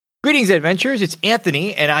Greetings, adventurers. It's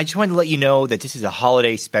Anthony, and I just wanted to let you know that this is a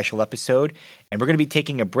holiday special episode, and we're going to be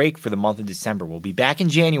taking a break for the month of December. We'll be back in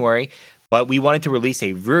January, but we wanted to release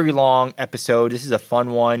a very long episode. This is a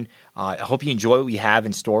fun one. I hope you enjoy what we have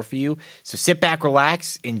in store for you. So sit back,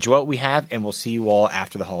 relax, enjoy what we have, and we'll see you all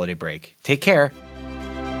after the holiday break. Take care.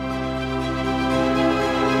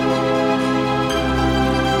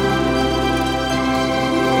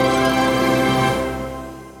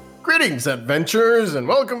 Greetings, adventurers, and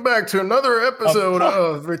welcome back to another episode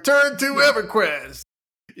of Return to EverQuest.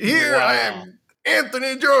 Here I am,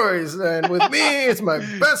 Anthony Joyce, and with me is my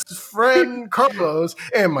best friend Carlos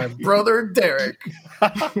and my brother Derek.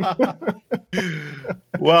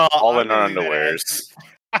 Well, all in our underwears.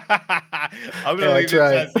 I'm going to leave this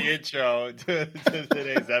as the intro to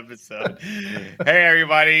today's episode. Hey,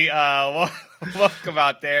 everybody. Welcome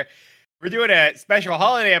out there. We're doing a special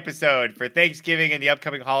holiday episode for Thanksgiving and the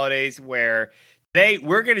upcoming holidays where today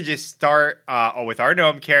we're going to just start with our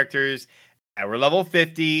gnome characters. And we're level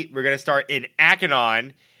 50. We're going to start in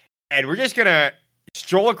Akanon. And we're just going to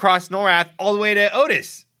stroll across Norath all the way to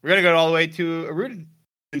Otis. We're going to go all the way to Aruden.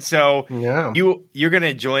 And so you're going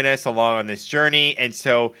to join us along on this journey. And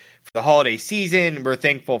so for the holiday season, we're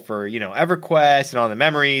thankful for, EverQuest and all the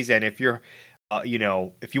memories. And if you're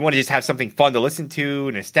if you want to just have something fun to listen to,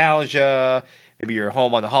 nostalgia, maybe you're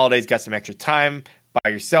home on the holidays, got some extra time by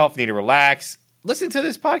yourself, need to relax, listen to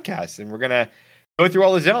this podcast. And we're going to go through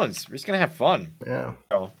all the zones. We're just going to have fun. Yeah.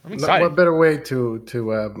 So I'm excited. What better way to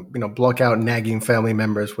block out nagging family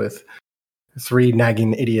members with 3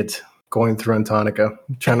 nagging idiots going through Antonica,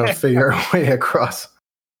 trying to figure a way across.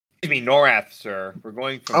 Excuse me, Norath, sir. We're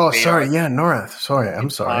going from Norath. Sorry,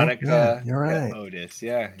 I'm sorry. Antonica, you're right. Otis,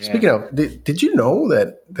 yeah. Speaking of, did you know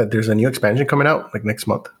that there's a new expansion coming out like next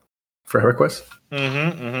month for EverQuest?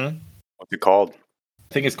 Mm-hmm. What's it called?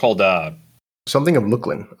 I think it's called something of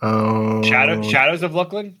Lukland. Shadows of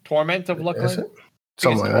Lukland? Torment of Lukland? Is it?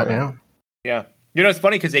 Something like that, yeah. Yeah. It's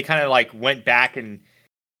funny because they kind of went back and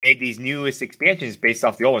made these newest expansions based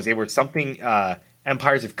off the old ones. They were something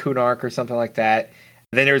Empires of Kunark or something like that.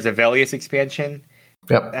 And then there was a Velius expansion.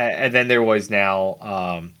 Yep. And then there was now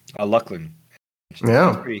a Lukland.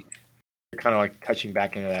 Yeah. Kind of touching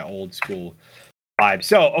back into that old school vibe.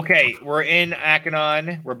 So, okay, we're in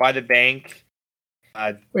Akanon. We're by the bank.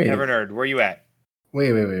 Evernerd, where you at?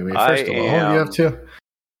 Wait. First of all, you have to...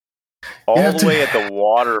 All the way at the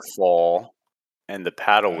waterfall and the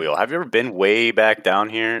paddle wheel. Have you ever been way back down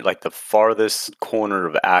here? Like the farthest corner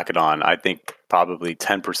of Akanon, I think probably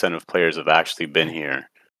 10% of players have actually been here.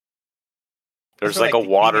 There's a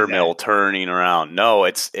water mill turning around. No,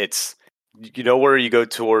 it's where you go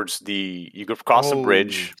towards you go across the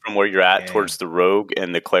bridge from where you're at towards the rogue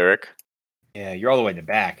and the cleric. Yeah, you're all the way in the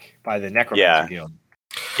back by the necromancer guild.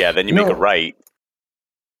 Yeah, then you make a right.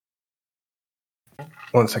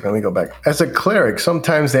 1 second, let me go back. As a cleric,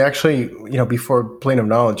 sometimes they actually, before Plane of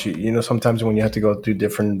Knowledge, sometimes when you have to go through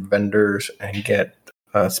different vendors and get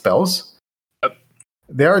spells,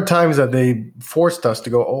 there are times that they forced us to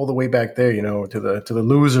go all the way back there, to the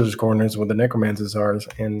losers' corners where the necromancers are,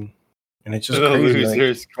 and it's just crazy. The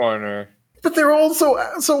losers' corner. But they're all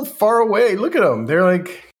so far away. Look at them. They're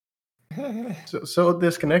so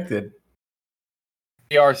disconnected.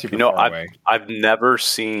 They are super far away. I've never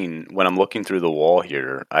seen, when I'm looking through the wall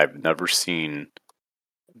here, I've never seen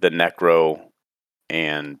the Necro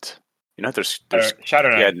and, there's Shadow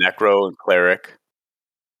Knight. Yeah, Necro and Cleric.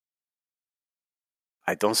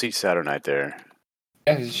 I don't see Shadow Knight there.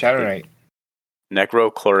 Yeah, it's Shadow Knight.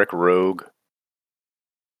 Necro, Cleric, Rogue.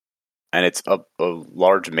 And it's a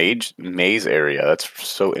large maze area. That's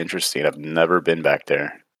so interesting. I've never been back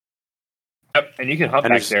there. Yep, and you can hunt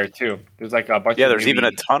back there too. There's a bunch. Yeah, there's even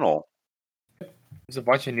a tunnel. There's a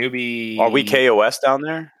bunch of newbie. Are we KOS down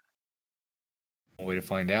there? Way to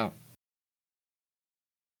find out.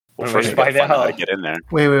 Well, first, find out how to get in there.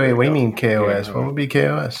 Wait. What do you mean KOS? What would be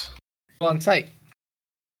KOS? On site.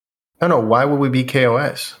 No. Why would we be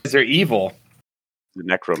KOS? Because they're evil. The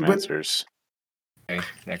necromancers.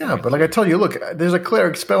 Yeah, but like I told you, look, there's a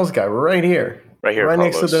cleric spells guy right here. Right here, right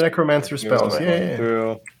Carlos. next to the necromancer spells.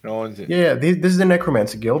 Yeah. No one's in. Yeah, this is the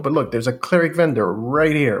necromancer guild, but look, there's a cleric vendor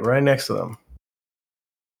right here, right next to them.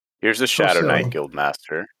 Here's the Shadow Knight guild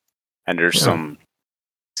master, and there's some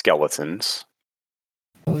skeletons.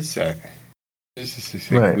 What's that? This is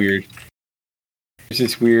weird. There's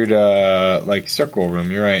this weird, circle room.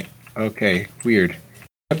 You're right. Okay, weird.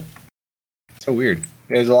 So weird.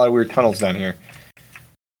 There's a lot of weird tunnels down here.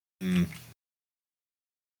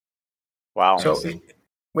 Wow. So,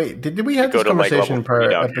 wait, did we have this conversation in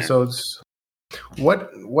prior episodes?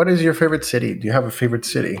 What is your favorite city? Do you have a favorite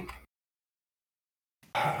city?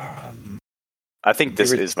 I think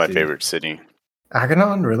this is my favorite city.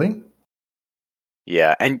 Aghanon, really?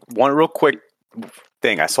 Yeah, and one real quick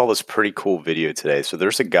thing. I saw this pretty cool video today. So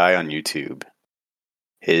there's a guy on YouTube.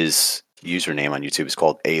 His username on YouTube is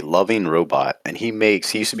called A Loving Robot, and he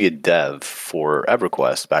used to be a dev for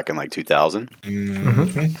EverQuest back in like 2000.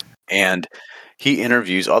 Mm-hmm. And he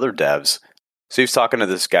interviews other devs. So he was talking to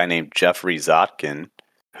this guy named Jeffrey Zotkin,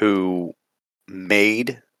 who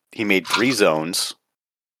made 3 zones.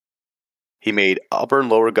 He made Upper and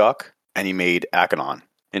Lower Guck, and he made Akhanon.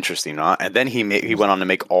 Interesting, huh? And then he went on to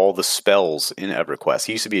make all the spells in EverQuest.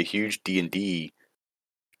 He used to be a huge D&D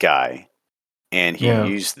guy, and he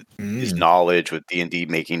used his knowledge with D&D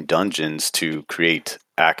making dungeons to create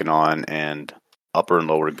Akhanon and Upper and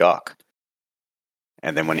Lower Guck.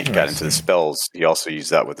 And then when he got into the spells, he also used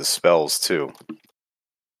that with the spells too.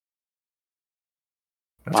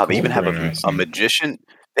 That's wow, they cool. even have a magician.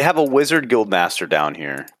 They have a wizard guild master down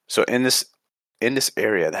here. So in this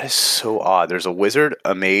area, that is so odd. There's a wizard,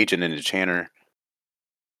 a mage, and an enchanter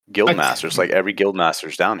guild masters. Like every guild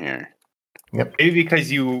master's down here. Yep. Maybe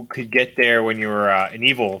because you could get there when you were an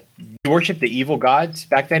evil. You worship the evil gods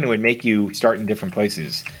back then. It would make you start in different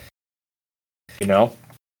places. You know?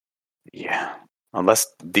 Yeah. Unless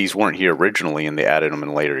these weren't here originally and they added them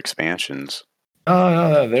in later expansions.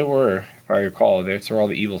 No, they were. If I recall, that's where all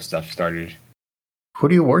the evil stuff started. Who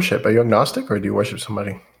do you worship? Are you agnostic or do you worship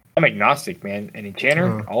somebody? I'm agnostic, man. An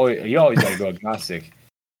enchanter, you always got to go agnostic.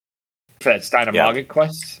 For that Stein of Mogget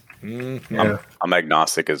quest. Yeah. I'm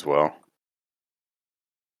agnostic as well.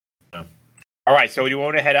 All right, so do you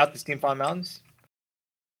want to head out to Steamfall Mountains?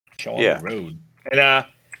 Show on the road. And, all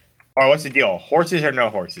right, what's the deal? Horses or no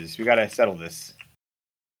horses? We got to settle this.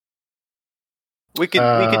 We could.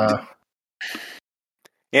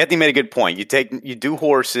 Anthony made a good point. You do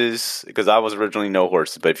horses because I was originally no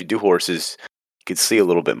horses, but if you do horses, you could see a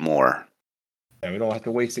little bit more. Yeah, we don't have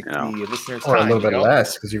to waste the listeners' or time. a little bit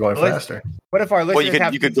less because you're going faster. What if our listeners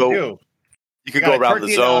have to do? You could go around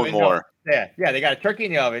the zone more. Yeah, they got a turkey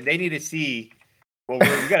in the oven. They need to see. Well,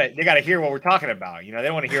 they got to hear what we're talking about. You know,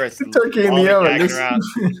 they want to hear us. Turkey in the oven.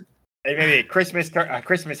 Maybe a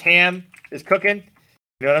Christmas ham is cooking.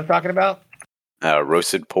 You know what I'm talking about?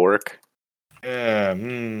 Roasted pork.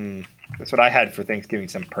 That's what I had for Thanksgiving.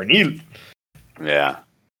 Some pernil. Yeah,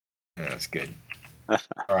 that's good. All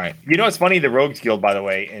right. You know what's funny? The Rogues Guild, by the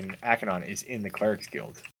way, in Akhanon is in the Clerics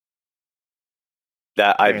Guild.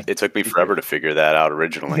 It took me forever to figure that out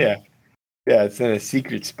originally. Yeah, it's in a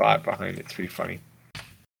secret spot behind it. It's pretty funny.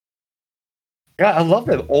 Yeah, I love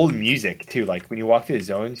the old music too. Like when you walk through the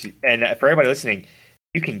zones, and for everybody listening,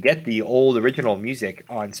 you can get the old original music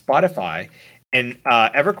on Spotify. And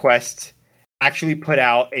EverQuest actually put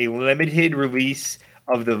out a limited release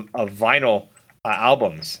of vinyl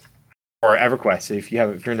albums for EverQuest. So if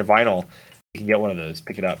you're into vinyl, you can get one of those.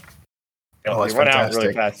 Pick it up. They run out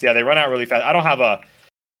really fast. Yeah, they run out really fast. I don't have a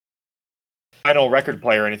vinyl record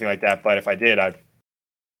player or anything like that, but if I did, I'd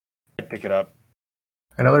pick it up.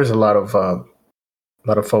 I know there's a lot of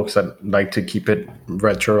folks that like to keep it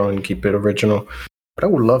retro and keep it original. But I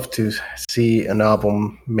would love to see an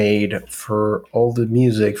album made for all the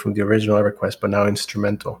music from the original EverQuest, but now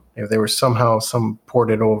instrumental. If they were somehow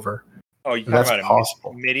ported over. Oh, you talking about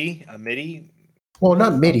possible. A MIDI? Well,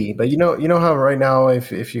 not MIDI, but you know how right now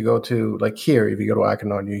if you go to like here, if you go to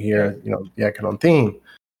Akhanon, you hear the Akhanon theme.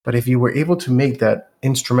 But if you were able to make that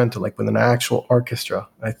instrumental, like with an actual orchestra,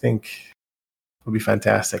 I think it would be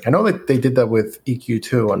fantastic. I know that they did that with EQ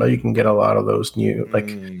too. I know you can get a lot of those new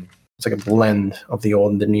it's like a blend of the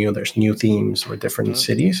old and the new. There's new themes for different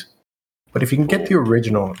cities. But if you can get the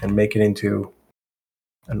original and make it into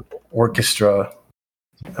an orchestra,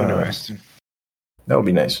 interesting. That would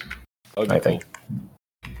be nice. I think.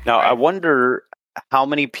 Now, I wonder how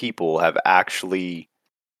many people have actually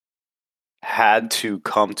had to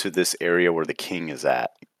come to this area where the king is at.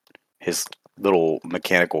 His little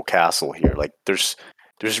mechanical castle here. Like, there's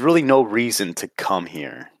really no reason to come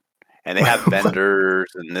here. And they have vendors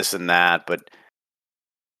and this and that, but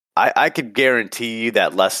I could guarantee you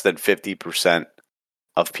that less than 50%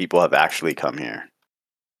 of people have actually come here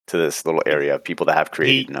to this little area of people that have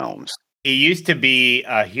created gnomes. He used to be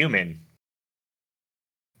a human.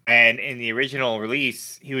 And in the original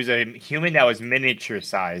release, he was a human that was miniature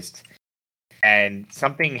sized. And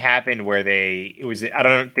something happened where I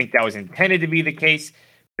don't think that was intended to be the case,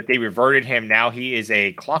 but they reverted him. Now he is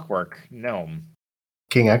a clockwork gnome.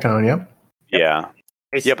 King Akhanon, yeah.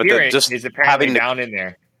 His spirit is apparently down in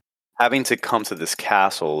there. Having to come to this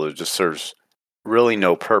castle, it just serves really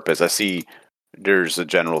no purpose. I see there's a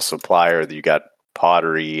general supplier that you got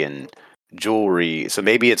pottery and jewelry. So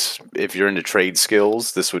maybe it's if you're into trade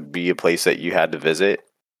skills, this would be a place that you had to visit.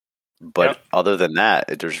 But other than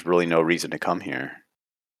that, there's really no reason to come here.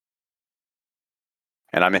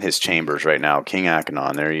 And I'm in his chambers right now. King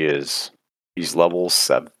Achenon, there he is. He's level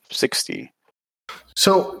 60.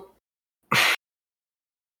 So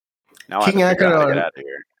now King Achenon, get out of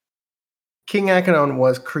here. King Achenon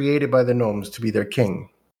was created by the gnomes to be their king.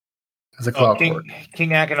 As a clockwork. King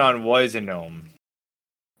Achenon was a gnome.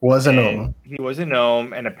 Was a gnome. He was a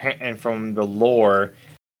gnome, and from the lore,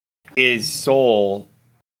 his soul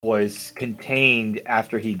was contained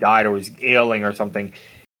after he died or was ailing or something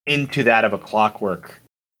into that of a clockwork.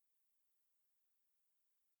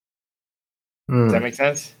 Does that make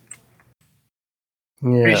sense?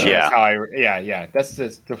 Yeah. Sure that's how yeah. That's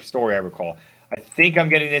the story I recall. I think I'm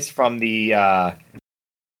getting this from the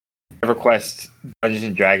EverQuest Dungeons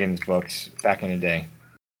and Dragons books back in the day.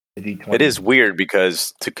 The D20. It is weird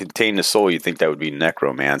because to contain the soul, you'd think that would be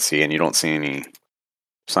necromancy, and you don't see any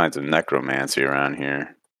signs of necromancy around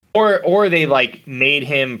here. Or they like made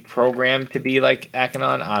him programmed to be like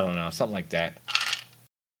Achenon. I don't know, something like that.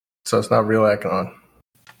 So it's not real Achenon.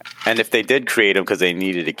 And if they did create him because they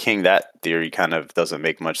needed a king, that theory kind of doesn't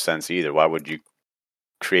make much sense either. Why would you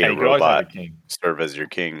create a robot serve as your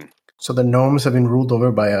king? So the gnomes have been ruled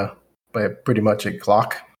over by pretty much a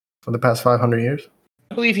clock for the past 500 years.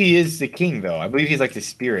 I believe he is the king, though. I believe he's like the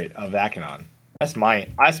spirit of Achenon. That's my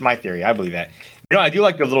theory. I believe that. You know, I do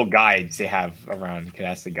like the little guides they have around. You can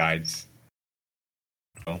ask the guides.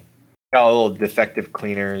 So, got little defective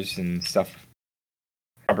cleaners and stuff.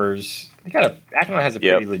 Scrubbers. Achenon has a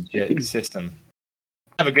pretty legit system.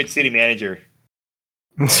 I have a good city manager.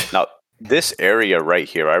 Now, this area right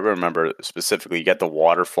here, I remember specifically, you get the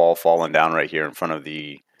waterfall falling down right here in front of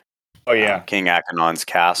the King Achenon's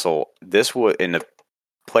castle. This was in the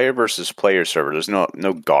player versus player server. There's no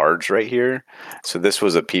guards right here, so this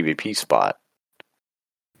was a PvP spot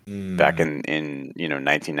back in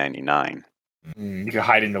 1999. You could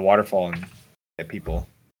hide in the waterfall and get people.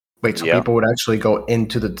 Wait, so people would actually go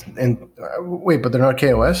into wait, but they're not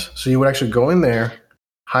KOS, so you would actually go in there,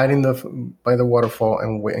 hide by the waterfall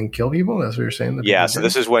and kill people? That's what you're saying? Yeah, so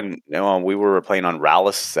this is when we were playing on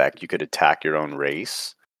Ralisec. You could attack your own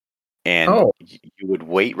race, and you would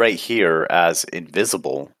wait right here as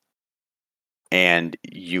invisible, and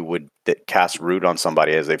you would cast Root on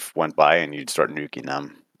somebody as they went by, and you'd start nuking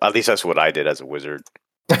them. At least that's what I did as a wizard.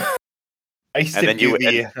 And then you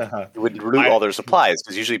would loot all their supplies,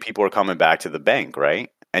 because usually people are coming back to the bank, right?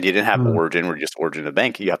 And you didn't have Origin where you just Origin the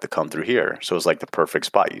bank. You have to come through here. So it's like the perfect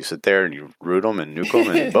spot. You sit there and you root them and nuke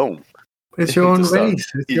them and boom. It's your own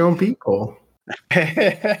race. It's your own people.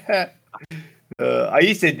 I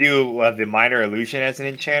used to do the Minor Illusion as an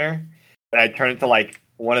enchanter. And I'd turn it to like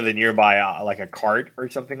one of the nearby, like a cart or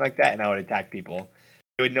something like that, and I would attack people.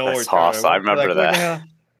 They would know where to awesome. I remember that. What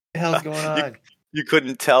the hell's going on? You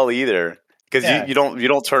couldn't tell either. Because you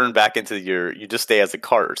don't turn back into you just stay as a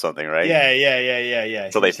cart or something, right? Yeah.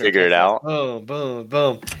 So they figure it out. Boom, boom,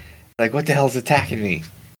 boom. Like, what the hell's attacking me?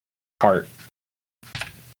 Cart.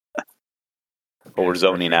 Well, we're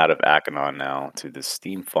zoning out of Achenon now to the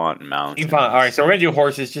Steamfont Mountain. All right, so we're going to do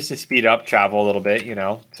horses just to speed up travel a little bit,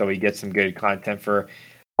 so we get some good content for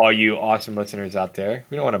all you awesome listeners out there.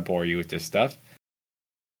 We don't want to bore you with this stuff.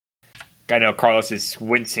 I know Carlos is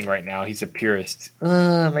wincing right now. He's a purist.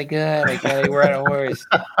 Oh my god! We're on a horse.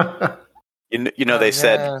 They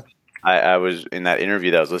said I was in that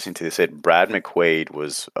interview that I was listening to. They said Brad McQuaid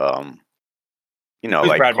was, like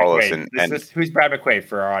Brad Carlos McQuaid? Who's Brad McQuaid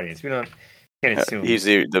for our audience? We can't assume. He's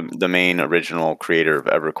the main original creator of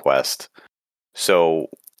EverQuest. So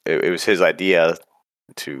it was his idea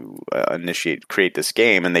to create this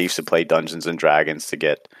game, and they used to play Dungeons and Dragons to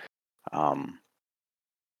get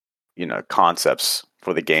concepts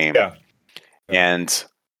for the game. Yeah. And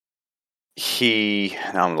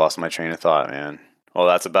now I'm lost my train of thought, man. Well,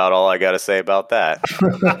 that's about all I got to say about that.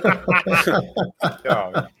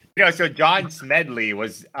 So John Smedley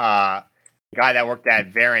was the guy that worked at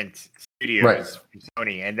Variant Studios for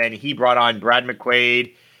Sony, and then he brought on Brad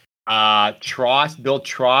McQuaid, Bill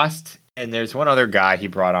Trost, and there's one other guy he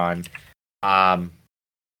brought on.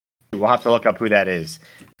 We'll have to look up who that is.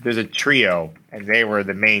 There's a trio, and they were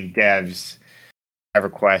the main devs.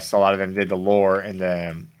 EverQuest. A lot of them did the lore, and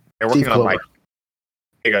they're working on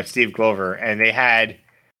Steve Glover, and they had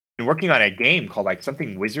been working on a game called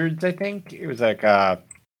something Wizards. I think it was like a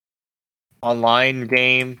online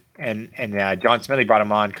game, and John Smedley brought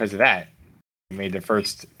him on because of that. They made the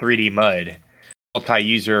first 3D MUD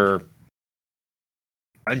multi-user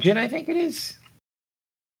dungeon. I think it is.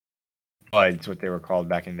 Buds, what they were called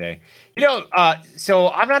back in the day. So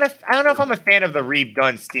I don't know if I'm a fan of the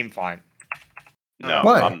redone Steam font. No,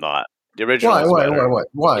 Why? I'm not. The original was better.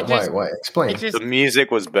 Why? Explain. The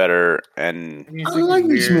music was better, and I like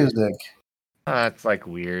this music. It's like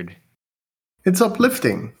weird. It's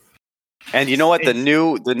uplifting. And you know what? The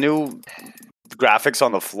new graphics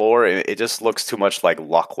on the floor, it just looks too much like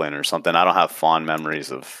Lachlan or something. I don't have fond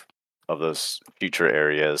memories of those future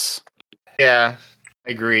areas. Yeah,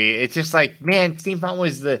 I agree. It's just like, man, Steampunk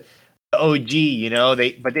was the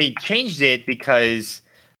OG, but they changed it because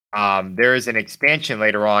there is an expansion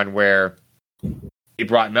later on where they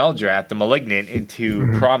brought Meldraft, the Malignant,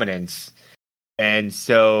 into prominence. And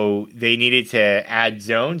so they needed to add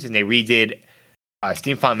zones, and they redid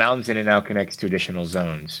Steamfont Mountains, and it now connects to additional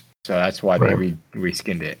zones. So that's why they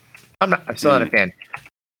reskinned it. I'm still not a fan.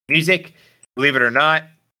 Music, believe it or not,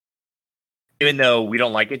 even though we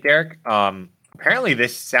don't like it, Derek, apparently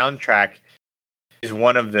this soundtrack is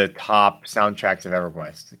one of the top soundtracks of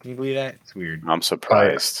EverQuest. Can you believe that? It's weird. I'm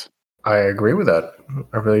surprised. I agree with that.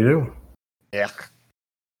 I really do. Yeah.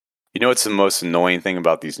 You know what's the most annoying thing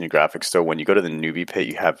about these new graphics, though? When you go to the newbie pit,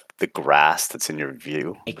 you have the grass that's in your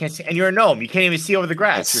view. You can't see, and you're a gnome. You can't even see over the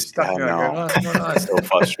grass. You're stuck. It's so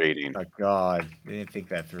frustrating. Oh, God. They didn't think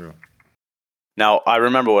that through. Now, I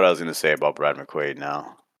remember what I was going to say about Brad McQuaid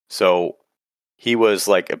now. So he was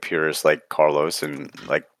like a purist like Carlos, and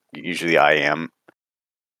like usually I am.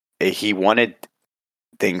 He wanted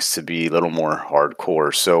things to be a little more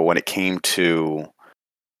hardcore. So when it came to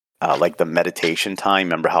like the meditation time,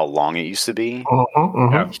 remember how long it used to be?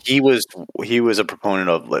 He was a proponent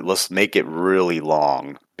of let's make it really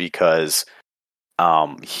long, because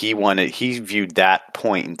he viewed that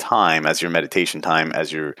point in time as your meditation time,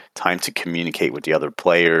 as your time to communicate with the other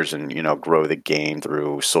players and grow the game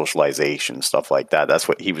through socialization, stuff like that. That's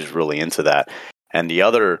what he was really into that. And the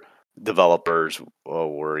other developers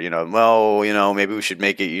were maybe we should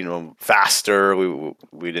make it faster.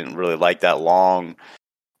 We didn't really like that long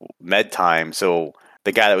med time. So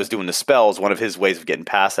the guy that was doing the spells, one of his ways of getting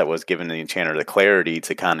past that was giving the enchanter the clarity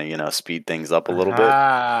to kind of speed things up a little bit.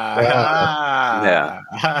 Yeah.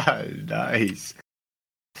 Nice.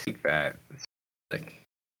 I like that.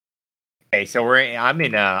 Okay, so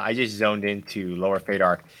I just zoned into Lower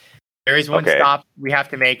Fadark. There is one stop we have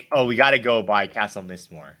to make. Oh, we got to go by Castle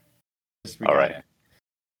Mistmore. All right.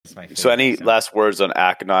 So any last words on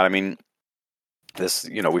Akhenaten? I mean, this,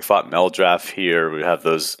 we fought Meldraft here. We have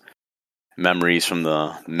those memories from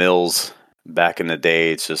the mills back in the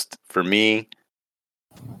day. It's just, for me,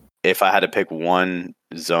 if I had to pick one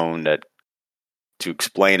zone to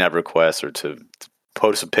explain EverQuest or to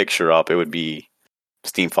post a picture up, it would be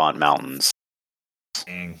Steamfont Mountains.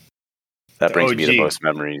 Dang. That brings me the most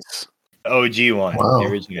memories. OG one. Wow. The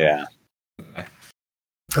original. Yeah.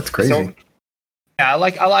 That's crazy. So, yeah,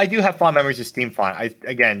 I do have fond memories of Steamfont.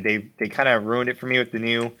 They kind of ruined it for me with the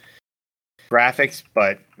new graphics,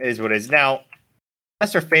 but it is what it is. Now,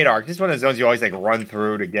 Lesser Fadark, this is one of the zones you always run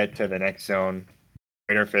through to get to the next zone.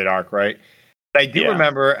 Greater Fadark, right? But I do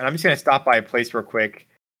remember, and I'm just going to stop by a place real quick,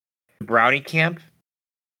 the Brownie Camp.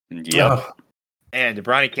 Yep. And the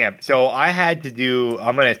Brownie Camp. So I had to do,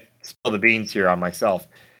 I'm going to spill the beans here on myself.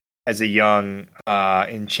 As a young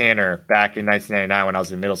enchanter back in 1999 when I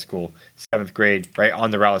was in middle school, 7th grade, right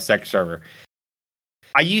on the Ralisec server.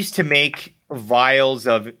 I used to make vials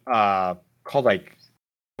of called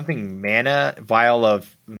something mana, vial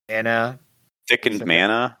of mana. Thickened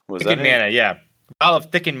mana? Thickened mana, yeah. Vial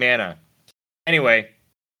of thickened mana. Anyway,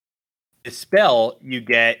 the spell you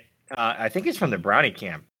get, I think it's from the Brownie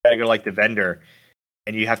Camp. You gotta go to the vendor,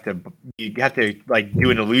 and you have to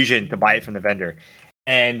do an illusion to buy it from the vendor.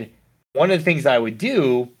 And one of the things I would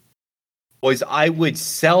do was I would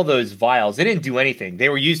sell those vials. They didn't do anything. They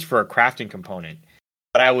were used for a crafting component.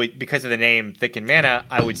 But I would, because of the name Thickened Mana,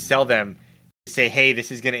 I would sell them to say, hey,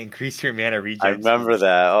 this is going to increase your mana regen. I remember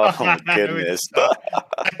that. Oh, my goodness.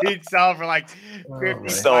 I'd sell for 50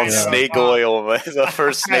 selling snake oil. The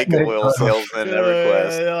first snake oil salesman in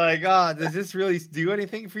EverQuest. They're does this really do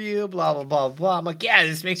anything for you? Blah, blah, blah, blah. I'm yeah,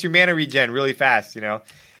 this makes your mana regen really fast,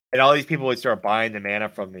 And all these people would start buying the mana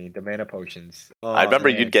from me, the mana potions. Oh, I remember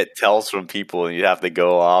you'd get tells from people and you'd have to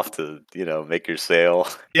go off to, make your sale.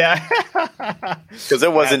 Yeah. Because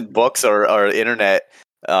there wasn't books or internet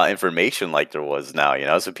information like there was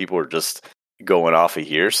now, so people were just going off of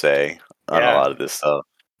hearsay on a lot of this stuff.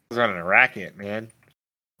 I was running a racket, man.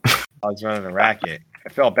 I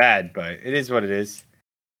felt bad, but it is what it is.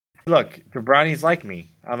 Look, the brownies like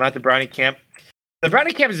me. I'm at the Brownie Camp. The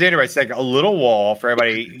Brownie Camp is interesting. It's a little wall for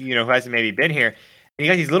everybody, who hasn't maybe been here. And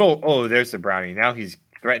you got these little, there's the brownie. Now he's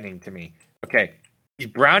threatening to me. Okay. these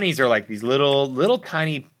brownies are like these little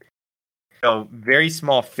tiny, very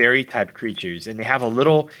small fairy type creatures, and they have a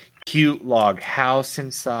little cute log house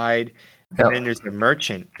inside. Yep. And then there's the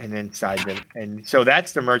merchant and inside them. And so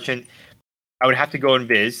that's the merchant. I would have to go in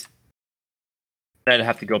biz. I'd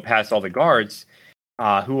have to go past all the guards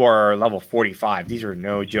who are level 45. These are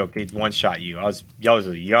no joke. They'd one-shot you. I was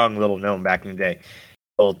a young little gnome back in the day.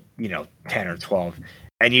 Well, 10 or 12.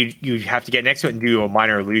 And you have to get next to it and do a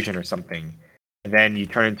minor illusion or something. And then you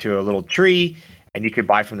turn into a little tree, and you could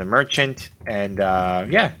buy from the merchant. And,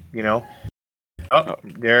 Oh,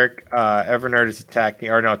 Derek, Evernerd is attacking,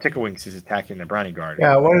 or no, Ticklewinks is attacking the brownie guard.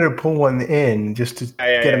 Yeah, I wanted to pull one in just to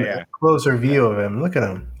get a closer view of him. Look at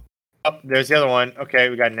him. Oh, there's the other one. Okay,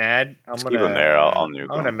 we got Nad. Keep him there. I'll nuke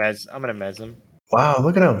him. I'm gonna mez him. Wow,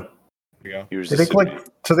 look at him. There you go.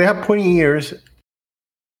 So they have pointy ears.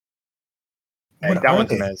 Hey, that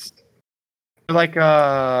one's mez. They're like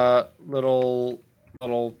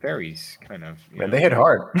little fairies, kind of. Man, they hit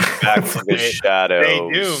hard. Back to the shadows. They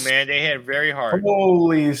do, man. They hit very hard.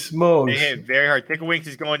 Holy smokes! They hit very hard. Ticklewinks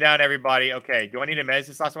is going down, everybody. Okay, do I need to mez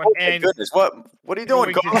this last one? Oh my goodness! What are you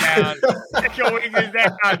doing? Ticklewinks is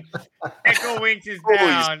down. Ticklewinks is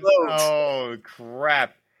down. Oh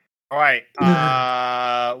crap! All right.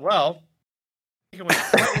 Well,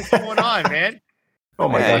 Ticklewinks, what's going on, man? Oh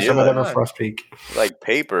my gosh! I'm gonna have a frost peak. Like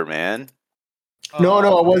paper, man. No,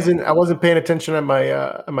 I wasn't paying attention at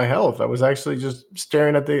my health. I was actually just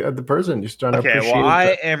staring at the person, just trying to appreciate. Okay, well,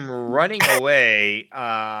 I am running away.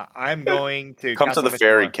 I'm going to come to the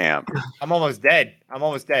fairy camp. I'm almost dead.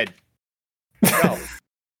 Go.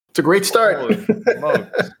 It's a great start. All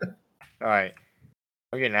right,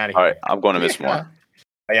 I'm getting out of here. All right, I'm going to miss more.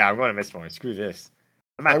 Yeah, I'm going to miss more. Screw this.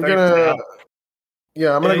 I'm gonna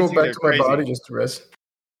go back to my body just to rest.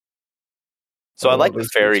 So I like the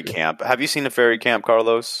fairy camp. Have you seen the fairy camp,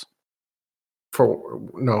 Carlos?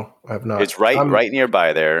 No, I have not. It's right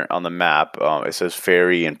nearby there on the map. It says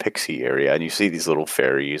fairy and pixie area, and you see these little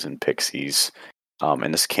fairies and pixies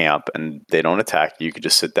in this camp, and they don't attack you. You could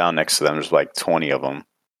just sit down next to them. There's like 20 of them.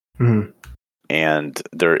 Mm-hmm. And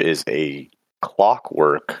there is a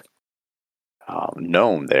clockwork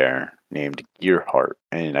gnome there named Gearheart,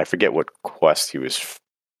 and I forget what quest he was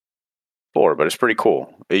for, but it's pretty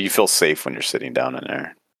cool. You feel safe when you're sitting down in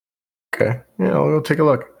there. Okay. Yeah, I'll go take a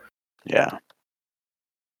look. Yeah.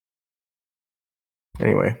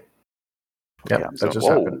 Anyway. Yeah, that just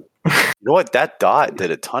happened. You know what? That dot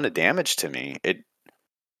did a ton of damage to me. It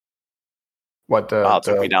took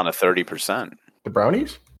me down to 30%. The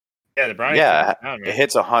brownies? Yeah, the brownies. Yeah, it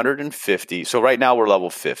hits 150. So right now we're level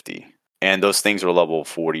 50. And those things are level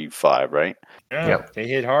 45, right? Yeah, they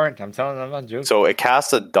hit hard. I'm telling you, I'm not joking. So it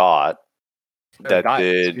cast a dot that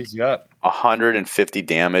did 150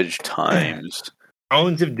 damage times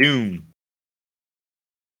Bones of Doom.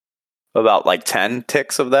 About like 10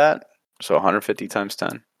 ticks of that. So 150 times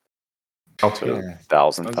 10. Okay.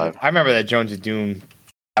 1,005. I remember that Jones of Doom.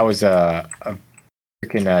 That was a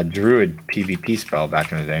freaking druid PvP spell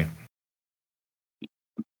back in the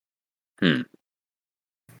day.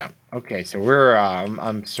 Okay, so we're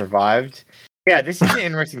I'm survived. Yeah, this is an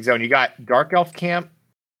interesting zone. You got Dark Elf Camp,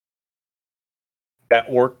 got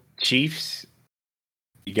Orc Chiefs,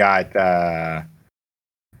 you got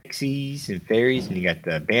pixies and fairies, and you got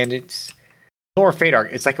the bandits. Lower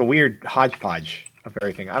Fadark, it's like a weird hodgepodge of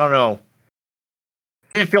everything. I don't know.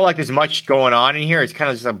 I didn't feel like there's much going on in here. It's kind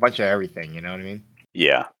of just a bunch of everything, you know what I mean?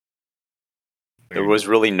 Yeah. There was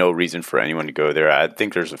really no reason for anyone to go there. I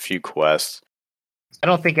think there's a few quests. I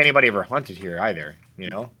don't think anybody ever hunted here either, you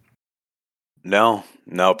know? No,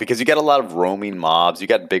 because you got a lot of roaming mobs. You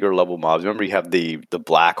got bigger level mobs. Remember, you have the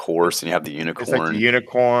black horse and you have the unicorn. It's like the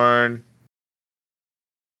unicorn.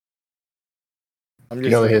 You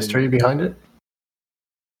know the history behind it?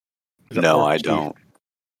 No, I don't.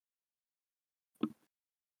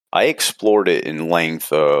 I explored it in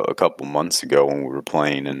length a couple months ago when we were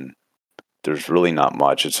playing, and there's really not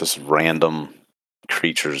much. It's just random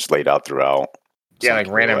creatures laid out throughout. Yeah, like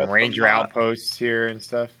random ranger outposts here and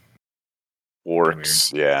stuff.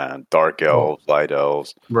 Orcs, yeah, dark elves, light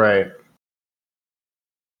elves. Right.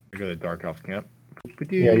 Go to the dark elf camp.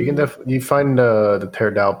 Yeah, you can you find the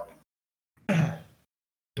Teardal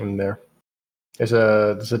in there. There's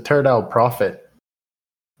a Teardal prophet.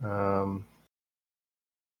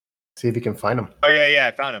 See if you can find him. Oh yeah,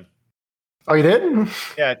 I found him. Oh, you did?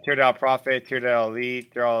 Yeah, Teardal prophet, Teardal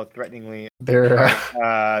elite. They're all threateningly. They're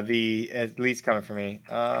the elites coming for me.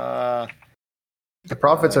 The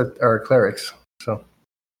prophets are clerics, so.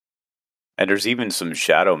 And there's even some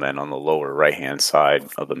shadow men on the lower right-hand side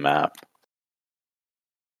of the map.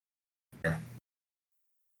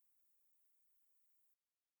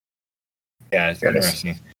 Yeah, it's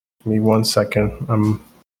interesting. Give me 1 second. I'm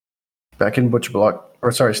back in Butcher Block,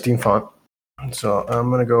 or sorry, Steam Font. So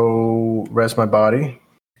I'm gonna go rest my body.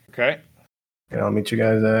 Okay. And I'll meet you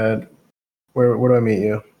guys at where do I meet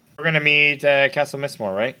you? We're gonna meet Castle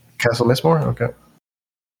Mistmore, right? Castle Mistmore? Okay.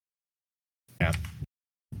 Yeah.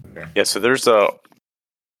 Yeah, so there's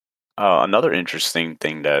another interesting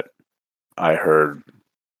thing that I heard.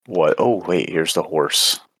 Here's the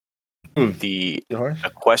horse. The horse?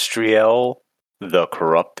 Equestriel the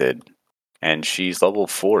Corrupted, and she's level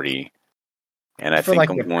 40. And I think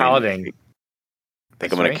I'm going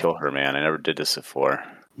to kill her, man. I never did this before.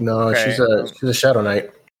 No, okay. she's a Shadow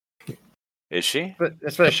Knight. Is she?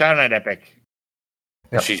 That's for the Shadow Knight epic.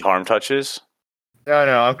 Yep. She harm touches? No,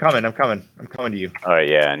 I'm coming. I'm coming to you. All right,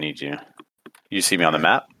 yeah, I need you. You see me on the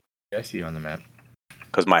map? Yeah, I see you on the map.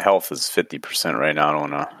 Because my health is 50% right now. I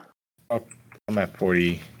don't want to... Oh, I'm at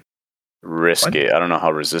 40. Risk it. I don't know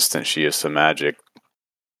how resistant she is to magic.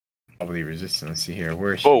 Probably resistant. Let's see here.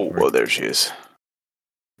 Where is she? Oh, there she is.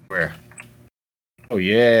 Where? Oh,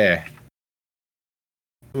 yeah.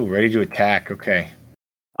 Ooh, ready to attack. Okay.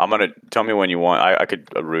 I'm going to... Tell me when you want. I could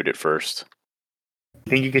root it first. You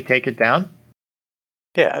think you could take it down?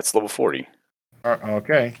 Yeah, it's level 40.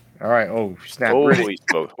 Okay. All right. Oh, snap. Holy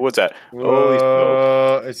smoke. What's that? Holy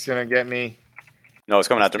smoke. It's going to get me. No, it's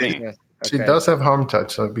coming after me. Okay. She does have harm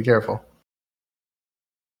touch, so be careful.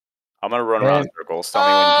 I'm going to run around in circles. Tell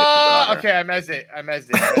me when you get to the okay, I messed it.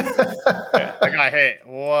 Okay. I got hit.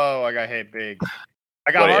 Whoa, I got hit big.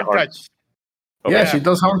 I got harm touch. Okay. Yeah, she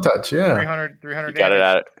does harm touch, yeah. 300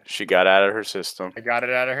 She got it out of her system. I got it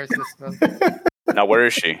out of her system. Now, where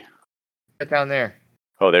is she? Right down there.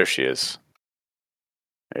 Oh, there she is.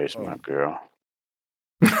 There's my girl.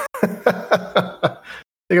 Take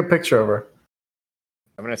a picture of her.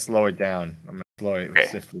 I'm going to slow it down. I'm going to slow it. Okay.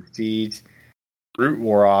 Sift with seeds. Root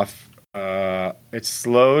wore off. It's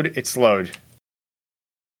slowed. It's slowed.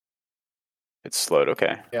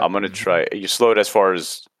 Okay. Yep. I'm going to try. You slowed as far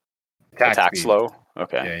as attack slow?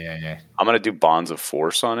 Okay. Yeah. I'm going to do Bonds of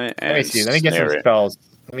Force on it. And let me see. Let me get some spells.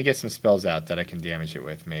 Let me get some spells out that I can damage it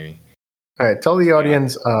with, maybe. All right. Tell the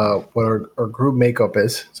audience what our group makeup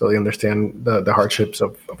is so they understand the hardships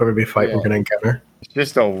of every fight we're going to encounter. It's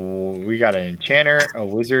just we got an enchanter, a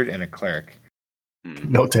wizard, and a cleric.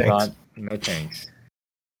 No tanks. No tanks.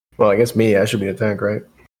 Well, I guess I should be a tank, right?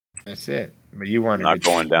 That's it. But you weren't not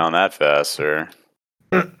going down that fast, sir.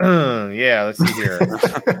 Yeah, let's see here.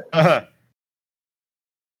 Are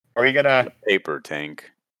we gonna paper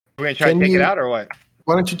tank? Are we gonna try to take it out or what?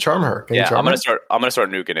 Why don't you charm her? I'm gonna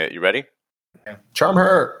start nuking it. You ready? Yeah. Charm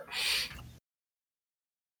her.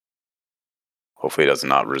 Hopefully, it does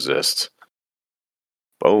not resist.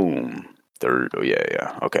 Boom. Third. Oh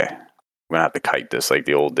yeah. Okay. I'm gonna have to kite this like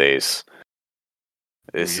the old days.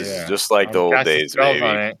 This is just like the old days,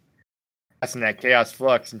 baby. Casting that Chaos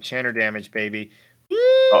Flux enchanter damage, baby.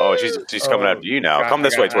 Oh, she's coming after you now. Come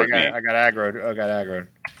this way towards me. I got aggroed.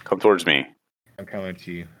 Come towards me. I'm coming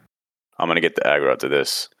to you. I'm gonna get the aggro to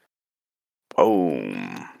this.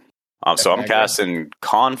 Boom. So I'm casting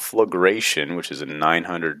Conflagration, which is a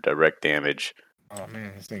 900 direct damage. Oh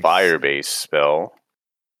man, fire-based spell.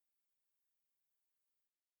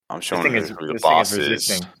 I'm showing her who the boss is.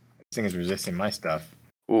 This thing is resisting my stuff.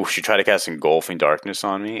 Ooh, she tried to cast Engulfing Darkness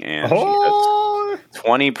on me, and she has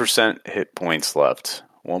 20% hit points left.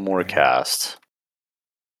 One more cast.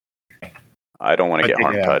 I don't want to get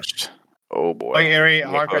harm touched. Oh boy! Wait, Harry,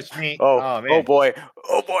 harm touched me. Oh boy!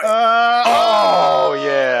 Oh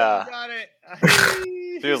yeah! Got it.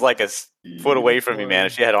 She was like a foot away from me, man.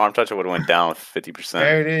 If she had arm touch, it would have went down 50%.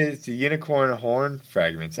 There it is. The unicorn horn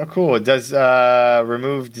fragments. Oh, cool. It does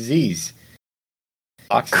remove disease.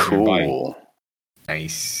 Cool.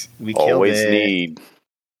 Nice. We always killed it. Need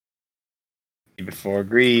before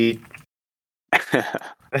greed.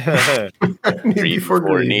 Greed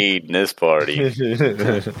before need in this party.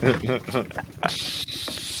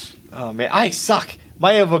 Oh man, I suck.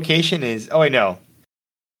 My evocation is. Oh wait, no.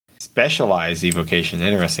 Specialized evocation.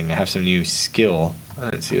 Interesting. I have some new skill.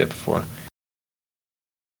 I didn't see that before.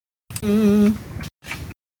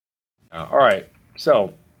 All right.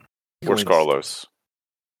 So, where's Carlos?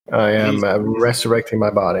 I am resurrecting my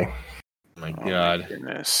body. Oh my god! My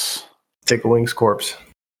goodness. Ticklewing's corpse.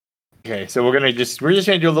 Okay, so we're just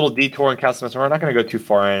gonna do a little detour in Castle Mistmore. We're not gonna go too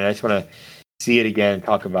far in. I just want to see it again and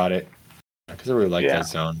talk about it because I really like that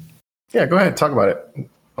zone. Yeah, go ahead, talk about it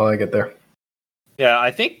while I get there. Yeah,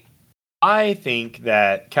 I think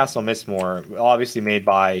that Castle Mistmore, obviously made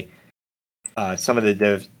by some of the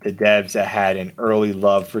devs that had an early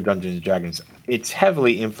love for Dungeons and Dragons, it's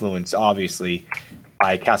heavily influenced, obviously,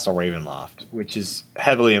 by Castle Ravenloft, which is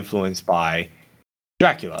heavily influenced by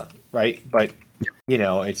Dracula, right? But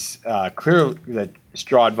it's clear that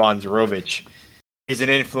Strahd von Zarovich is an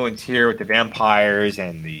influence here with the vampires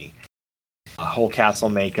and the whole castle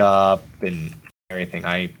makeup and everything.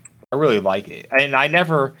 I really like it, and I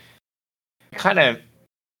never kind of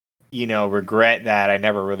regret that I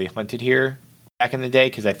never really hunted here back in the day,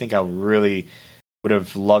 because I think I really would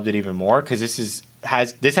have loved it even more, because this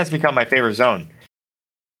has become my favorite zone.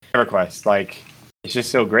 EverQuest, like, it's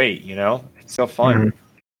just so great, it's so fun.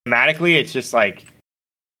 Thematically, it's just like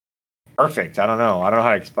perfect. I don't know how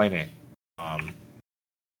to explain it.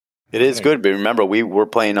 It is good, but remember, we were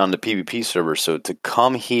playing on the PvP server, so to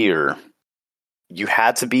come here, you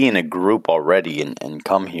had to be in a group already and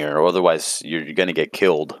come here, or otherwise you're going to get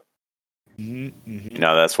killed. Mm-hmm.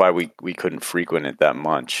 That's why we couldn't frequent it that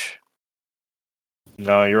much.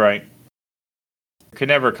 No, you're right. You could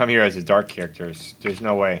never come here as a dark character. There's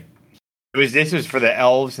no way. This was for the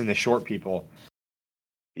elves and the short people.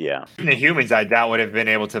 Yeah. And the humans, I doubt, would have been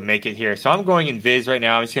able to make it here. So I'm going in Viz right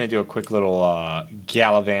now. I'm just going to do a quick little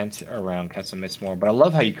gallivant around Castle Mistmore. But I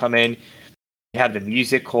love how you come in. You have the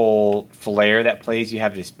musical flair that plays. You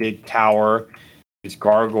have this big tower. There's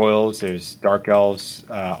gargoyles. There's dark elves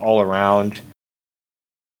all around.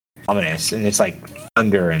 Ominous. And it's like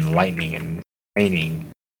thunder and lightning and raining.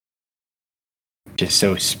 Just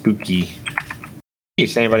so spooky.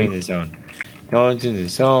 Is anybody in the zone? No one's in the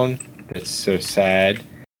zone. That's so sad.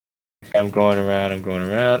 I'm going around.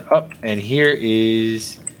 Oh, and here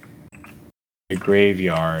is the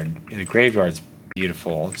graveyard. And the graveyard's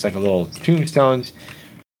beautiful. It's like a little tombstones.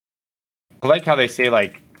 I like how they say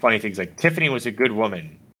like funny things like Tiffany was a good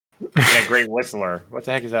woman and a great whistler. What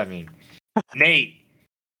the heck does that mean? Nate,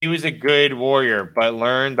 he was a good warrior, but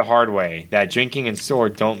learned the hard way that drinking and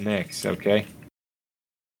sword don't mix. Okay.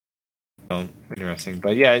 Interesting,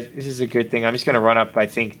 but yeah, this is a good thing. I'm just gonna run up, I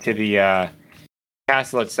think, to the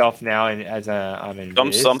castle itself now, and as I'm in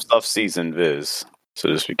Viz. Some stuff sees in Viz, so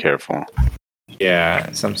just be careful.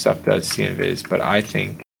 Yeah, some stuff does see in Viz, but I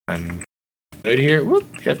think I'm good here.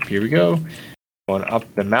 Whoop, yep, here we go. Going up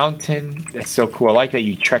the mountain. That's so cool. I like that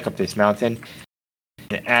you trek up this mountain,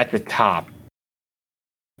 and at the top.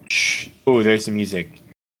 Oh, there's the music.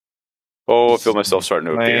 Oh, I feel myself starting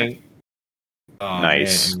to appear. Oh,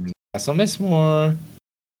 nice. Man. Castle Mistmore.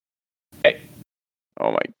 Hey.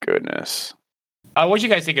 Oh my goodness. What did you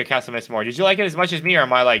guys think of Castle Mistmore? Did you like it as much as me, or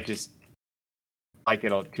am I like just like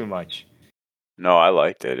it too much? No, I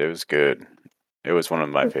liked it. It was good. It was one of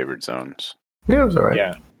my favorite zones. Yeah, it was alright.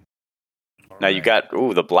 Yeah. Now you got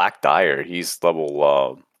the Black Dyer. He's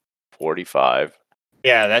level 45.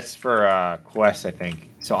 Yeah, that's for quest, I think.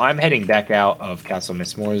 So I'm heading back out of Castle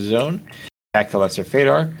Mistmore zone, back to Lesser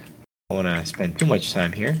Fadark. I don't want to spend too much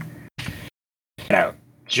time here. Now,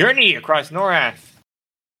 journey across Norath.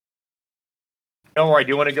 You know where I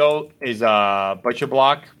do want to go is Butcher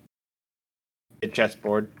Block, the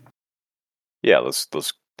chessboard. Yeah, let's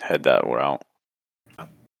head that route.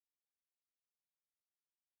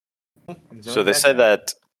 So they said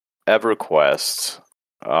that EverQuest,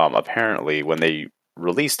 apparently when they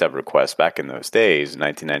released EverQuest back in those days,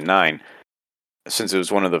 1999, since it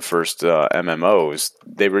was one of the first MMOs,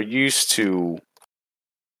 they were used to...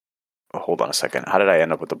 Oh, hold on a second. How did I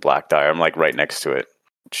end up with the Black Dyer? I'm like right next to it.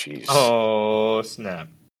 Jeez. Oh, snap.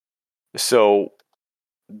 So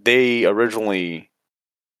they originally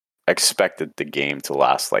expected the game to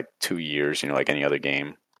last like 2 years, like any other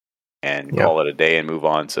game, and call it a day and move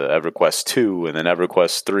on to EverQuest 2 and then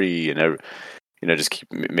EverQuest 3 and just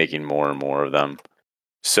keep making more and more of them.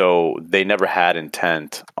 So they never had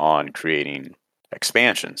intent on creating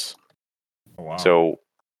expansions. Oh, wow. So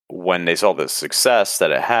when they saw the success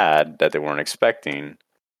that it had that they weren't expecting,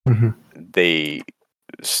 they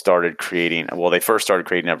started creating... Well, they first started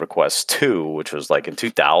creating EverQuest 2, which was like in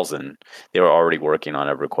 2000. They were already working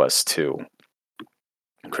on EverQuest 2,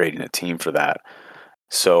 creating a team for that.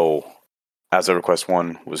 So as EverQuest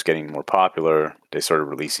 1 was getting more popular, they started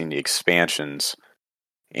releasing the expansions.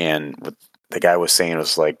 And what the guy was saying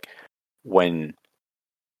was like, when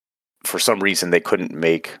for some reason they couldn't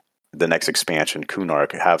make the next expansion,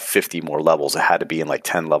 Kunark, have 50 more levels, it had to be in like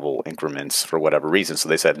 10 level increments for whatever reason. So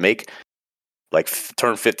they said,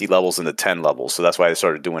 turn 50 levels into 10 levels. So that's why they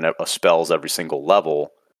started doing spells every single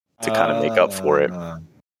level to kind of make up for it.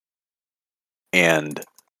 And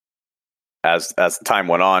as time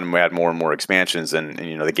went on, we had more and more expansions, and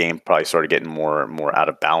the game probably started getting more and more out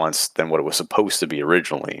of balance than what it was supposed to be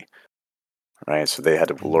originally. Right? So they had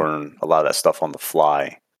to learn a lot of that stuff on the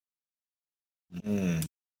fly.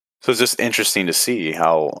 So it's just interesting to see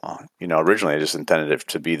how, originally I just intended it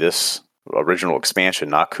to be this original expansion,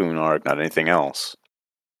 not Kunark, not anything else.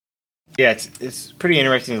 Yeah, it's pretty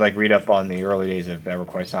interesting to read up on the early days of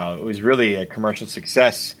EverQuest. How it was really a commercial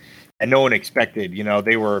success, and no one expected.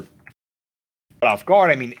 They were caught off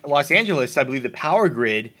guard. I mean, Los Angeles, I believe the power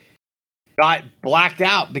grid got blacked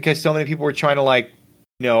out because so many people were trying to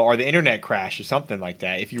or the internet crashed or something like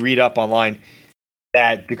that. If you read up online,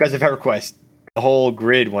 that because of EverQuest, the whole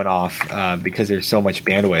grid went off because there's so much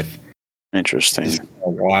bandwidth. Interesting. It's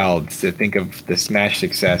wild to think of the smash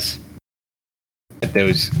success that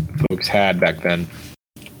those folks had back then.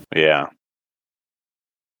 Yeah.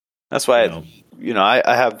 That's why,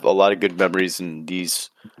 I have a lot of good memories in these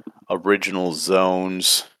original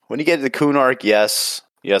zones. When you get to Kunark, yes,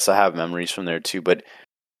 I have memories from there too, but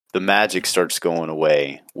the magic starts going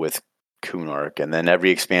away with Kunark, and then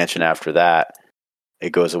every expansion after that,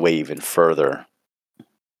 it goes away even further.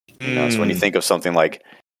 So when you think of something like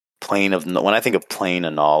when I think of Plane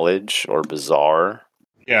of Knowledge or Bazaar,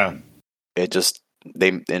 yeah, it just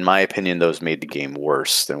in my opinion, those made the game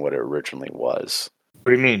worse than what it originally was.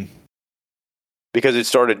 What do you mean? Because it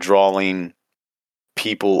started drawing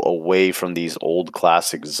people away from these old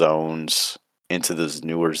classic zones into those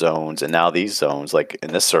newer zones, and now these zones, like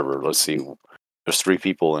in this server, let's see, there's 3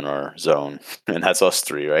 people in our zone, and that's us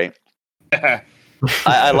 3, right?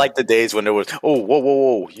 I like the days when there was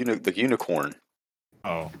whoa, the unicorn.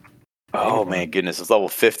 Oh man, goodness, it's level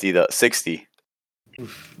 50 to 60.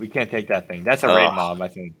 Oof, we can't take that thing. That's a raid mob, I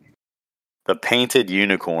think. The painted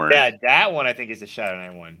unicorn. Yeah, that one I think is the Shadow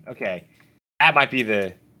Knight one. Okay, that might be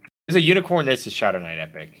there's a unicorn that's the Shadow Knight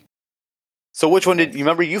epic. So which one did you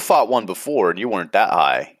remember? You fought one before, and you weren't that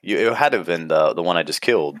high. It had to have been the one I just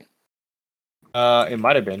killed. It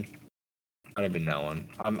might have been. Might have been that one.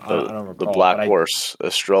 I don't recall. The Black Horse,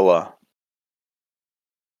 Estrella.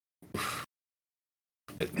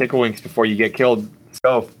 Tickle Winks before you get killed.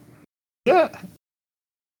 So, yeah.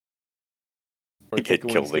 You get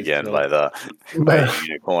killed again by the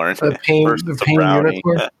unicorn. The pain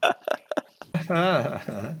unicorn.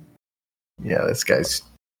 Yeah, this guy's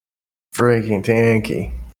freaking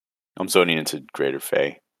tanky. I'm zoning into Greater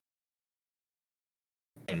Fey.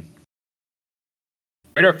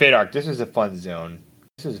 Greater Feydark, this was a fun zone.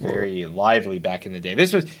 This was very lively back in the day.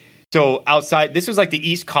 This was outside. This was like the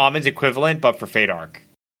East Commons equivalent, but for Feydark.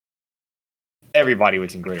 Everybody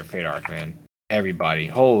was in Greater Feydark, man.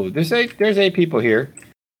 Everybody. Oh, there's 8 people here.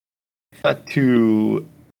 Not too.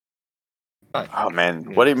 Oh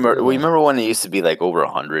man, what do you remember when it used to be like over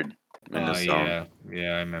 100? Yeah,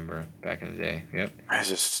 I remember back in the day. Yep. There's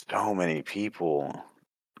just so many people.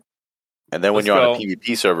 And then when you're on a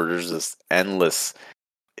PvP server, there's this endless.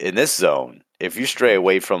 In this zone, if you stray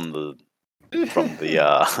away from the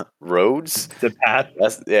roads, the path,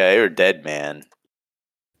 you're dead, man.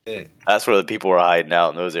 That's where the people are hiding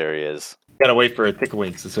out in those areas. Gotta wait for Tickle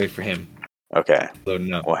Winks. Let's wait for him. Okay,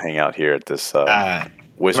 loading up. We'll hang out here at this.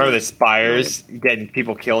 Remember the spires? Getting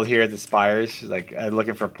people killed here at the spires,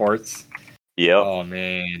 looking for ports. Yep. Oh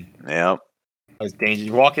man. Yep. That was dangerous.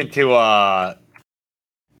 You walk into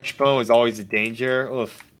Wishbone is always a danger.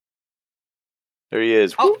 Oof. There he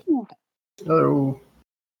is. Oh. Hello.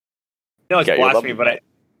 No, it's blasphemy, but I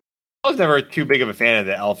was never too big of a fan of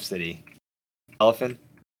the Elf City. Elephant?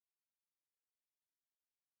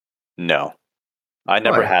 No. I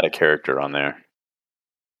never had a character on there.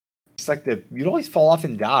 It's like you'd always fall off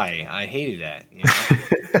and die. I hated that.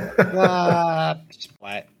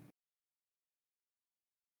 Splat.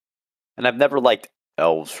 And I've never liked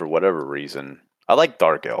elves for whatever reason. I like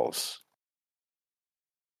dark elves.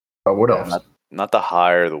 Oh, what else? Not the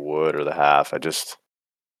high or the wood or the half. I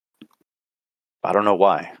don't know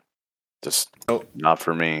why. Just not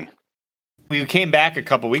for me. We came back a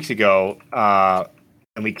couple weeks ago,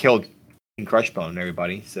 and we killed Crushbone,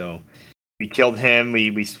 everybody. So we killed him.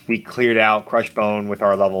 We cleared out Crushbone with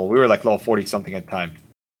our level. We were like level 40 something at the time.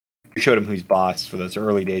 We showed him who's boss for those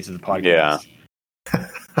early days of the podcast.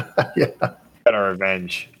 Yeah. Got our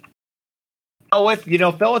revenge.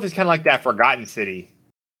 Felwith is kind of like that forgotten city.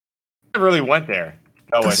 I really went there.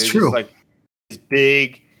 That's true. Just like this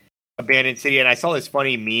big abandoned city, and I saw this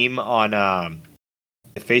funny meme on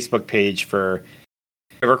the Facebook page for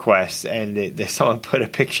EverQuest, and someone put a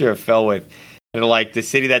picture of Felwith, and like the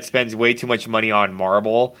city that spends way too much money on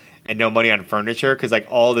marble and no money on furniture, because like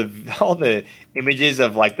all the images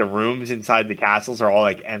of like the rooms inside the castles are all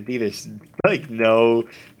like empty. There's like no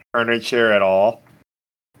furniture at all.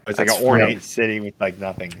 It's like an ornate city with like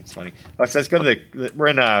nothing. It's funny. Let's go to we're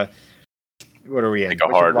in what are we in? Like a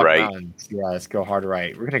hard right. Mountains. Yeah, let's go hard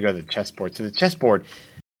right. We're gonna go to the chessboard. So the chessboard,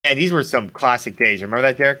 and these were some classic days. Remember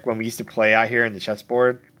that, Derek? When we used to play out here in the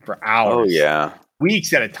chessboard for hours. Oh yeah,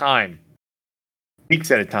 weeks at a time. weeks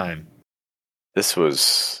at a time.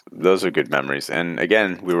 Those are good memories. And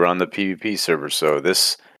again, we were on the PvP server, so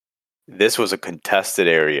this was a contested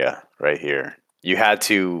area right here. You had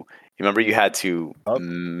to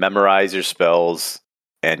memorize your spells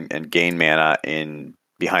and gain mana in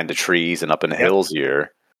behind the trees and up in the hills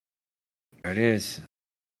here. There it is.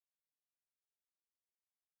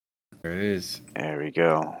 There it is. There we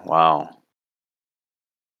go. Wow.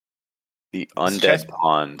 The undead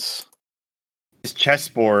pawns. This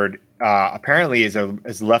chessboard apparently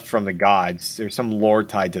is left from the gods. There's some lore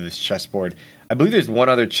tied to this chessboard. I believe there's one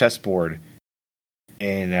other chessboard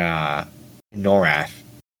in Norath.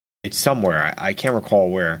 It's somewhere. I can't recall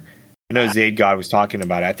where. I know Zaid God was talking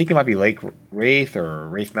about it. I think it might be Lake Wraith or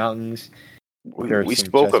Wraith Mountains. We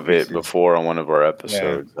spoke of it before on one of our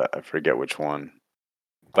episodes. Yeah. I forget which one.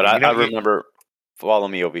 But I remember. Follow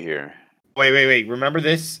me over here. Wait. Remember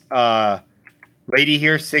this lady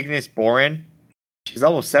here, Cygnus Boran? She's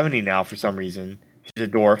level 70 now for some reason. She's a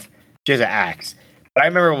dwarf. She has an axe. But I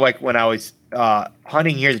remember when I was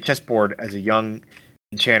hunting here at the chessboard as a young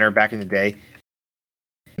enchanter back in the day,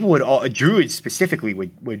 people druids specifically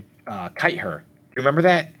would kite her. Do you remember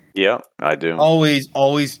that? Yeah, I do.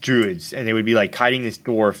 Always druids. And they would be kiting this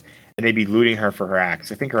dwarf and they'd be looting her for her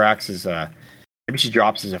axe. I think her axe is maybe she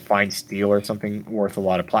drops as a fine steel or something worth a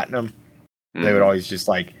lot of platinum. Mm-hmm. They would always just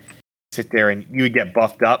sit there and you would get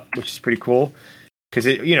buffed up, which is pretty cool. Because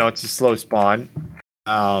it's a slow spawn.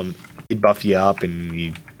 He'd buff you up and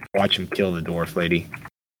you watch him kill the dwarf lady.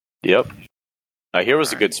 Yep. Now here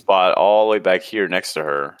was a good spot all the way back here next to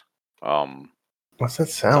her. What's that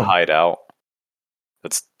sound? Hideout.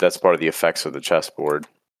 That's part of the effects of the chessboard.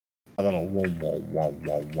 A little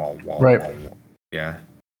right. Yeah.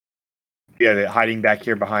 Yeah, they're hiding back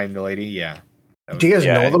here behind the lady. Yeah. Do you guys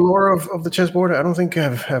know the lore of the chessboard? I don't think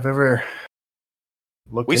I've ever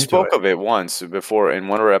looked into it. We spoke of it once before in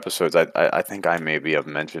one of our episodes. I think I maybe have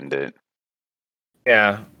mentioned it.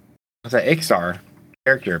 Yeah. What's that? Ixar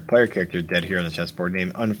player character dead here on the chessboard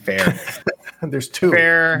named Unfair. There's two.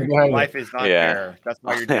 Fair. Life is not fair. That's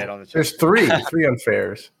why you're dead on the chessboard. There's three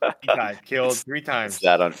unfairs. He got killed 3 times. It's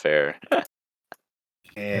that unfair.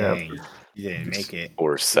 Dang. You didn't make it.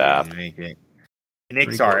 Or sap. You didn't make it. And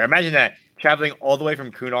Ixar, cool. Imagine that. Traveling all the way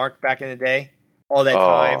from Kunark back in the day. All that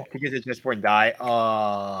time to get to the chessboard and die.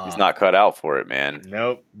 He's not cut out for it, man.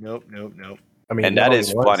 Nope. I mean, and that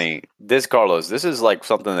is funny. This is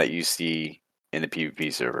something that you see in the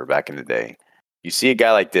PvP server back in the day. You see a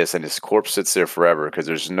guy like this and his corpse sits there forever because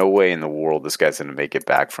there's no way in the world this guy's going to make it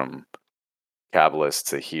back from Cabalist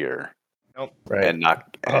to here. Nope. Right. And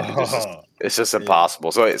it's just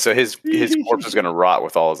impossible. So his corpse is going to rot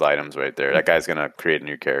with all his items right there. That guy's going to create a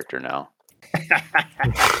new character now.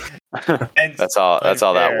 That's how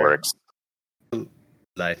that works.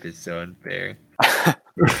 Life is so unfair.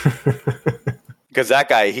 Because that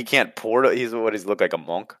guy, he can't portal. He's look like a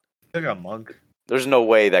monk. Like a monk. There's no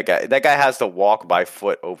way that guy has to walk by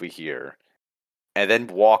foot over here, and then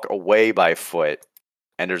walk away by foot.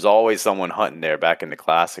 And there's always someone hunting there back in the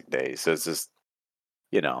classic days. So it's just,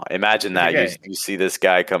 imagine that you see this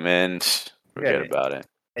guy come in, forget about it.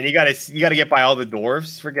 And you gotta get by all the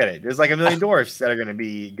dwarves. Forget it. There's 1 million dwarves that are gonna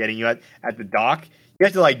be getting you at the dock. You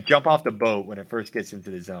have to jump off the boat when it first gets into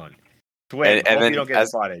the zone. Swim. And then you don't get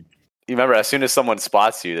spotted. You remember, as soon as someone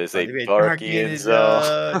spots you, they say Dark-Ian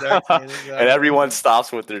Zone. And everyone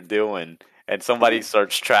stops what they're doing, and somebody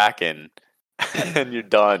starts tracking, and you're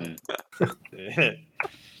done.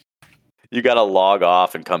 You gotta log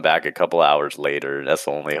off and come back a couple hours later. That's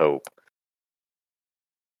the only hope.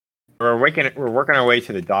 We're working our way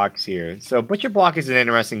to the docks here. So Butcher Block is an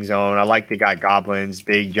interesting zone. I like they got goblins,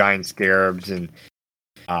 big giant scarabs, and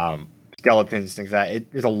skeletons, things like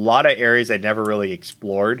that. There's a lot of areas I never really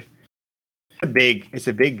explored. It's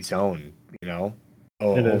a big zone,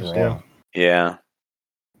 overall. Yeah.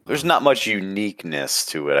 There's not much uniqueness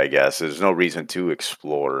to it, I guess. There's no reason to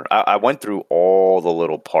explore. I went through all the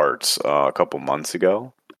little parts a couple months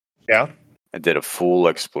ago. Yeah. I did a full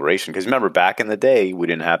exploration. Because remember, back in the day, we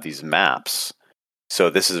didn't have these maps.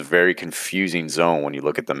 So this is a very confusing zone when you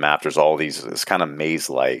look at the map. There's all these, it's kind of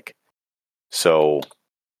maze-like. So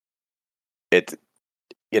it's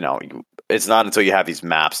not until you have these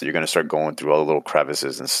maps that you're going to start going through all the little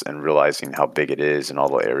crevices and realizing how big it is and all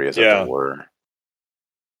the areas that there were.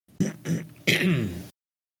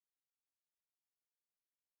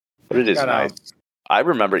 But it is nice. I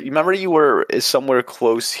remember. You remember you were somewhere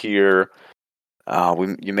close here.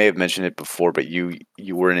 You may have mentioned it before, but you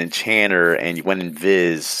were an enchanter and you went in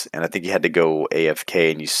Viz, and I think you had to go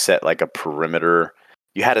AFK and you set a perimeter.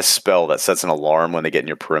 You had a spell that sets an alarm when they get in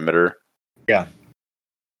your perimeter. Yeah.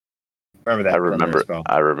 Remember that?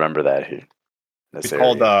 I remember that here. It's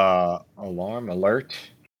called Alarm Alert.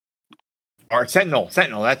 Or Sentinel.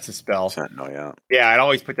 Sentinel, that's the spell. Sentinel, yeah. Yeah, I'd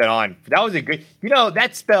always put that on. That was a good...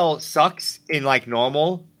 that spell sucks in, like,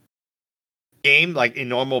 normal game. Like, in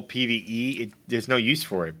normal PvE, there's no use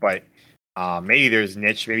for it. But maybe there's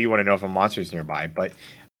niche. Maybe you want to know if a monster's nearby. But,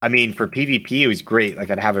 I mean, for PvP, it was great. Like,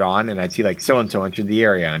 I'd have it on, and I'd see, like, so-and-so entered the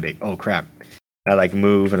area. And I'd be, oh, crap. I'd, like,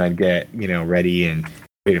 move, and I'd get, ready and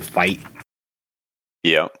ready to fight.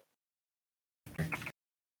 Yeah.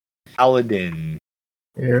 Paladin.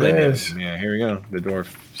 Here it is. Yeah, here we go. The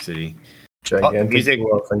Dwarf City. Gigantic music.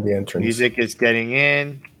 From the entrance. Music is getting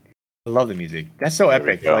in. I love the music. That's so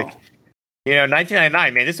epic. Like,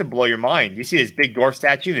 1999, man, this would blow your mind. You see this big dwarf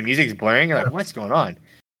statue, the music's blaring. You're like, what's going on?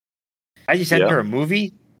 I just enter a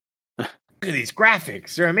movie. Look at these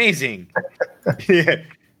graphics. They're amazing. Yeah.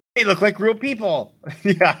 They look like real people.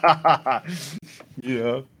 Yeah.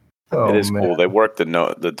 Yeah. Oh, it is cool. They worked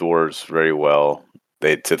the doors very well.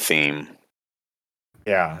 To theme.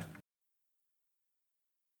 Yeah.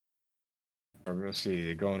 We're going to see.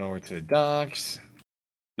 They're going over to the docks.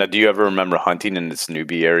 Now, do you ever remember hunting in this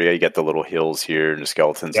newbie area? You get the little hills here and the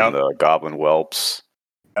skeletons and the goblin whelps.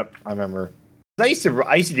 Yep, I remember. I used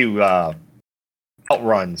to do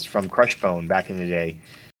outruns from Crushbone back in the day.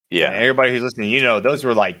 Yeah. And everybody who's listening, those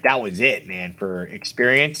were like, that was it, man, for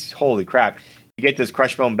experience. Holy crap. You get those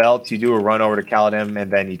Crushbone belts, you do a run over to Caledon,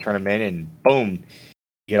 and then you turn them in, and boom,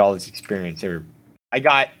 you get all this experience. I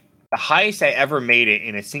got the highest I ever made it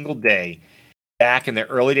in a single day back in the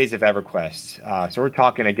early days of EverQuest. So we're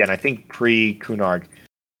talking, again, I think pre-Cunard.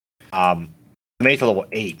 I made it to level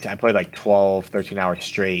 8. I played like 12, 13 hours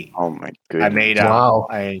straight. Oh, my goodness. I made an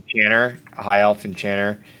enchanter, a high elf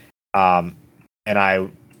enchanter. And I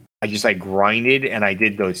just like grinded, and I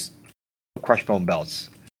did those Crushbone belts.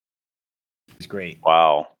 It was great.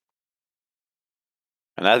 Wow.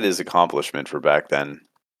 And that is accomplishment for back then.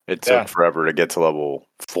 It took forever to get to level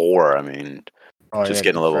 4. I mean,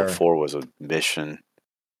 getting to level 4 was a mission.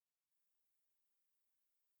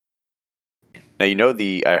 Now,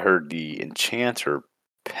 I heard the enchanter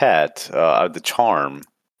pet, the charm.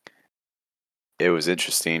 It was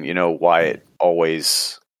interesting. You know why it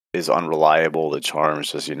always is unreliable? The charm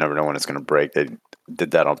is just you never know when it's going to break. They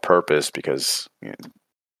did that on purpose because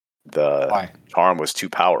the charm was too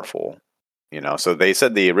powerful. So they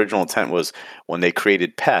said the original intent was when they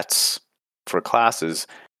created pets for classes,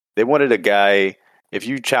 they wanted a guy, if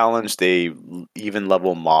you challenged a even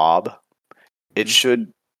level mob, it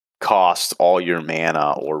should cost all your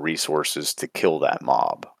mana or resources to kill that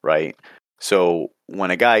mob, right? So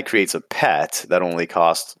when a guy creates a pet that only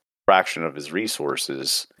costs a fraction of his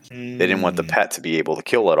resources, they didn't want the pet to be able to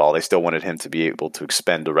kill it all. They still wanted him to be able to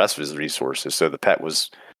expend the rest of his resources. So the pet was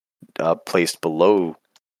placed below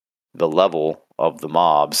the level of the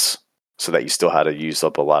mobs so that you still had to use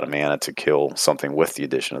up a lot of mana to kill something with the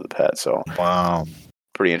addition of the pet. So wow,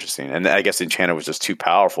 pretty interesting. And I guess Enchanter was just too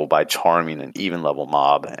powerful by charming an even level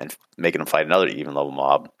mob and making him fight another even level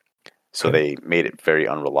mob. So they made it very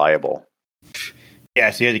unreliable.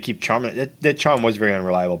 Yeah, so you had to keep charming. That charm was very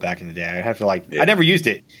unreliable back in the day. I have to I never used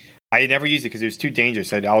it. I never used it because it was too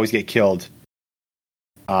dangerous. I'd always get killed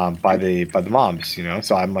by the mobs,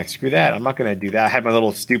 So I'm like, screw that. I'm not going to do that. I had my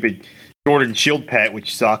little stupid sword and shield pet,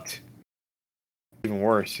 which sucked. Even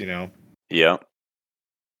worse, Yeah.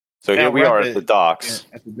 So here we are at the docks.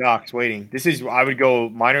 Yeah, at the docks, waiting. I would go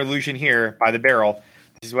minor illusion here by the barrel.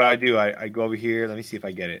 This is what I do. I go over here. Let me see if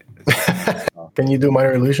I get it. Can you do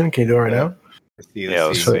minor illusion? Can you do it right now?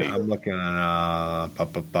 Let's see. I'm looking on.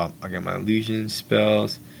 I got my illusion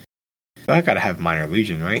spells. I gotta have minor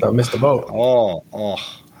illusion, right? I missed the boat.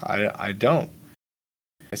 I don't.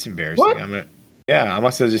 That's embarrassing. What? I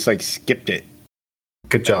must have just skipped it.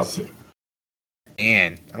 Good job.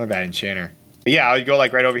 And I'm a bad enchanter. But yeah, I would go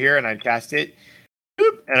right over here and I'd cast it,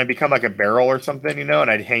 and I'd become like a barrel or something, and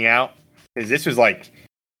I'd hang out because this was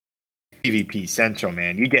PvP central,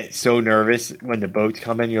 man. You get so nervous when the boats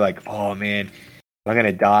come in. You're like, oh man, am I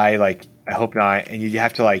gonna die? I hope not. And you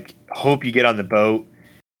have to hope you get on the boat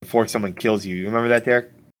before someone kills you. You remember that,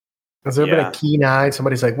 Derek? Has there been a keen eye?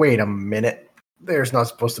 Somebody's like, wait a minute. There's not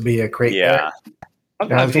supposed to be a crate there.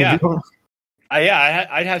 I'd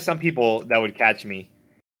have some people that would catch me.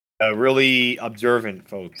 Really observant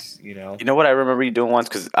folks, You know what I remember you doing once?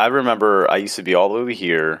 Because I remember I used to be all the way over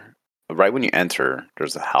here. Right when you enter,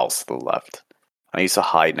 there's a house to the left. I used to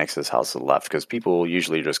hide next to this house to the left because people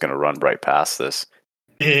usually are just going to run right past this.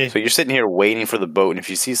 So you're sitting here waiting for the boat, and if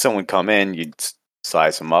you see someone come in, you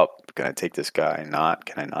size them up. Can I take this guy? Not.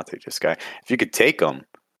 Can I not take this guy? If you could take them,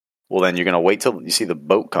 well, then you're going to wait till you see the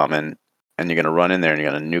boat coming, and you're gonna run in there and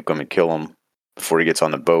you're gonna nuke him and kill him before he gets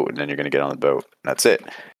on the boat, and then you're gonna get on the boat. That's it.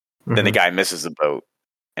 Mm-hmm. Then the guy misses the boat,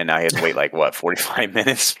 and now he has to wait 45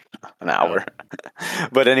 minutes, an hour.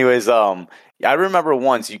 But anyways, I remember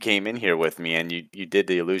once you came in here with me and you did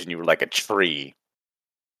the illusion. You were like a tree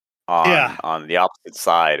on the opposite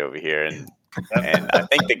side over here, and I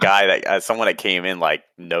think the guy someone that came in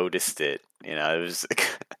noticed it. It was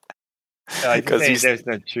because there's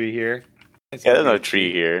no tree here. There's no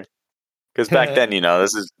tree here. Because back then,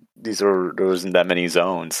 there wasn't that many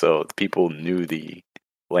zones, so people knew the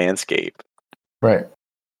landscape. Right.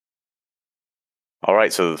 All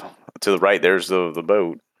right, so to the right, there's the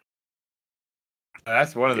boat.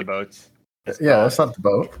 That's one of the boats. Yeah, that's not the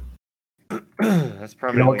boat. That's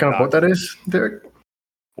permanently. You know what kind of boat that is, Derek?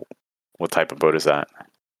 What type of boat is that?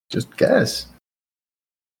 Just guess.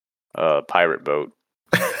 Pirate boat.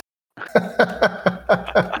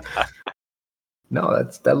 No,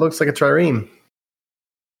 that looks like a trireme.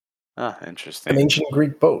 Ah, interesting. An ancient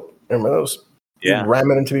Greek boat. Remember those? Yeah. You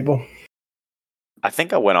ram it into people. I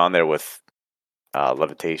think I went on there with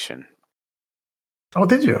levitation. Oh,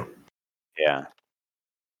 did you? Yeah.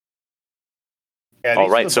 All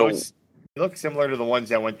right, so they look similar to the ones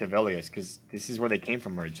that went to Velius because this is where they came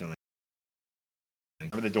from originally.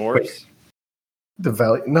 Remember the doors? Wait.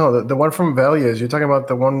 The one from Velius. You're talking about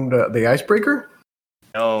the one, the icebreaker?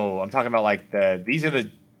 No, I'm talking about these are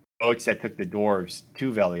the boats that took the dwarves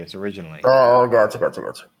to Velius originally. Oh, gotcha.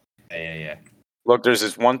 Yeah. Look, there's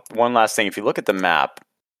this one last thing. If you look at the map,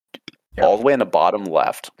 all the way in the bottom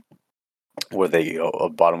left, where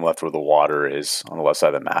bottom left where the water is on the left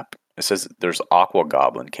side of the map, it says there's aqua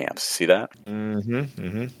goblin camps. See that?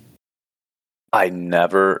 Mm-hmm. I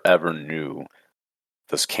never ever knew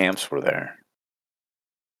those camps were there.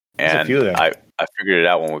 And I figured it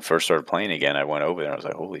out when we first started playing again. I went over there. I was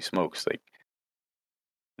like, holy smokes.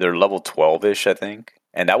 They're level 12-ish, I think.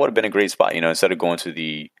 And that would have been a great spot. Instead of going to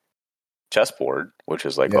the chessboard, which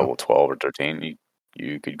is level 12 or 13,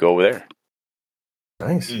 you could go over there.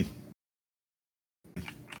 Nice.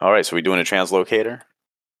 All right. So we doing a translocator?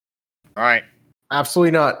 All right.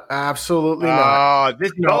 Absolutely not. Not.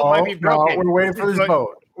 This boat might be broken. No, we're waiting for this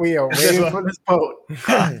boat. We are waiting for this boat.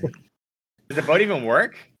 Does the boat even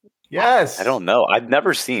work? Yes. I don't know. I've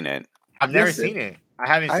never seen it. I've never seen it. I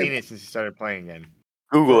haven't seen it since you started playing again.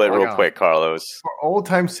 Google it real quick, Carlos. For old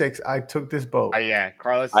time's sake, I took this boat. Yeah,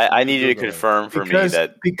 Carlos. I need you to confirm for me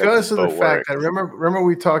that because of the fact that remember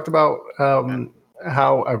we talked about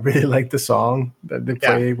how I really like the song that they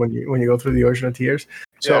play when you go through the Ocean of Tears.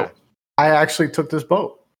 So I actually took this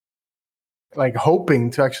boat, hoping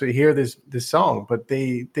to actually hear this song, but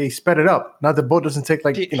they sped it up. Now the boat doesn't take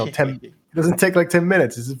 10. It doesn't take 10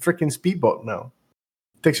 minutes. It's a freaking speedboat now.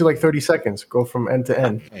 It takes you 30 seconds. Go from end to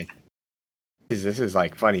end. This is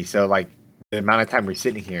funny. So the amount of time we're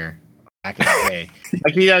sitting here back in the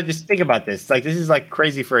day, just think about this. This is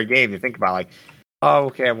crazy for a game to think about. Oh,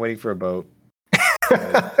 okay, I'm waiting for a boat.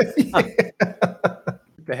 What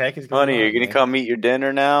the heck is going on? Honey, you're gonna come eat your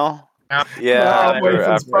dinner now? Yeah,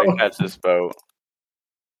 after I catch this boat.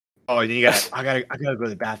 Oh, and then I gotta go to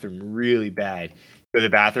the bathroom really bad. Go to the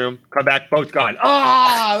bathroom, come back, boat's gone.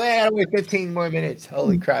 Oh man, I wait 15 more minutes.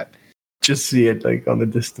 Holy crap. Just see it on the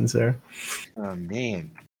distance there. Oh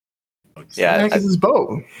man. Yeah, it's this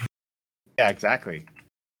boat. Yeah, exactly.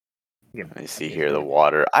 Let me see here, the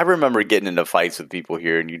water. I remember getting into fights with people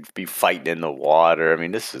here, and you'd be fighting in the water. I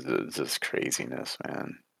mean, this is craziness,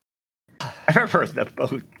 man. I remember the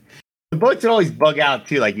boat. The boats would always bug out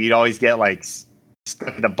too. You'd always get stuck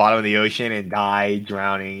at the bottom of the ocean and die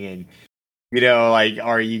drowning, and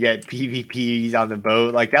or you get PvPs on the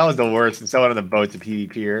boat. That was the worst. And someone on the boat's a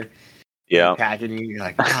PvPer. Yeah, attacking you. You're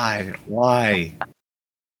like, God, why?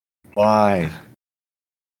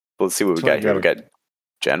 Let's see what we got here. We got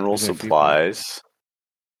general supplies.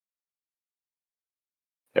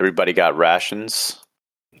 Everybody got rations.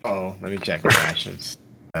 Oh, let me check rations.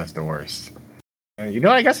 That's the worst.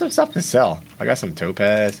 I got some stuff to sell. I got some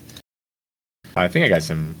topaz. I think I got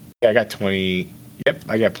some. Yeah, I got 20. Yep,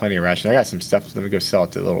 I got plenty of rations. I got some stuff. Let me go sell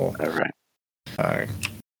it to little. All right.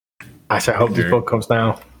 I hope this boat comes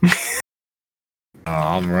now. Oh,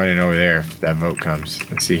 I'm running over there if that boat comes.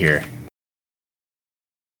 Let's see here.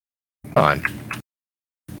 Come on.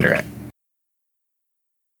 You're right.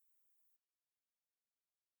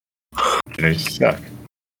 They're stuck.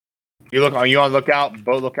 Are you on lookout?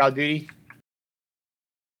 Boat lookout duty?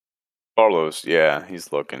 Carlos, yeah,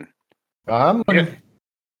 he's looking. I'm looking.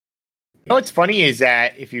 What's funny is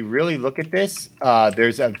that if you really look at this,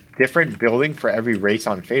 there's a different building for every race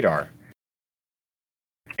on Fadar.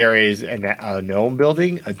 There is a gnome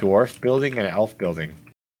building, a dwarf building, and an elf building.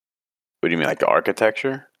 What do you mean, like the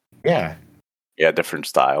architecture? Yeah. Yeah, different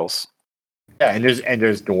styles. Yeah, and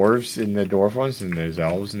there's dwarves in the dwarf ones, and there's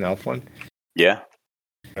elves in the elf one. Yeah,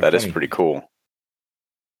 that is pretty cool.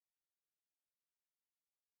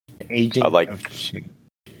 Agent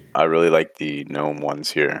I really like the gnome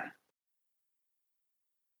ones here.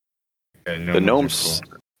 Yeah, the gnomes.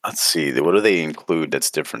 Cool. Let's see. What do they include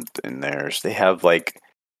that's different in theirs? They have like,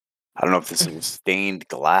 I don't know if this is stained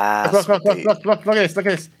glass. Look at this! Look at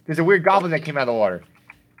this! There's a weird goblin that came out of the water.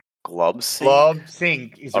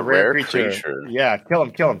 Glubsync is a rare creature. Yeah, kill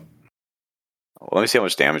him! Well, let me see how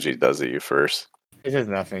much damage he does to you first. This is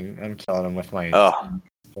nothing. I'm killing him with my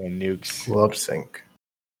nukes. Glubsync.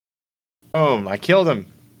 Boom! I killed him.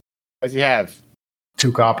 What does he have?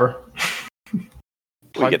 2 copper.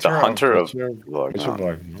 We get the Hunter of Blood.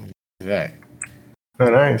 That. Oh,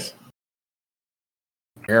 nice.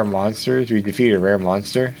 Rare monsters. We defeated a rare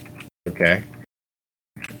monster. Okay.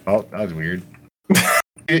 Oh, that was weird.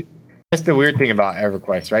 That's the weird thing about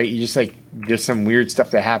EverQuest, right? You just like there's some weird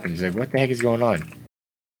stuff that happens. Like, what the heck is going on?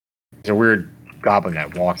 There's a weird goblin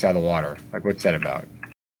that walks out of the water. Like, what's that about?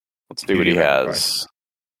 Let's see what he has.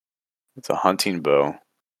 It's a hunting bow.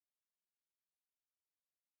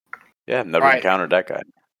 Yeah, I've never encountered that guy.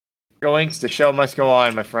 Links, the show must go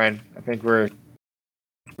on, my friend. I think we're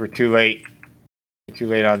too late. We're too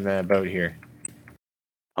late on the boat here.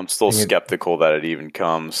 I'm still skeptical that it even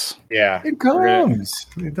comes. Yeah. It comes.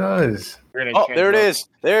 It does. Oh, there it is.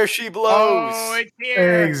 There she blows. Oh, it's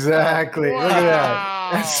here. Exactly. Wow. Look at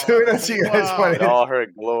that. As soon as you guys went in. All her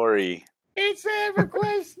glory. It's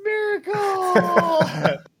EverQuest miracle.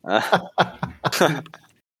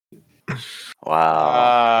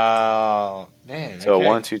 Wow. Man. So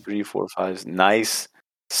 1, 2, 3, 4, 5. Nice.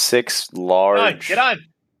 6 large. Get on.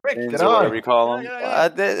 Rick, get on. Whatever you call them.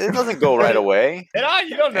 It doesn't go right away. Get on.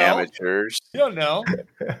 You don't know. Amateurs. You don't know.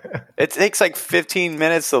 It takes like 15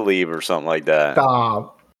 minutes to leave or something like that.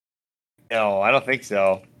 Stop. No, I don't think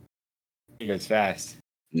so. It goes fast.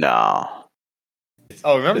 No.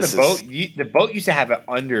 Oh, remember the boat? The boat used to have it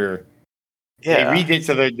under. Yeah. They redid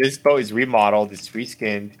so this boat is remodeled. It's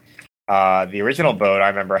reskinned. The original boat I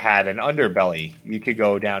remember had an underbelly. You could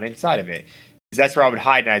go down inside of it. That's where I would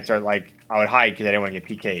hide, and I would hide because I didn't want to get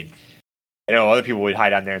PK'd. I know other people would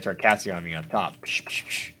hide down there and start casting on me on top.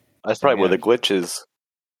 That's probably where the glitches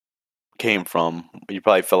came from. You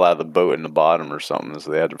probably fell out of the boat in the bottom or something,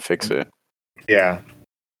 so they had to fix it. Yeah.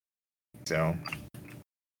 So,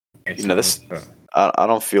 this. I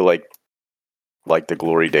don't feel like the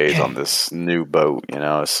glory days on this new boat.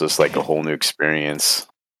 It's just like a whole new experience.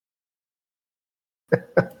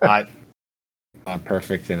 Not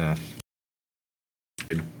perfect enough.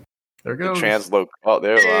 There goes. The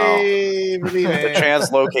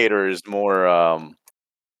translocator is more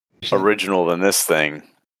original than this thing.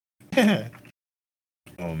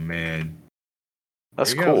 Oh man,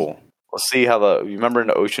 that's cool. Let's see how you remember in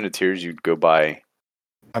the Ocean of Tears you'd go by.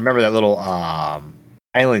 I remember that little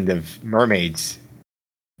island of mermaids.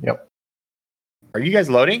 Yep. Are you guys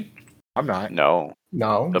loading? I'm not. No.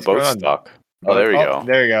 The boat's stuck. Oh, there we go.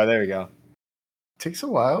 There we go. Takes a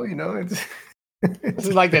while, It's this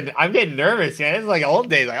is like I'm getting nervous, man. It's like old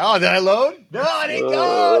days. Like, oh, did I load? No, I didn't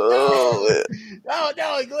go. No, it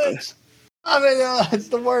glitched. I mean, it's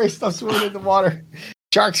the worst. I'm swimming in the water.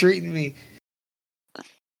 Sharks are eating me.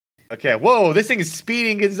 Okay, whoa, this thing is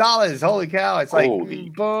speeding Gonzalez. Holy cow. It's like, boom,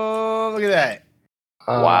 look at that.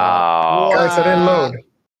 Wow. Guys, I didn't load.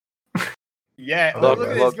 Yeah, look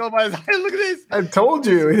at this. Go by the side. Look at this. I told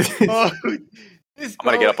you. I'm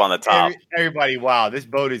going to get up on the top. Everybody, wow, this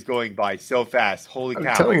boat is going by so fast. Holy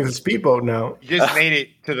cow. I'm telling you, it's a speedboat now. You just made it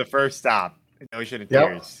to the first stop in Ocean of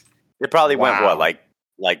Tears. It probably went, what,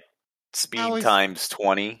 like speed times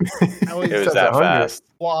 20? It was that fast.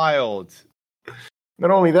 Wild.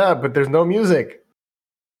 Not only that, but there's no music.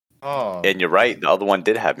 Oh. And you're right. The other one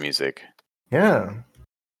did have music. Yeah.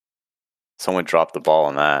 Someone dropped the ball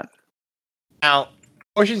on that. Now,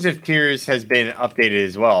 Oceans of Tears has been updated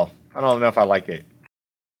as well. I don't know if I like it.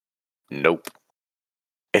 Nope.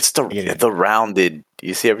 It's the rounded.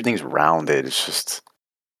 You see, everything's rounded. It's just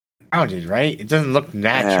rounded, right? It doesn't look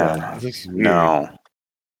natural. Yeah. It looks weird. No.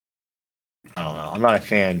 I don't know. I'm not a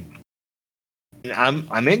fan.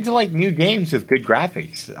 I'm into like new games with good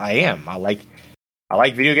graphics. I am. I like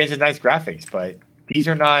video games with nice graphics, but these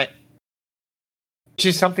are not.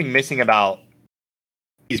 There's just something missing about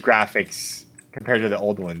these graphics compared to the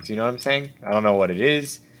old ones. You know what I'm saying? I don't know what it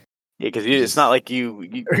is. Yeah, because it's not like you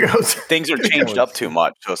things are changed up too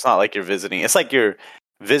much. So it's not like you're visiting. It's like you're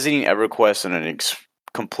visiting EverQuest in an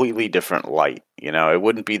completely different light. It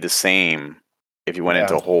wouldn't be the same if you went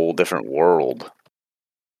into a whole different world.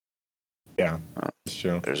 Yeah, that's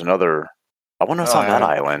true. There's another. I wonder what's on that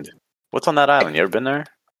island. What's on that island? You ever been there?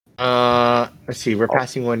 Let's see. We're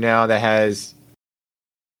passing one now that has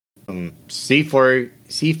Sea Fury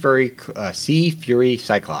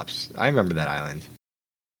Cyclops. I remember that island.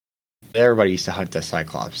 Everybody used to hunt the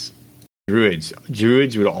Cyclops. Druids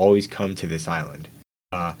would always come to this island.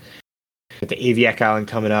 With the Aviac Island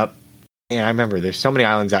coming up, and I remember there's so many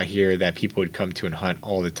islands out here that people would come to and hunt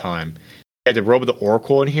all the time. You had the robe of the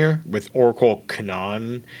Oracle in here with Oracle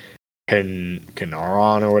Kanaron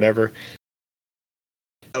or whatever.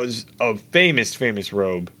 That was a famous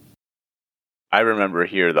robe. I remember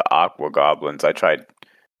here the Aqua Goblins. I tried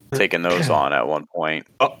taking those on at one point.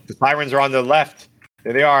 Oh, the Sirens are on the left.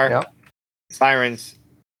 There they are. Yep. Sirens.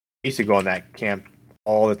 I used to go in that camp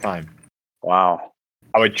all the time. Wow.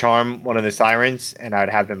 I would charm one of the Sirens, and I'd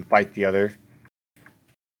have them fight the other.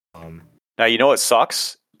 Now, you know what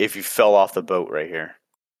sucks? If you fell off the boat right here.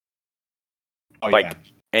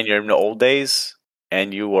 And you're in the old days,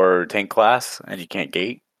 and you were tank class, and you can't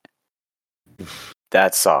gate.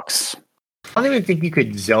 That sucks. I don't even think you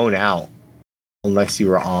could zone out unless you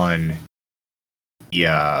were on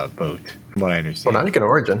the boat, from what I understand. Well, now you can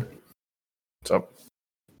origin. So.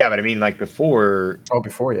 Yeah, but I mean, like before. Oh,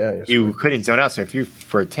 before, yeah. You couldn't zone out, so if you,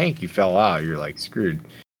 for a tank, you fell out, you're like screwed.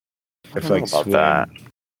 I don't know about that.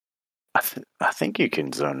 I think you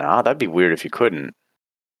can zone out. That'd be weird if you couldn't.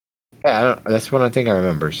 Yeah, that's what I think I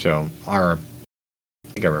remember. So, I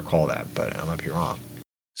think I recall that, but I might be wrong.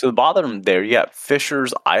 So the bottom there, you got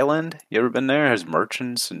Fisher's Island. You ever been there? It has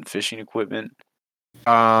merchants and fishing equipment.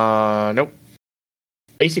 Nope.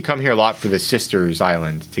 I used to come here a lot for the Sisters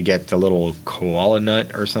Island to get the little koala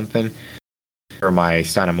nut or something for my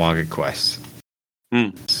Sanamaga quest.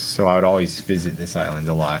 So I would always visit this island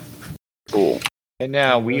a lot. Cool. And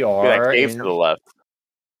now we are that cave to the left.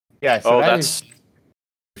 Yeah. So that's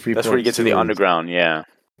where you get to the underground. Yeah.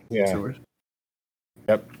 Yeah.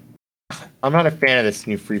 Yep. I'm not a fan of this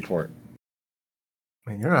new Freeport.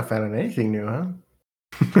 Man, you're not a fan of anything new, huh?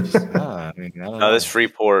 No, this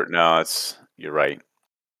Freeport. No, you're right.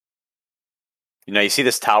 You see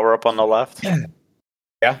this tower up on the left?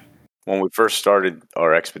 Yeah. When we first started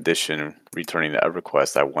our expedition returning to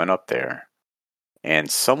EverQuest, I went up there.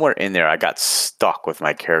 And somewhere in there, I got stuck with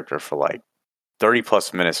my character for like 30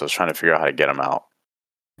 plus minutes. I was trying to figure out how to get him out.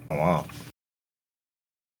 Oh, wow.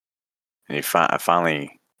 And I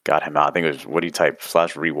finally got him out. I think it was, what do you type?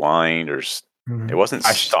 /rewind or... It wasn't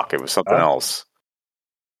stuck. It was something else.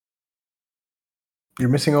 You're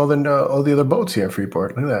missing all the other boats here at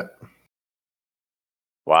Freeport. Look at that.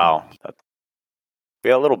 Wow.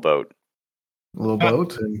 We got a little boat. A little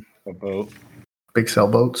boat and a boat. Big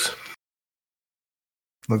sailboats.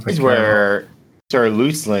 This is where Sir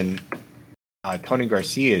Luclin, Tony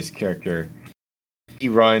Garcia's character, he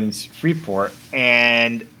runs Freeport,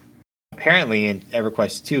 and apparently in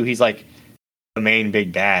EverQuest 2, he's like the main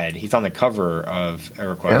big bad. He's on the cover of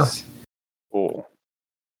EverQuest. Yeah. Cool.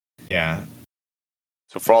 Yeah.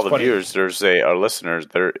 So for all the viewers, there's our listeners,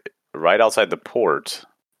 they're right outside the port,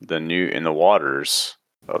 in the waters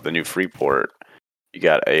of the new Freeport. You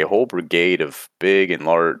got a whole brigade of big and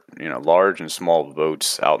large and small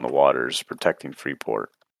boats out in the waters protecting Freeport.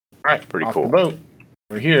 All right, pretty off cool. The boat.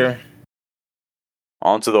 We're here.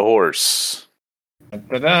 Onto the horse.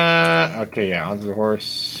 Da-da. Okay, yeah, onto the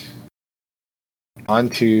horse.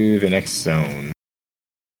 Onto the next zone.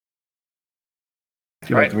 Do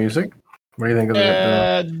you like the music? What do you think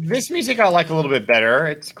of this music? I like a little bit better.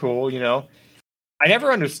 It's cool, I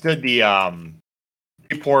never understood the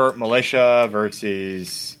Freeport militia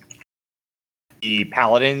versus the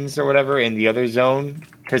paladins or whatever in the other zone,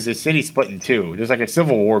 because the city's split in two. There's like a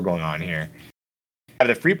civil war going on here. You have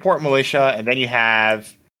the Freeport militia, and then you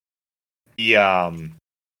have the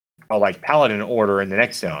paladin order in the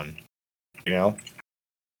next zone. The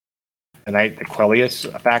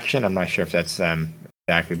Quellius faction. I'm not sure if that's them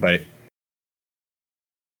exactly, but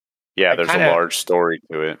yeah, there's a large story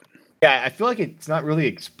to it. Yeah, I feel like it's not really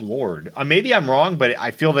explored. Maybe I'm wrong, but I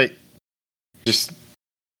feel that just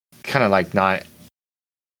kind of like not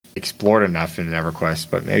explored enough in EverQuest,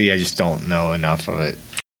 but maybe I just don't know enough of it.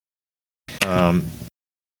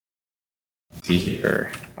 See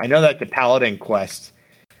here. I know that the Paladin quest,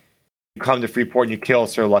 you come to Freeport and you kill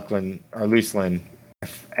Sir Luclin,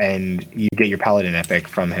 and you get your Paladin epic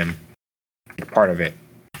from him. Part of it.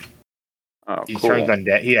 Oh, he cool. turns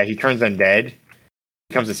undead. Yeah, he turns undead.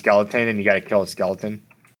 Becomes a skeleton, and you got to kill a skeleton.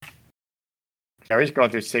 I was going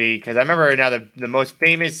through the city because I remember now the most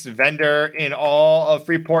famous vendor in all of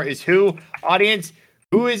Freeport is who? Audience,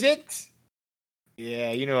 who is it?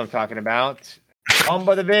 Yeah, you know what I'm talking about.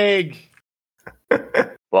 Bumba the Big.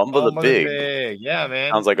 Bumba the Big. Yeah,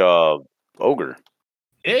 man. Sounds like a ogre.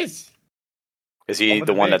 It is. Is he Bumba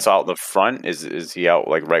the one Big. that's out in the front? Is he out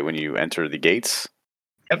like right when you enter the gates?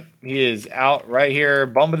 Yep, he is out right here.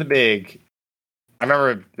 Bumba the Big. I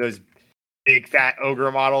remember those big fat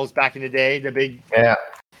ogre models back in the day. The big,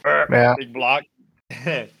 big block.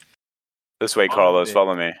 This way, Carlos.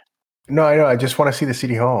 Follow me. No, I know. I just want to see the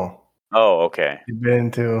city hall. Oh, okay. You've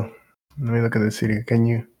been to. Let me look at the city. Can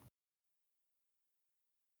you?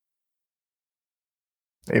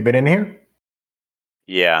 Have you been in here?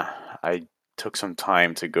 Yeah, I took some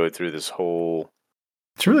time to go through this whole.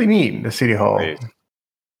 It's really neat. The city hall. Place.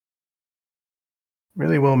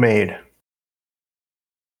 Really well made.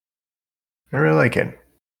 I really like it.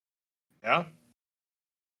 Yeah.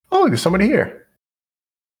 Oh, there's somebody here.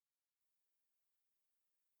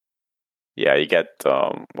 Yeah, you get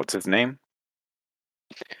what's his name?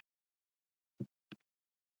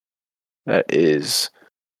 That is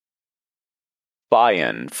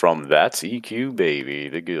Bayan from That's EQ Baby,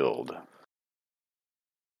 the guild.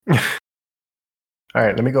 All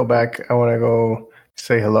right, let me go back. I want to go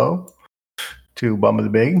say hello to Bumba the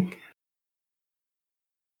Big.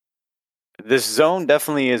 This zone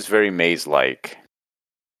definitely is very maze-like.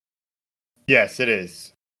 Yes, it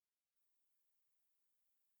is.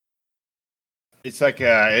 It's like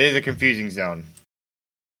it is a confusing zone.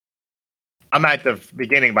 I'm at the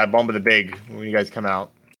beginning by Bumba the Big when you guys come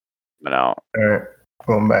out. I'm out. All right,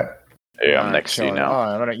 going back. Yeah, I'm next to you now.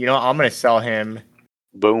 I'm gonna sell him.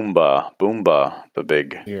 Boomba, the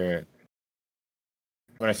big. Here.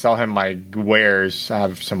 I'm gonna sell him my wares. I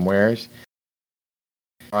have some wares.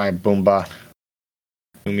 All right, Boomba.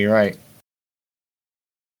 Do me right.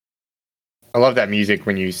 I love that music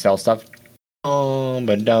when you sell stuff. All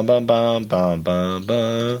right,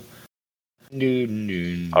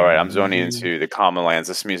 I'm zoning into the common lands.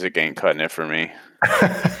 This music ain't cutting it for me.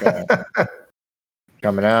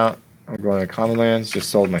 Coming out. I'm going to common lands.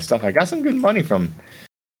 Just sold my stuff. I got some good money from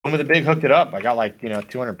Bumba the Big. Hooked it up. I got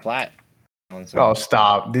 200 plat. Oh,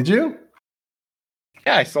 stop! Did you?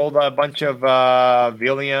 Yeah, I sold a bunch of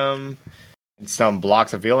Velium, and some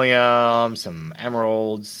blocks of Velium, some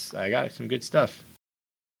emeralds. I got some good stuff.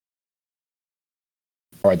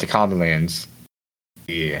 All right, the common lands.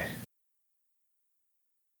 Yeah.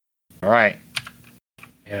 All right.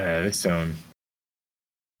 Yeah, this zone.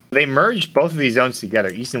 They merged both of these zones together,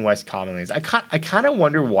 East and West common lands. I kind of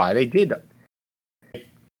wonder why they did.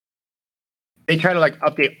 They try to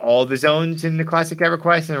update all the zones in the Classic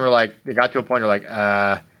EverQuest, and they got to a point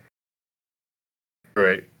where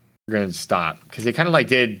right, we're gonna stop because they kind of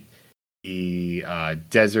did the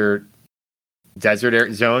desert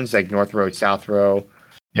zones like North Row, South Row.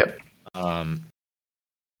 Yep. Or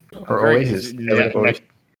Oasis.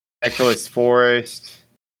 Necrolis Forest.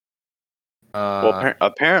 Well,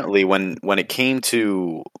 apparently, when it came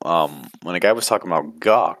to when a guy was talking about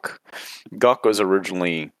Gok was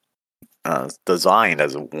originally designed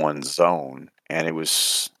as a one zone, and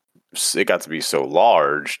it got to be so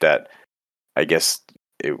large that I guess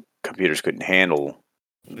computers couldn't handle.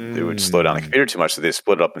 It would slow down the computer too much, so they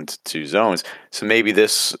split up into two zones. So maybe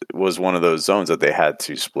this was one of those zones that they had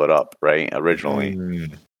to split up, right, originally,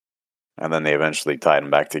 and then they eventually tied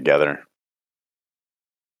them back together.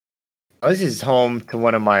 This is home to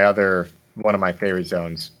one of my favorite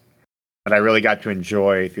zones that I really got to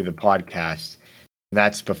enjoy through the podcast. And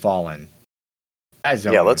that's Befallen.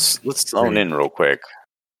 Yeah, let's zone in real quick.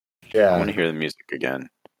 Yeah, I want to hear the music again.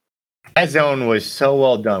 That zone was so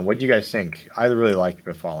well done. What do you guys think? I really liked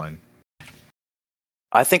Befallen.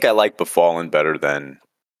 I think I like Befallen better than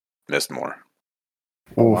Mistmore.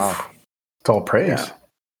 Oh, wow. It's all praise.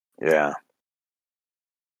 Yeah.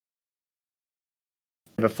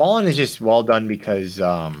 Befallen is just well done because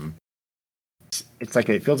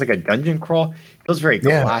it feels like a dungeon crawl. It feels very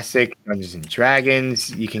classic Dungeons and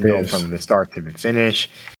Dragons. You can go from the start to the finish.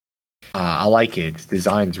 I like it. Its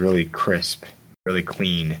design's really crisp, really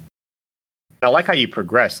clean. I like how you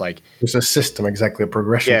progress. There's a system, exactly a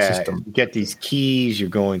progression system. You get these keys. You're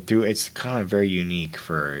going through. It's kind of very unique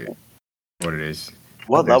for what it is.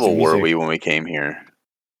 What level were we when we came here?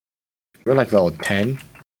 We're level 10.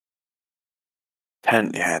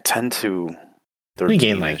 10 to 13. We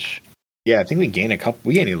gained I think we gained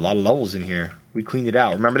a lot of levels in here. We cleaned it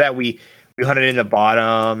out. Remember that we hunted in the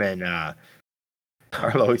bottom, and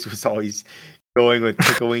Carlos was always going with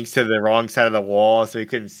Tickle Winks to the wrong side of the wall, so he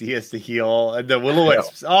couldn't see us to heal. And the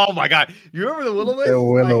Will-O-Wisps. Oh my god, you remember the Will-O-Wisps? The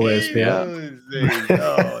Will-O-Wisp, yeah.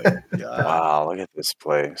 Oh god! Wow, look at this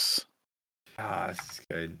place. This is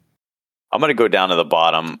good. I'm gonna go down to the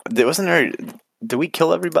bottom. Did we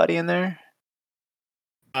kill everybody in there?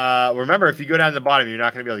 Remember, if you go down to the bottom, you're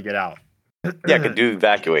not going to be able to get out. Yeah, I can do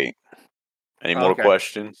evacuate. Any more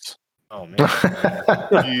questions? Oh man,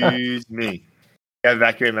 excuse me. You have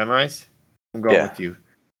evacuate memorized? I'm going with you.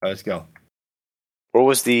 Let's go. Where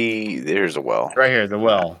was there's a well. Right here, the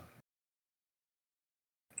well.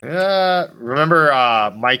 Remember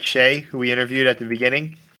Mike Shea, who we interviewed at the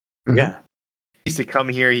beginning? Yeah. He used to come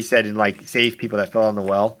here, he said, and like save people that fell in the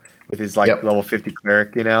well with his level 50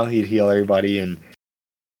 cleric, he'd heal everybody and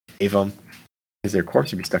save them. Because their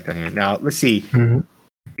corpse would be stuck down here. Now, let's see. Mm-hmm. What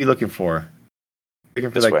are you looking for? Looking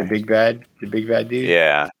for the big bad dude?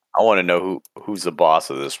 Yeah. I want to know who's the boss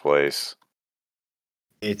of this place.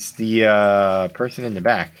 It's the person in the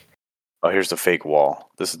back. Oh, here's the fake wall.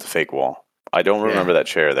 This is the fake wall. I don't remember that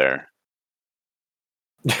chair there.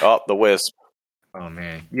 Oh, the wisp. Oh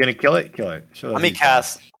man, you gonna kill it? Kill it. Let me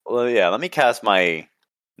cast. Well, yeah, let me cast my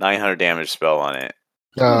 900 damage spell on it.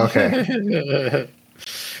 Oh, okay.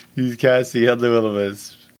 He's casting the little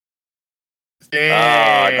wisp. Oh,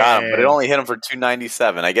 I got him, but it only hit him for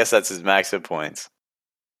 297. I guess that's his max hit points.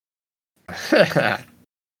 That's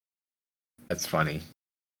funny.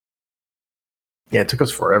 Yeah, it took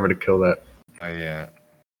us forever to kill that. Oh yeah.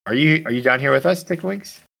 Are you down here with us,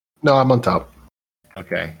 Ticklewinks? No, I'm on top.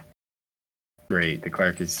 Okay. Great. The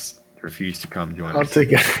cleric has refused to come join us. I'll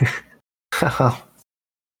take it.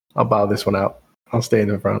 I'll bow this one out. I'll stay in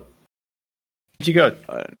the front. Where'd you go?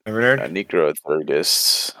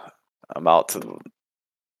 Necrothurgus. I'm out to the...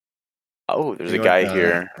 Oh, there's a guy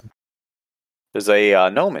here. There's a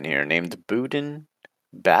gnome in here named Boudin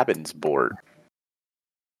Babinsbort.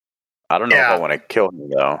 I don't know if I want to kill him,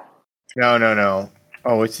 though. No.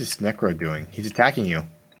 Oh, what's this Necro doing? He's attacking you.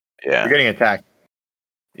 Yeah. You're getting attacked.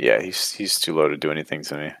 Yeah, he's too low to do anything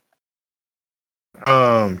to me.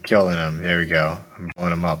 I'm killing him. There we go. I'm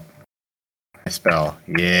blowing him up. My spell.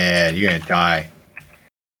 Yeah, you're going to die.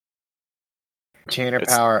 Enchanter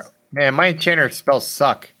power. Man, my enchanter spells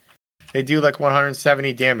suck. They do like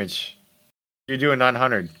 170 damage. You're doing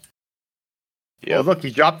 900. Yeah. Oh, look, he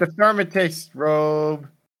dropped the Thermatix robe.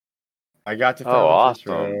 I got the Thermatix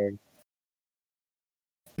robe.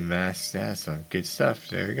 Mask, that's some good stuff.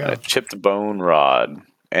 There we go. A chipped bone rod.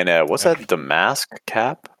 And what's that? Damask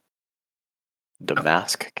cap?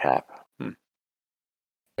 Damask cap.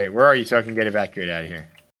 Hey, where are you so I can get evacuated out of here?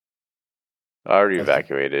 I already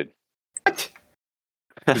evacuated. What?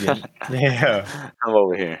 Yeah. I'm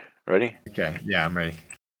over here. Ready? Okay. Yeah, I'm ready.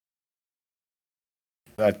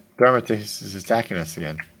 That Thermatix is attacking us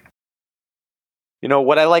again. You know,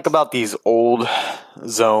 what I like about these old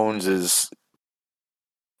zones is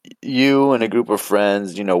you and a group of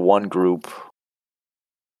friends, one group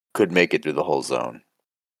could make it through the whole zone.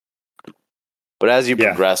 But as you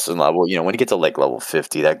progress in level, when you get to like level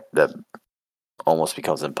 50, that almost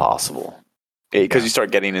becomes impossible. Because you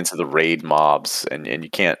start getting into the raid mobs and you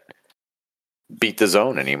can't beat the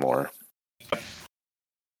zone anymore.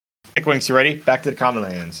 Ticklewinks, you ready? Back to the common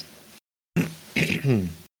lands.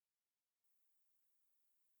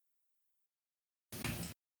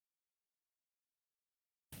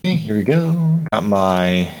 Okay, here we go. Got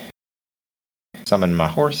my summon my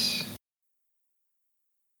horse.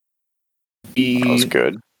 That was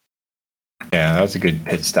good. Yeah, that was a good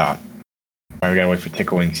pit stop. All right, we gotta wait for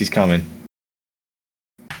Ticklewinks. He's coming.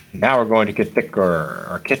 Now we're going to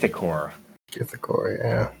Kithikor. Kithikor,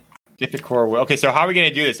 yeah. Kithikor. Okay, so how are we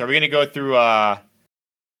gonna do this? Are we gonna go through? I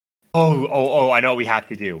know what we have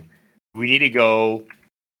to do. We need to go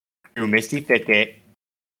through Misty Thicket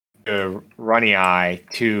to Runny Eye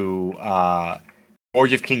to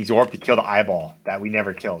Forge of King Zorb to kill the eyeball that we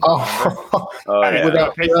never killed. Yeah.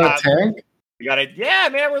 Without a tank? We got it. Yeah,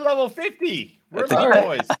 man, we're level 50. We're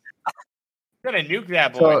boys. We're gonna nuke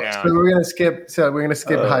that boy now. So we're gonna skip.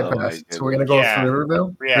 High Pass. So we're gonna go through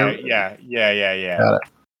Riverville. Yeah. Got it.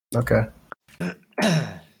 Okay.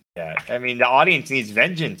 Yeah, I mean the audience needs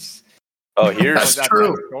vengeance. Oh, that's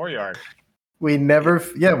true. Story arc. We never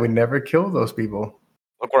kill those people.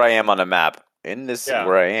 Look where I am on the map. In this,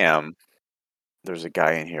 where I am, there's a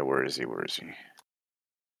guy in here. Where is he?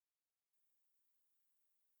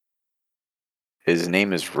 His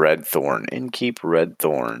name is Redthorn. Innkeep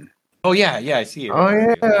Redthorn. Oh yeah, I see it. Oh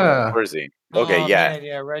yeah. Where is he? Okay,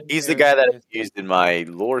 Man, he's the guy that I used in my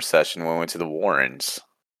lore session when we went to the Warrens.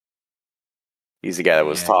 He's the guy that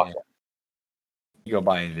was talking. You go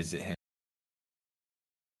by and visit him.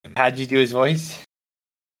 How'd you do his voice?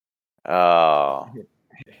 Oh.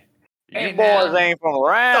 You boys ain't from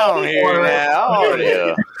around here now, are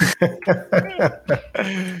you?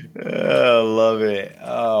 I love it.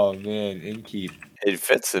 Oh man, Innkeep. It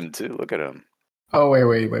fits him too. Look at him. Oh,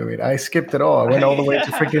 wait. I skipped it all. I went all the way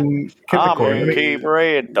to freaking Kippicore. I'm Keep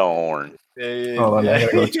Red Thorn. Hold on, I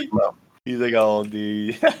gotta go check him out. He's like, oh,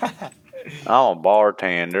 dude. I'm a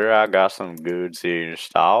bartender. I got some goods here in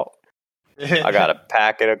stock. I got a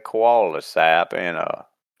packet of koala sap and a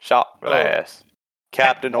shot glass.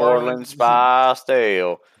 Captain Orland Spice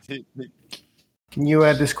Ale. Can you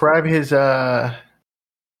describe his actual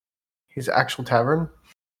tavern?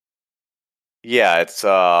 Yeah, it's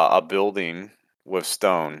a building with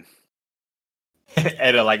stone.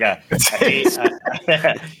 And like a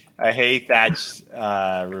hay thatched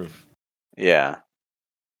roof. Yeah.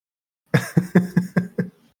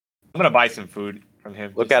 I'm gonna buy some food from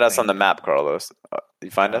him. Look at us on the map, Carlos. You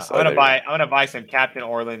find us? I'm gonna buy some Captain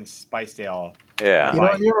Orland Spice Ale. Yeah. You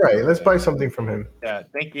know, you're right. Let's buy something from him. Yeah.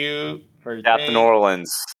 Thank you for Captain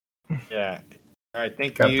Orleans. Yeah. All right.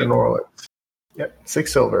 Thank Captain you. Orleans. Yep.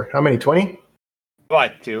 6 silver. How many? 20?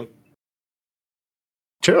 What? 2.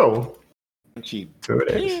 2. I'm cheap. 2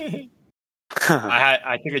 it is.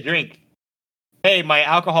 I took a drink. Hey, my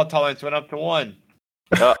alcohol tolerance went up to 1.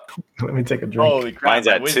 Let me take a drink. Holy crap! Mine's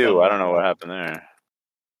at 2. I don't know what happened there.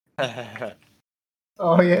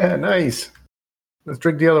 Oh yeah, nice. Let's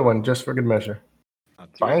drink the other one just for good measure.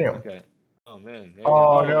 Bam. Okay. Oh man.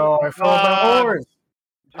 Oh no, I fell off my horse.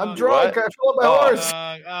 I'm drunk. I fell off my horse.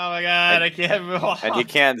 Oh my god, I can't move on. And you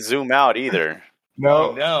can't zoom out either.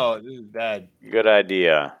 No. No, this is bad. Good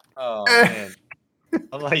idea. Oh man.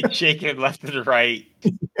 I'm like shaking left and right.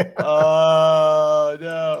 Oh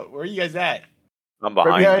no. Where are you guys at? I'm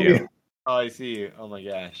behind you. Oh, I see you. Oh my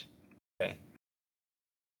gosh. Okay.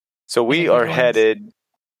 So we are headed.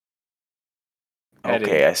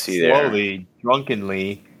 Okay, I see there. Slowly,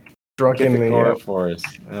 drunkenly. Yeah. Forest.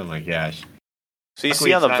 Oh my gosh. So you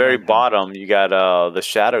see on the very bottom, you got the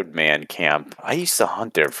Shadowed Man camp. I used to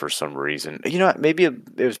hunt there for some reason. You know what? Maybe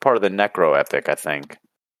it was part of the Necro Epic, I think.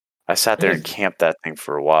 I sat there and camped that thing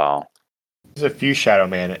for a while. There's a few Shadow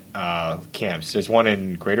Man camps. There's one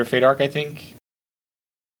in Greater Fate Arc, I think.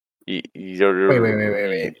 Wait.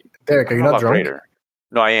 Derek, are you not drunk? Greater.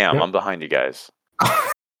 No, I am. Yep. I'm behind you guys.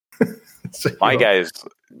 My guy's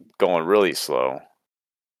going really slow.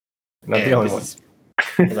 Not the only one.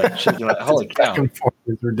 Holy cow. Back and forth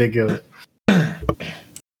is ridiculous.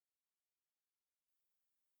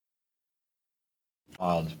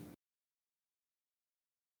 Wild.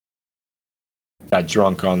 Got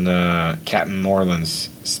drunk on the Captain Orleans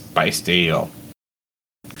Spice Ale.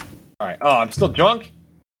 Alright. Oh, I'm still drunk?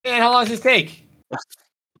 Man, how long does this take?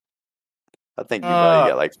 I think you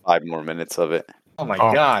probably got like 5 more minutes of it. Oh my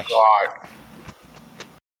gosh. God.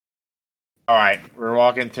 All right, we're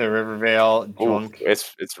walking to Rivervale drunk. Ooh,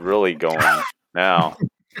 it's really going now.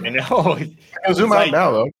 I know. I'll zoom out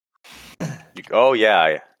now, though. You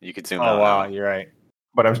could zoom out. Oh, wow, now. You're right.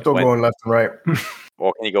 But I'm still going left and right.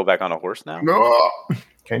 Well, can you go back on a horse now? No.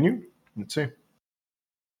 Can you? Let's see.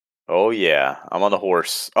 Oh, yeah. I'm on the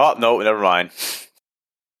horse. Oh, no, never mind.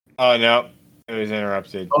 Oh, no. It was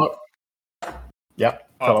interrupted. Oh. Yep,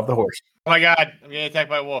 fell off the horse. Oh, my God. I'm getting attacked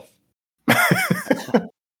by a wolf.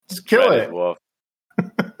 Just kill it. Wolf.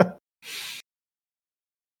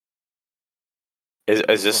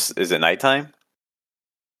 Is it nighttime?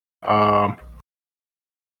 All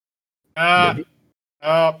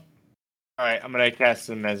right, I'm gonna cast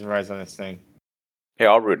some mesmerize on this thing. Hey,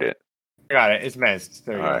 I'll root it. I got it. It's mezzed.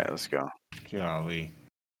 There you go. All right, let's go. Golly.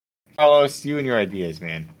 Carlos, you and your ideas,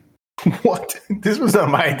 man. What? This was not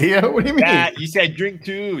my idea. What do you mean? You said drink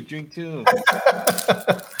 2. Drink 2.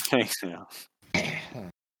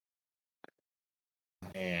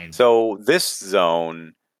 And so this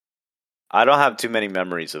zone, I don't have too many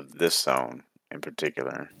memories of this zone in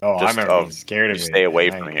particular. Oh, I remember being scared of it. Stay away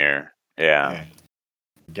from here. Yeah.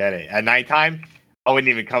 Get it. At nighttime, I wouldn't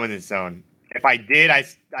even come in this zone. If I did,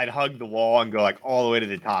 I'd hug the wall and go like all the way to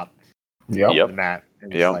the top of the map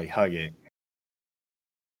and just like hug it.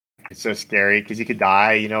 It's so scary because you could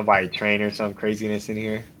die, by a train or some craziness in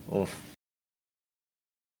here. Oof.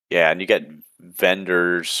 Yeah, and you get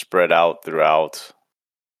vendors spread out throughout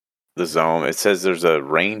the zone. It says there's a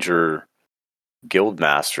ranger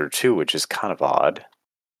guildmaster too, which is kind of odd.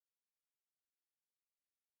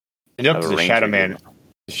 And up to the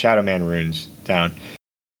Shadow Man runes down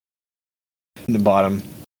in the bottom.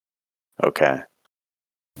 Okay.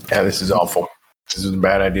 Yeah, this is awful. This is a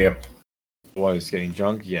bad idea. Was getting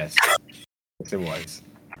drunk? Yes. Yes, it was.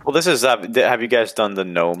 Well, this is. Have you guys done the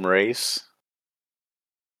gnome race?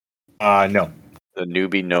 No. The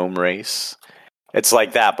newbie gnome race. It's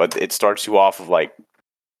like that, but it starts you off of like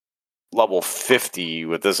level 50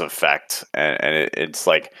 with this effect, and it's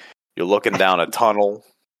like you're looking down a tunnel,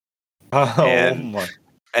 and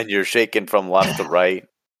and you're shaking from left to right.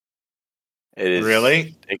 It is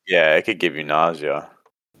Really? It could give you nausea.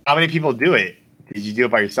 How many people do it? Did you do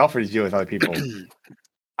it by yourself or did you do it with other people?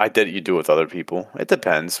 I did it. You do it with other people. It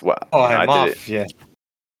depends. I'm off. Yeah.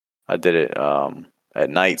 I did it at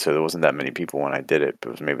night, so there wasn't that many people when I did it. It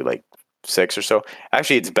was maybe like 6 or so.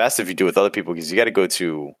 Actually, it's best if you do it with other people because you got to go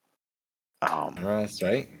to Unrest,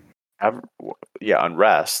 right?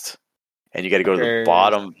 Unrest, and you got to go to the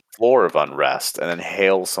bottom floor of Unrest and then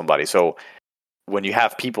hail somebody. So when you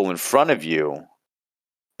have people in front of you,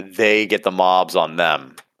 they get the mobs on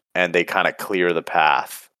them, and they kind of clear the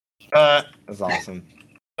path. That's awesome.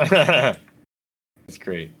 That's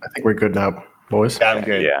great. I think we're good now, boys. Yeah, I'm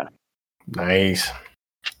good. Yeah. Nice.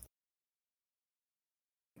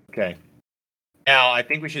 Okay. Now, I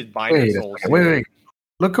think we should bind our souls. Wait.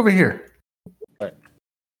 Look over here. What?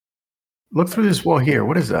 Look through this wall here.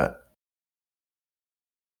 What is that?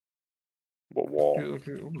 What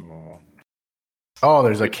wall? Oh,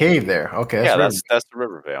 there's a cave there. Okay. That's the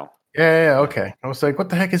Rivervale. Yeah. Okay. I was like, what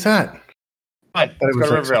the heck is that? Come on, let's go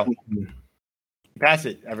to Rivervale. Pass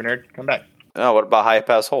it, Evernerd. Come back. Oh, what about High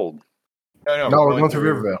Pass Hold? No, we're going through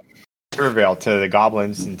Rivervale. Rivervale to the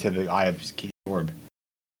goblins and to the Eye of King's Orb.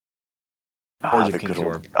 The good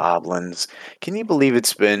old goblins. Can you believe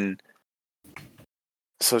it's been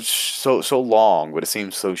so long, but it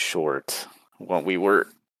seems so short when we were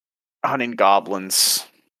hunting goblins?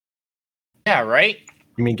 Yeah, right?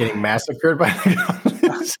 You mean getting massacred by the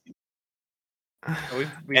goblins?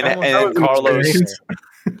 And Carlos,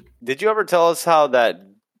 did you ever tell us how that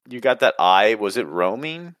you got that eye? Was it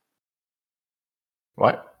roaming?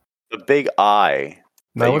 What? The big eye.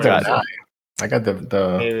 No, I got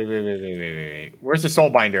the. Wait. Where's the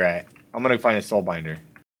Soulbinder at? I'm gonna find a Soulbinder.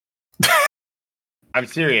 I'm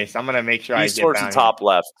serious. I'm gonna make sure He's towards the top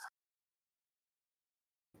left.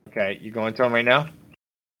 Okay, you going to him right now?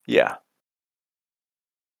 Yeah.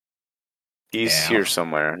 He's here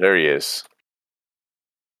somewhere. There he is.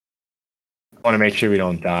 I want to make sure we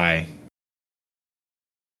don't die.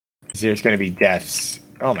 There's going to be deaths.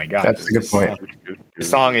 Oh my god. That's a good point. The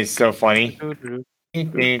song is so funny.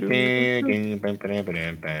 That's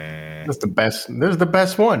the best. This is the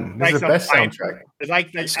best one. This is the best soundtrack. It's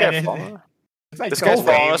like this guy's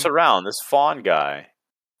following us around. This Fawn guy.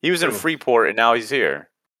 He was in Freeport and now he's here.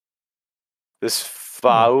 This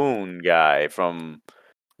Faun guy from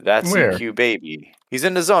That's EQ Baby. He's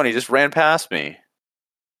in the zone. He just ran past me.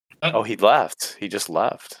 Oh, he left. He just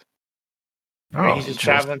left. Oh, he's just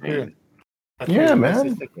traveling through. Yeah,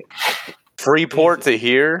 man. Freeport to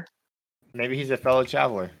here. Maybe he's a fellow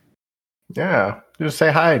traveler. Yeah, just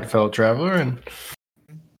say hi, fellow traveler, and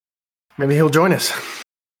maybe he'll join us.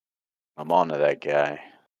 I'm on to that guy.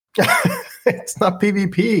 It's not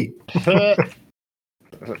PvP.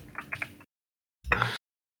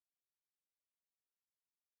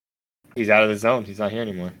 He's out of the zone. He's not here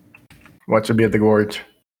anymore. Watch it be at the gorge.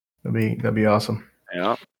 That'd be awesome.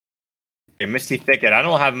 Yeah. Okay, Misty Thicket. I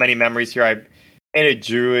don't have many memories here. I made a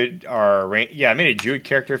druid I made a druid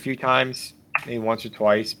character a few times, maybe once or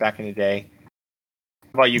twice back in the day. How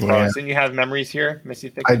about you, Carlos? Didn't you have memories here, Misty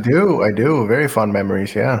Thicket? I do. Very fond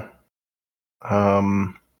memories. Yeah.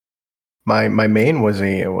 My main was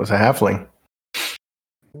a halfling.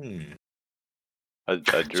 A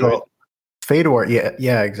druid. So, Fedor,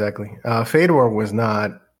 yeah, exactly. Fedor was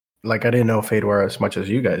not like, I didn't know Fedor as much as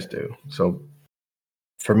you guys do. So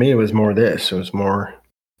for me, it was more this. It was more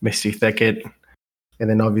Misty Thicket, and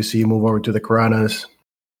then obviously you move over to the Karanas,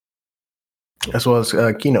 as well as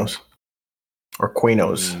Kinos or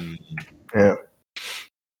Quanos. Yeah,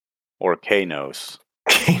 or Kanos.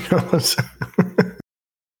 Kanos.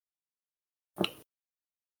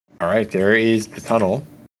 All right, there is the tunnel.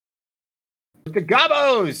 The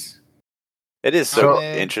Gobos. It is so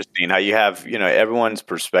interesting how you have, everyone's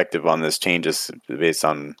perspective on this changes based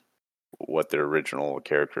on what their original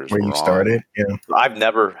characters were. Where you started, yeah. I've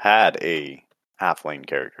never had a halfling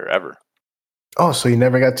character ever. Oh, so you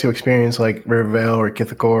never got to experience like Rivervale or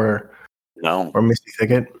Kithakor? No. Or Misty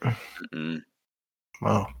Thicket? Mm-mm.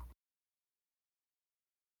 Wow.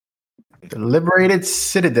 The liberated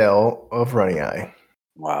citadel of Running Eye.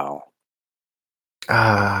 Wow.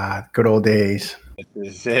 Ah, good old days.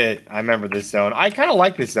 This is it. I remember this zone. I kind of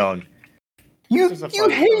like this zone. You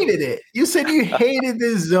hated it. You said you hated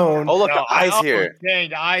this zone. Oh, look, the eye's here.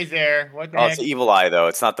 Dang, the eye's there. What the heck? It's the evil eye, though.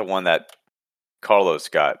 It's not the one that Carlos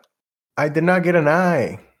got. I did not get an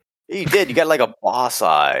eye. You did. You got like a boss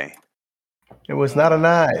eye. It was not an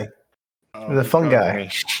eye. It was a fun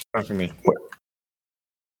guy. Not for me.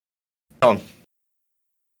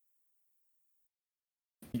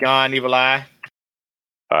 Gone, evil eye.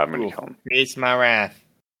 I'm going to kill him. Face my wrath.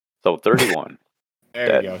 So 31. There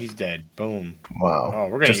Dead. we go. He's dead. Boom. Wow. Oh,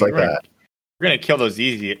 we're gonna just like that. We're gonna kill those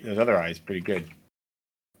other eyes pretty good.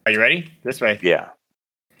 Are you ready? This way. Yeah.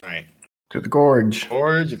 All right. To the gorge.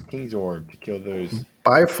 Gorge of King's Orb to kill those.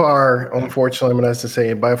 By far, unfortunately, I'm going to have to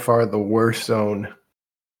say, by far the worst zone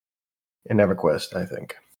in EverQuest, I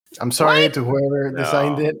think. I'm sorry to whoever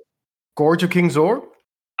designed it. Gorge of King's Orb?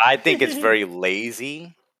 I think it's very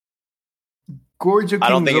lazy. Gorge of King's Orb. I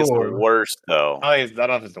don't think it's the worst, though. I don't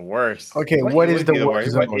know if it's the worst. Okay, what is the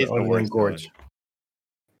worst zone? What is the worst Gorge?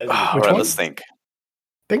 All right, let's think.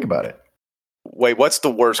 Think about it. Wait, what's the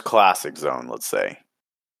worst classic zone, let's say?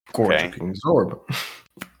 Gorge of King's Orb.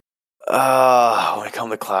 When it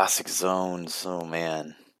comes to classic zones, oh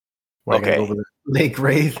man. Okay. Go with Lake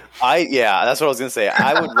Wraith. That's what I was gonna say.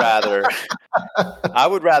 I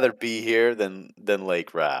would rather be here than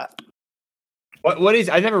Lake Wrath. What is?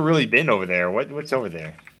 I've never really been over there. What's over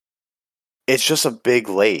there? It's just a big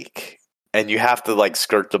lake, and you have to like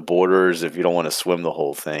skirt the borders if you don't want to swim the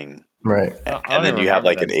whole thing. Right. And then you have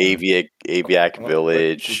like an Aviac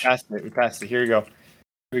village. We passed it. Here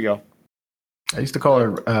we go. I used to call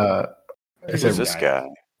her. Who's this guy?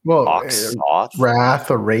 Well, Oxoth? Wrath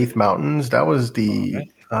or Wraith Mountains. That was the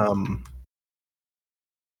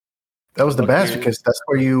best because that's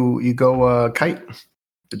where you go kite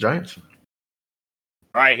the giants.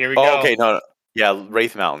 All right, here we go. Okay, no, yeah,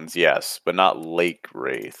 Wraith Mountains, yes, but not Lake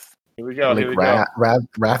Wraith. Here we go.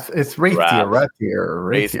 Wrath. It's Wraith tier.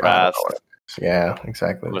 Wraith Wrath. Yeah,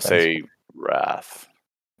 exactly. I'm gonna say Wrath.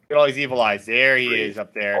 Look at all these evil eyes. There he is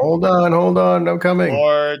up there. Hold on. I'm coming.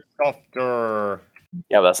 Lord Softer.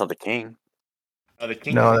 Yeah, but that's not the king. Oh, the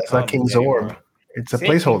king. No, that's not King's Orb. It's a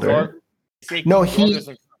placeholder. No,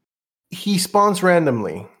 he spawns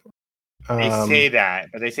randomly. They say that,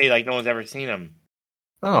 but they say like no one's ever seen him.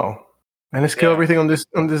 Oh, and let's kill everything on this.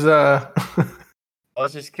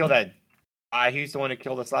 Let's just kill that. He's the one who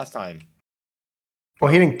killed us last time.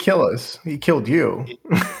 Well, he didn't kill us. He killed you.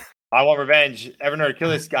 I want revenge. Evernerd, kill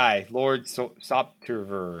this guy, Lord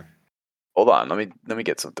Sopterver. Hold on, let me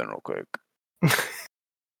get something real quick.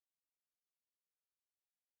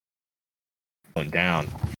 Going down.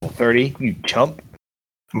 30, you chump.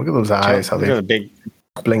 Look at those eyes. How they big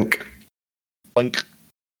blink. Blink.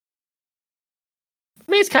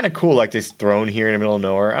 I mean, it's kind of cool, like this throne here in the middle of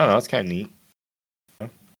nowhere. I don't know. It's kind of neat.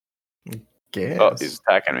 Yes. Oh, he's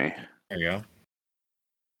attacking me. There you go.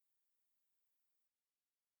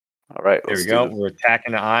 All right. There we go. We're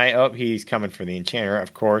attacking the eye. Oh, he's coming for the enchanter,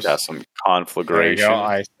 of course. Got some conflagration. There you go.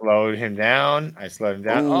 I slowed him down.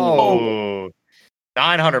 Ooh. Oh,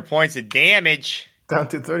 900 points of damage. Down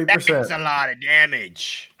to 30%. That's a lot of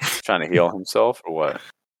damage. Trying to heal himself or what?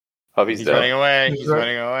 Oh, he's dead. Running away. He's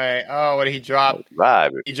running away. Oh, what did he drop? Right.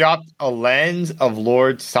 He dropped a lens of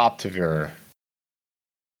Lord Soptiver.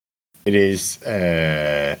 It is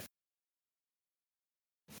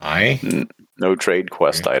no trade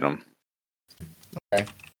quest item. Okay.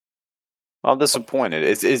 I'm disappointed.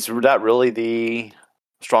 Is that really the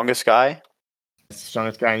strongest guy? That's the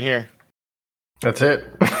strongest guy in here. That's it.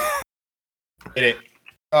 Hit it.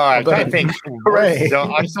 I'm trying to think. Hooray.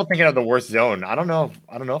 I'm still thinking of the worst zone. I don't know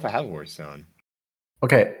if I have a worst zone.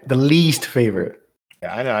 Okay, the least favorite.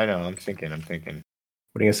 Yeah, I know. I'm thinking. What are you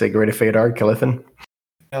gonna say? Great Fadar, Kelithan?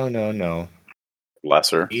 No.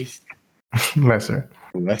 Lesser. Lesser.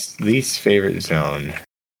 Least favorite zone.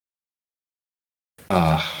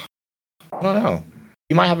 I don't know.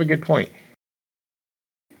 You might have a good point.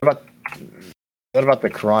 What about the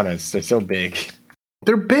piranhas? They're so big.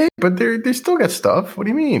 They're big, but they still got stuff. What do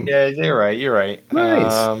you mean? Yeah, you're right.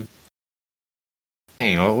 Nice.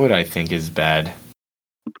 Hang on, what would I think is bad?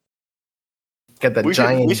 Get that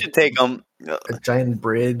giant. We should take them. A giant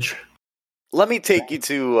bridge. Let me take you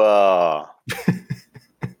to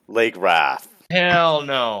Lake Wrath. Hell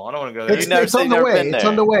no, I don't want to go there. It's on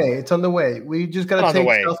the way. We just gotta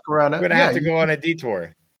take South Corona. We're gonna have to go on a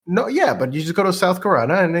detour. No, yeah, but you just go to South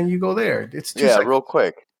Corona and then you go there. It's 2 seconds. Real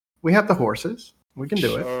quick. We have the horses. We can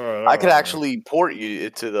do it. I could actually port you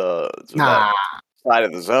to that side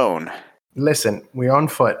of the zone. Listen, we're on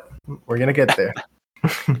foot. We're gonna get there.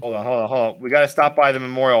 Hold on. We gotta stop by the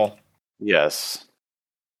memorial. Yes.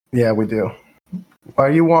 Yeah, we do. Why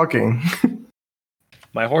are you walking?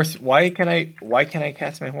 My horse. Why can I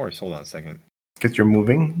cast my horse? Hold on a second. Because you're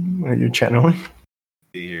moving. You're channeling.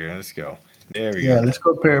 Here, let's go. There we go. Let's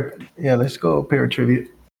go paratribute.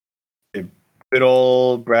 Good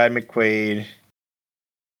old Brad McQuaid.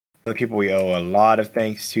 The people we owe a lot of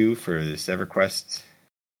thanks to for this EverQuest.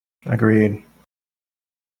 Agreed.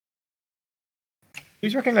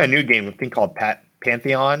 He's working on a new game, a thing called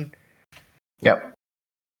Pantheon. Yep.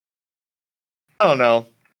 I don't know.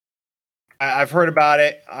 I've heard about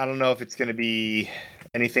it. I don't know if it's going to be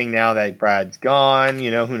anything now that Brad's gone.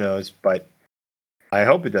 Who knows? But I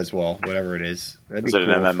hope it does well, whatever it is. Is it an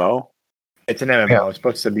MMO? It's an MMO. Yeah. It's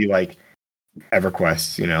supposed to be like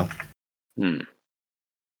EverQuest, Let's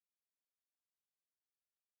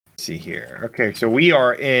see here. Okay, so we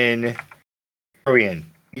are in. Where are we in?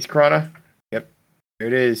 East Corona? Yep. There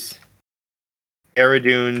it is.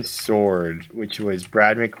 Eredun's Sword, which was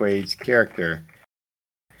Brad McQuaid's character.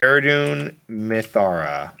 Eredun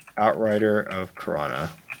Mithara, Outrider of Corona.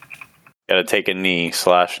 Gotta take a knee.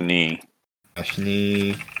 /knee.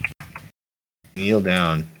 /knee. Kneel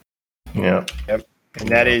down. Yeah. Yep. And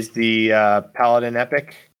that is the Paladin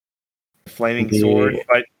Epic. Flaming Sword.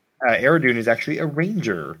 But Eredun is actually a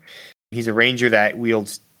ranger. He's a ranger that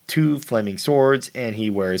wields 2 flaming swords, and he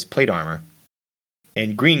wears plate armor.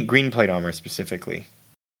 And green plate armor specifically.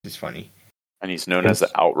 Which is funny. And he's known as the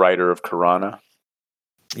Outrider of Corona.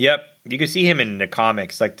 Yep. You can see him in the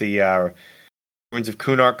comics, like the Ruins of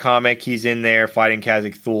Kunark comic. He's in there fighting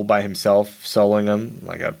Khazak Thul by himself, soloing him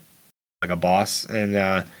like a boss. And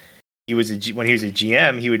when he was a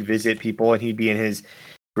GM, he would visit people, and he'd be in his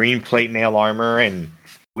green plate mail armor and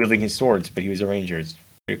wielding his swords, but he was a ranger. It's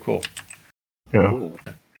pretty cool. Yeah. Ooh.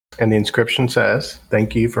 And the inscription says,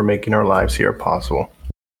 "Thank you for making our lives here possible."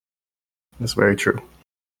 That's very true.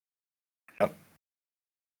 Yep.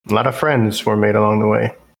 A lot of friends were made along the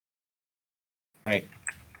way. Right.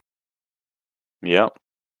 Yep.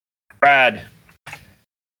 Brad.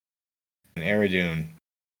 And Eredun.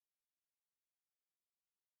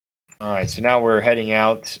 All right, so now we're heading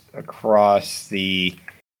out across the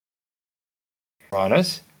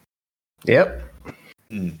Piranhas. Yep.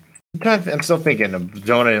 I'm still thinking of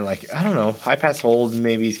Zona, like, I don't know, high pass hold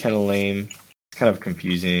maybe is kind of lame. It's kind of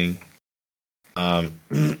confusing.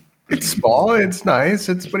 It's small, it's nice.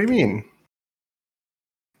 What do you mean?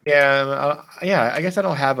 Yeah, I guess I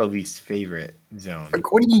don't have a least favorite zone.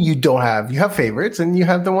 Like, what do you mean you don't have? You have favorites, and you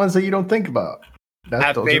have the ones that you don't think about. I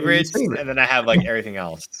have favorites, and then I have like everything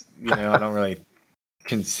else. I don't really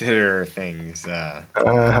consider things.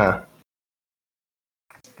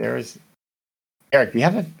 There's Eric. Do you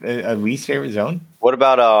have a least favorite zone? What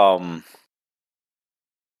about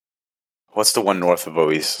what's the one north of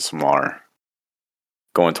Oasis Mar,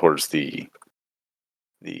 going towards the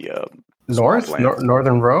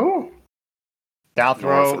Northern Row, South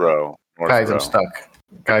North Row. Guys, I'm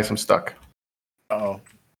stuck. Oh,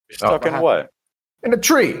 you're stuck in what? In a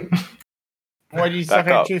tree. What are you stuck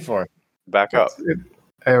in a tree for? Back up.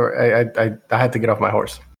 I had to get off my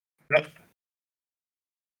horse. Yep.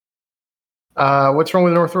 What's wrong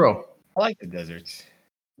with North Row? I like the deserts.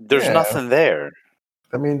 There's nothing there.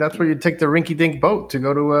 I mean, that's where you take the rinky-dink boat to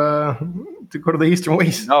go to the Eastern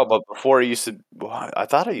Oasis. No, but before it used to. I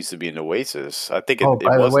thought it used to be an Oasis. I think it. Oh,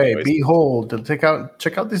 by the way, behold, check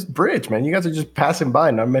out this bridge, man. You guys are just passing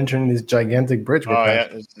by, not mentioning this gigantic bridge. Oh yeah,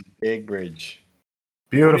 it's a big bridge.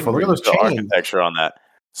 Beautiful. Look at those chains. Architecture on that.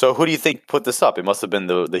 So, who do you think put this up? It must have been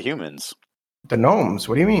the humans. The gnomes.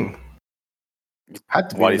 What do you mean? Why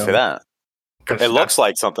do you say that? It looks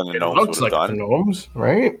like something the gnomes would have done. The gnomes,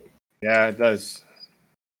 right? Yeah, it does.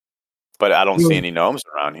 But I don't see any gnomes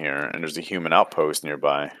around here, and there's a human outpost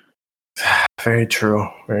nearby. Very true.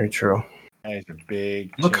 Very true. That is a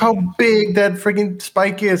big. Look how big that freaking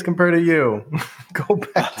spike is compared to you. Go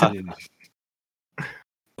back to it.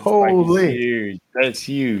 Holy! Huge. That's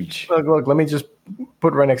huge. Look. Let me just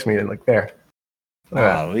put right next to me, like there.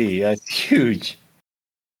 Holy, that's huge.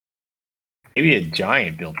 Maybe a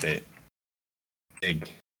giant built it.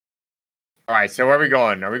 Big. All right, so where are we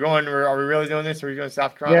going? Are we really doing this? Are we going to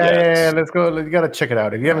South Carolina? Yeah, let's go. You got to check it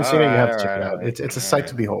out. If you haven't seen it, you have to check it out. It's a sight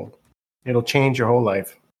to behold. It'll change your whole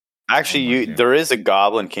life. Actually, there is a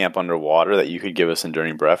goblin camp underwater that you could give us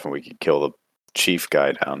Enduring Breath, and we could kill the chief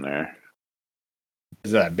guy down there.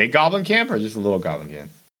 Is that a big goblin camp or just a little goblin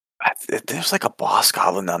camp? There's like a boss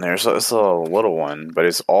goblin down there, so it's a little one, but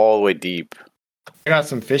it's all the way deep. I got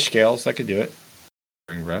some fish scales. I could do it.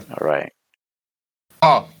 Enduring Breath. All right.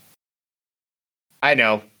 Oh. I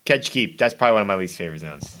know. Kedge Keep. That's probably one of my least favorite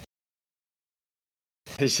zones.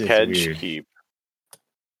 Kedge Keep.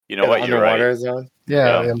 You know what? You're right. Zone?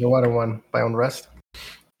 Yeah, the underwater one by Unrest.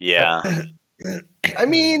 Yeah. I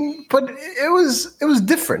mean, but it was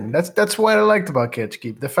different. That's what I liked about Kedge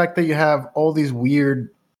Keep. The fact that you have all these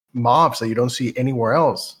weird mobs that you don't see anywhere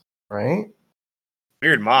else, right?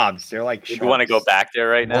 Weird mobs. They're like sharks. You want to go back there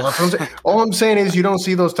right now? Well, all I'm saying is you don't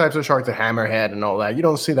see those types of sharks, the hammerhead and all that. You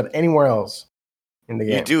don't see that anywhere else in the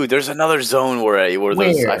game. You do. There's another zone where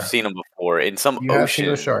those, I've seen them before in some ocean. Have seen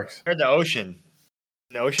those sharks. They're in the ocean.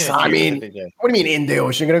 The ocean. So, I mean, what do you mean in the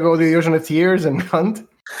ocean? You're gonna go to the Ocean of Tears and hunt?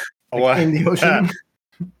 in the ocean.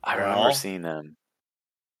 I remember seeing them.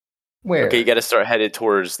 Where? Okay, you got to start headed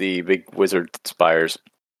towards the big wizard spires.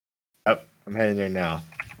 Yep, I'm heading there now.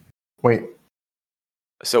 Wait.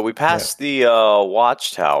 So we passed the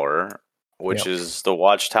watchtower, which is the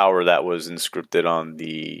watchtower that was inscripted on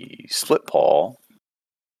the Split Paw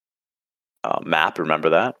map. Remember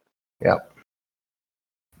that? Yep.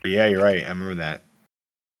 Yeah, you're right. I remember that.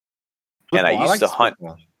 And I used to hunt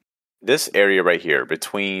this area right here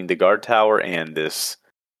between the guard tower and this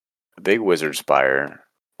big wizard spire.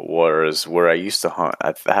 Was where I used to hunt.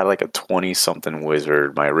 I had like a 20-something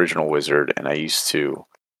wizard, my original wizard, and I used to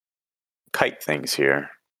kite things here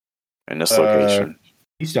in this location.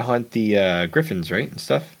 Used to hunt the griffins, right, and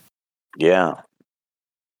stuff. Yeah,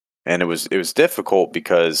 and it was difficult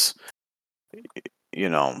because when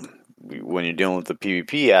you're dealing with the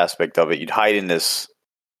PvP aspect of it, you'd hide in this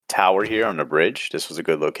tower here on the bridge. This was a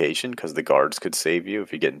good location because the guards could save you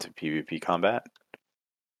if you get into PvP combat.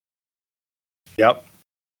 Yep.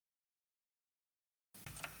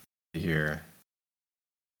 Here.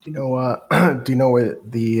 Do you know where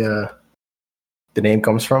the name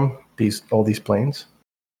comes from? All these planes?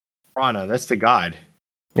 Prana, that's the god.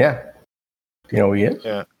 Yeah. Do you know who he is?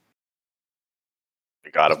 Yeah.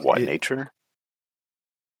 The god of what? Nature?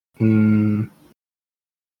 I don't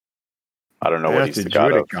know what he's the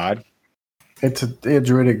god of. God. It's a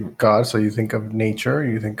druidic god, so you think of nature,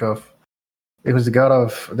 you think of it was the god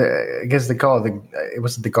of I guess they call it it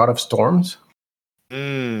was the god of storms.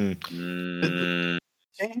 Let's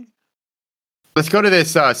go to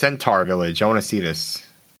this centaur village. I want to see this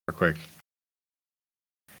real quick.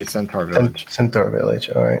 It's Centaur Village. Centaur Village,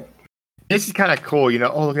 all right. This is kind of cool,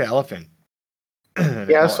 Oh, look at elephant. Yeah,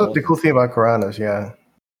 that's what the cool thing about Karanos, yeah.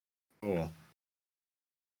 Cool.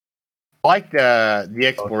 I like the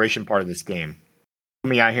exploration part of this game.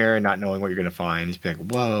 Coming out here and not knowing what you're going to find. Just be like,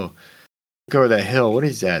 whoa, look over that hill. What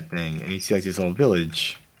is that thing? And you see like this little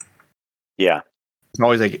village. Yeah. It's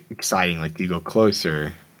always like exciting. Like you go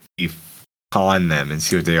closer, you pawn them and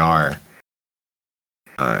see what they are.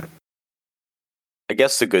 I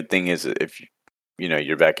guess the good thing is if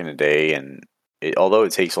you're back in the day, and although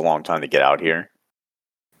it takes a long time to get out here,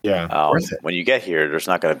 when you get here, there's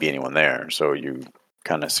not going to be anyone there, so you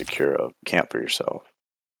kind of secure a camp for yourself.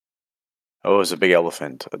 Oh, it's a big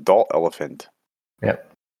elephant, adult elephant. Yep.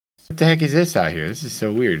 What the heck is this out here? This is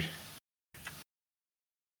so weird.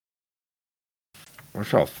 What's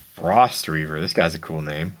called Frost Reaver? This guy's a cool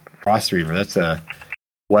name. Frost Reaver. That's a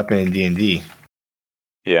weapon in D&D.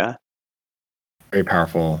 Yeah. Very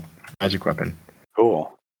powerful magic weapon.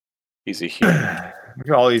 Cool. He's a human. Look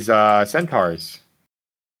at all these centaurs.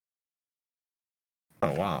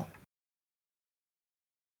 Oh, wow.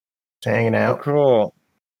 Just hanging out. Oh, cool.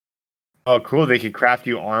 Oh, cool. They could craft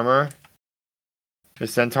you armor. The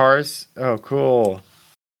centaurs. Oh, cool.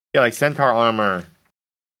 Yeah, like centaur armor.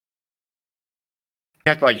 You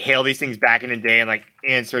have to like hail these things back in the day and like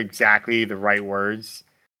answer exactly the right words.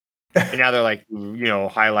 And now they're like,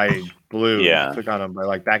 highlighted blue. Yeah. Click on them. But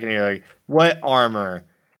like back in the day, like, what armor?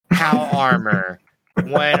 How armor?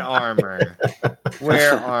 When armor?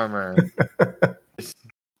 Where armor?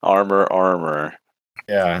 Armor.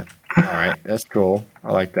 Yeah. All right. That's cool.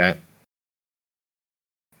 I like that.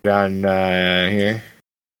 Down here.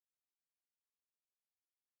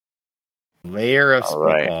 Layer of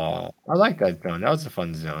Spitball. I like that zone. That was a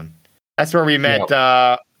fun zone. That's where we met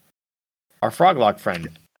our Froglock friend.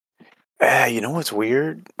 You know what's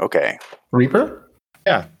weird? Okay. Reaper?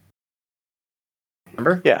 Yeah.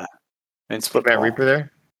 Remember? Yeah. And Spitball. Reaper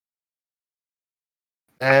there?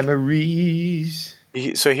 Memories.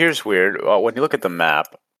 So here's weird. When you look at the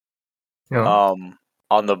map, on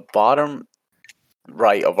the bottom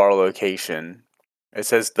right of our location, it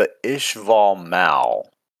says the Ishval Mal.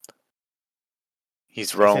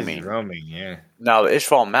 He's roaming. He's roaming, yeah. Now, the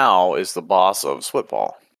Ishval Mal is the boss of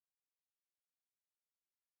Spitball.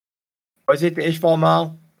 Was it the Ishval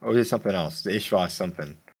Mal? Or was it something else? The Ishval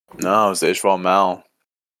something. No, it's the Ishval Mal.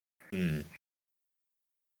 Hmm.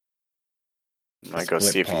 I might go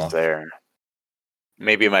see if he's there.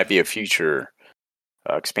 Maybe it might be a future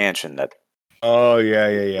expansion that. Oh yeah.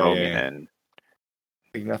 In.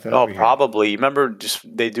 Probably. Remember,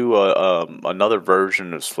 just they do another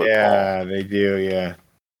version of Split Paw. Yeah, they do. Yeah.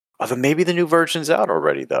 Maybe the new version's out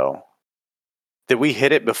already, though. Did we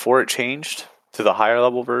hit it before it changed to the higher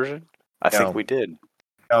level version? I think we did.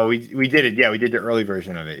 Oh, we did it. Yeah, we did the early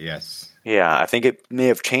version of it. Yes. Yeah, I think it may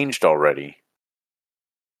have changed already.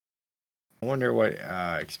 I wonder what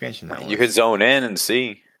expansion that was. You could zone in and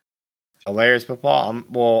see. A Layers Football.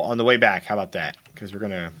 Well, on the way back, how about that? Because we're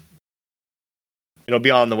gonna It'll be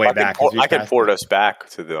on the way back. I could port us back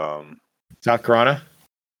to the South Corona.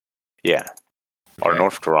 Yeah, or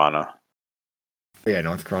North Corona. Yeah,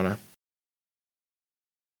 North Corona.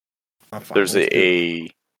 There's a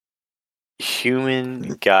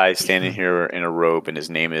human guy standing here in a robe, and his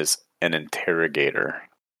name is an interrogator.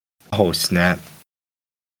 Oh, snap.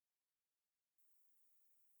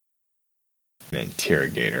 An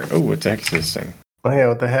interrogator. Oh, what the heck is this thing? Oh, yeah,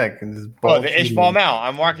 what the heck? The Ishval Mal.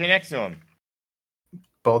 I'm walking next to him.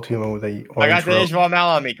 Bald human with a I got the Ishval Mal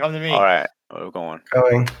on me. Come to me. All right, we're going.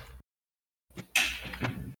 Going.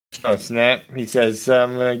 Oh, snap. He says,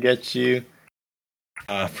 I'm going to get you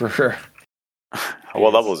for...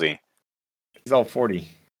 What level is he? He's all 40.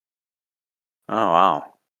 Oh,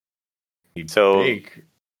 wow. He's So big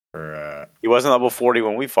for, he wasn't level 40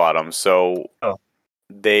 when we fought him, so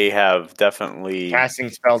they have definitely...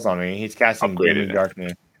 casting spells on me. He's casting Gloomy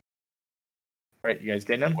Darkness. Right, you guys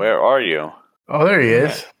getting him? Where are you? Oh, there he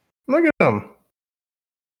is. Look at him.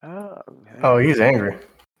 Oh, he's angry.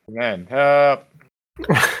 Man,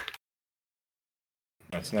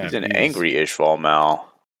 He's an angry Ishval Mal.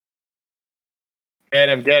 Get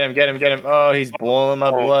him. Oh, he's blowing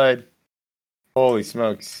my blood. Holy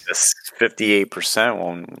smokes. That's 58%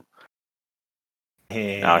 one.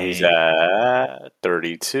 Now he's at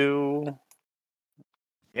 32.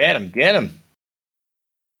 Get him.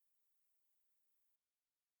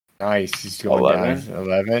 Nice. He's going 11. down.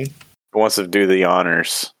 11. Who wants to do the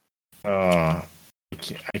honors? Oh, I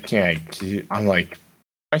can't. I'm like,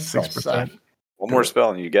 I 6%. One more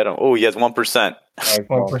spell and you get him. Oh, he has 1%.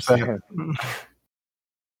 1%.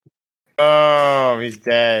 Oh, he's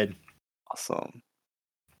dead. Awesome.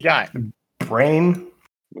 Yeah. Brain.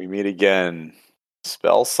 We meet again.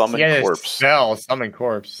 Spell summon corpse. Spell summon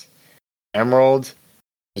corpse. Emerald.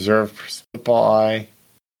 Reserve football eye.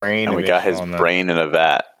 Brain. And we got his brain in a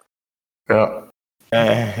vat. Yeah.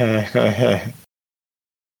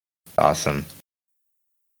 Awesome.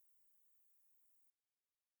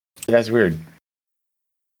 That's weird.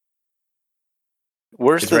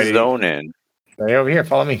 Where's the zone in? Right over here.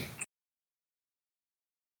 Follow me.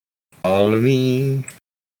 Follow me.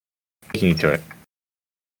 Taking you to it.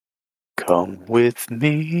 Come with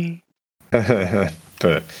me.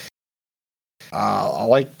 But I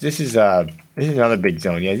like this is another big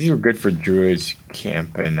zone. Yeah, these were good for Druid's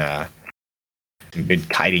camp and good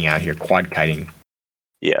kiting out here, quad kiting.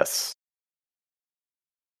 Yes.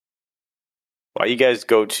 While you guys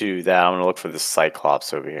go to that, I'm gonna look for the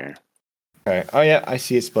Cyclops over here. Okay. Oh yeah, I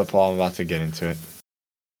see it split ball. I'm about to get into it.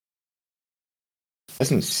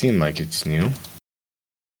 Doesn't seem like it's new.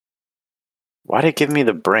 Why did it give me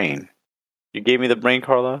the brain? You gave me the brain,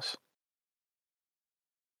 Carlos?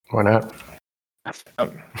 Why not? A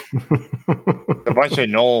bunch of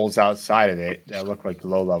gnolls outside of it that look like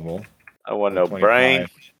low level. I want no brain.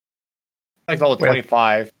 Like level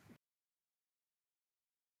 25.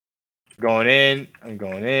 Going in. I'm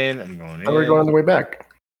going in. How are we going on the way back?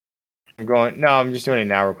 I'm just doing it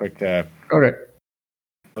now real quick. Okay.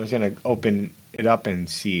 I'm just going to open it up and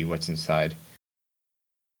see what's inside.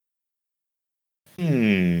 I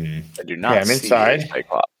do not I'm inside.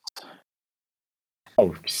 Cyclops.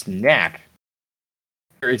 Oh, snap.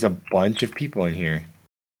 There is a bunch of people in here.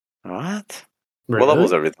 What? Really? What level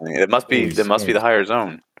is everything? It must be the higher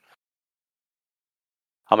zone.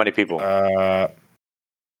 How many people?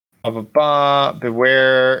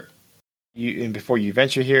 Beware you, and before you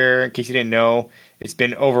venture here, in case you didn't know, this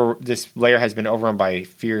layer has been overrun by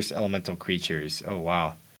fierce elemental creatures. Oh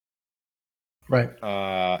wow. Right.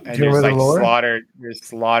 And do you remember there's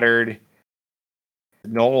slaughtered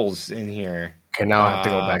gnolls in here. Okay, now I have to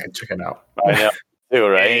go back and check it out. I know. Too,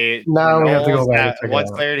 right? Now we have to go back and check it out.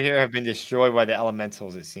 Once layered here have been destroyed by the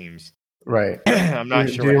elementals, it seems. Right. I'm not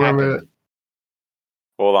sure what happened.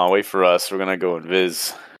 Hold on, wait for us. We're gonna go and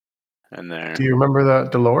viz in there. Do you remember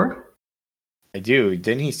the lore? I do.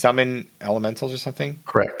 Didn't he summon elementals or something?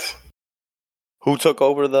 Correct. Who took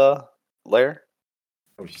over the lair?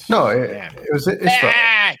 Oh, no, it was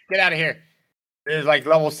Ishval. Get out of here. This is like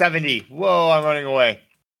level 70. Whoa, I'm running away.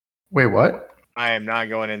 Wait, what? I am not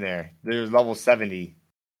going in there. There's level 70.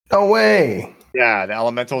 No way. Yeah, the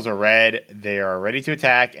elementals are red. They are ready to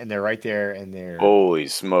attack, and they're right there, and they're... Holy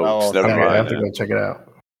smokes. Never mind. I have to go check it out.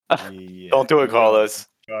 Yeah. Don't do it, Carlos.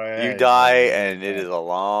 You die, and it is a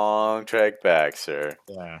long trek back, sir.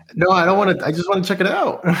 Yeah. No, I don't want to. I just want to check it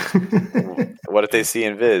out. What if they see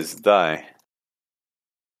in Viz? Die.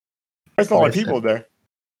 There's a lot of people there.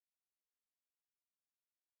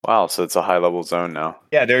 Wow, so it's a high-level zone now.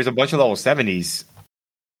 Yeah, there's a bunch of level 70s.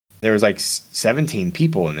 There was like 17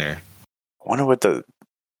 people in there. I wonder what the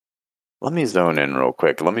Let me zone in real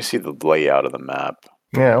quick. Let me see the layout of the map.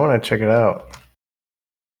 Yeah, I want to check it out.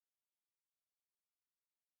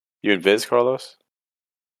 You invis, Carlos?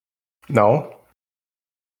 No.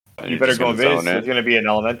 You better go invis. There's going to be an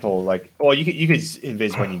elemental. Well, you could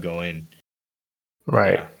invis when you go in.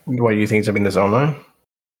 Right. Yeah. What do you think it's in the zone line?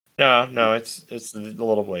 No, it's the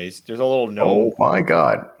little ways. There's a little gnome. Oh my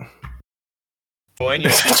god!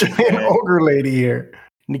 There's such an ogre lady here,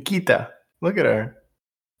 Nikita. Look at her.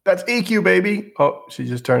 That's EQ, baby. Oh, she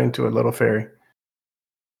just turned into a little fairy.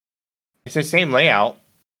 It's the same layout.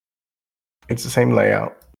 It's the same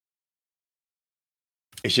layout.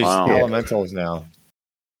 It's just elementals now.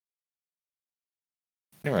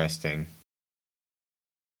 Interesting.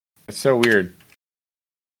 It's so weird.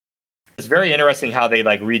 It's very interesting how they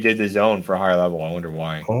redid the zone for higher level. I wonder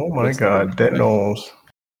why. Oh my god, that knows.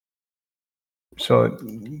 So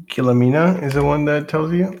Kilamina is the one that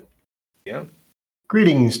tells you? Yeah.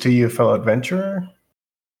 Greetings to you, fellow adventurer.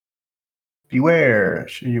 Beware,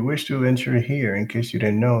 should you wish to venture here, in case you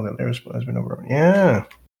didn't know that there's been over. Yeah.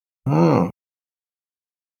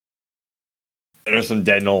 There's some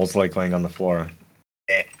dead gnolls laying on the floor.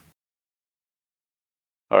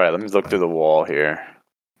 All right, let me look through the wall here.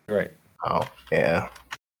 Right. Oh, yeah.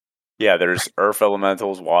 Yeah, there's earth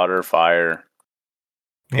elementals, water, fire.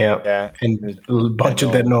 Yeah. And a bunch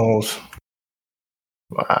of dead gnolls.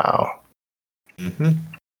 Wow. Mm-hmm.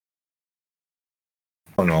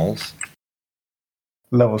 Oh, gnolls.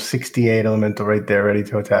 Level 68 elemental right there, ready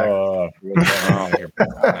to attack. Out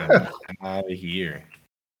of here.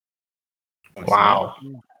 Wow.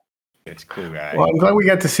 It's cool, guy. Well, I'm glad we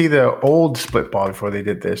got to see the old split ball before they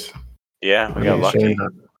did this. Yeah, we got lucky.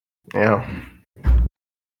 Yeah.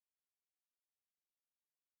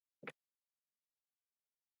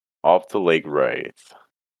 Off to Lake Wraith.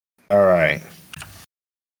 All right.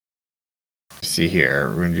 Let's see here.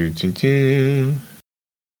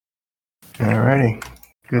 Alrighty.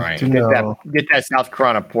 Good to know. Get that South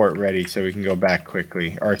Krana port ready so we can go back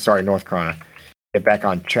quickly. Or sorry, North Krana. Get back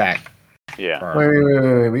on track. Yeah.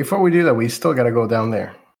 Wait. Before we do that, we still got to go down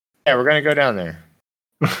there. Yeah, we're gonna go down there.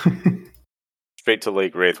 Straight to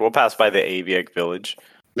Lake Wraith. We'll pass by the Aviac village.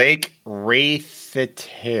 Lake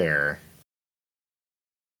Wraithitair.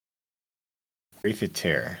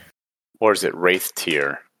 Or is it Wraith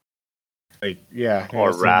Tier? Yeah.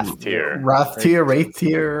 Or Wrath Tier. Wrath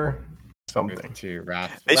Tier. Something.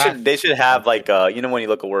 They should have when you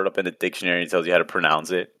look a word up in the dictionary, it tells you how to pronounce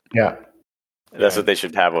it. Yeah. That's what they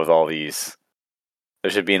should have with all these. There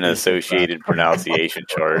should be an associated pronunciation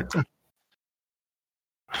chart.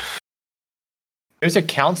 There's a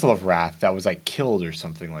Council of Wrath that was killed or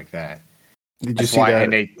something like that. Did you see that?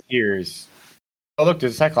 And they tears. Oh look,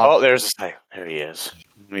 there's a Cyclops. Oh, there he is.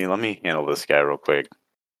 Let me handle this guy real quick.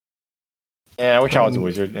 Yeah, I wish I was a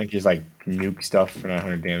wizard. I could just nuke stuff for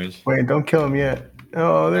 900 damage. Wait, don't kill him yet.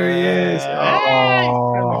 Oh, there he is.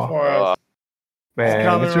 Oh, man,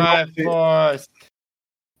 coming right for us.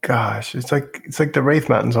 Gosh, it's like the Wraith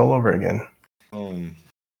Mountains all over again.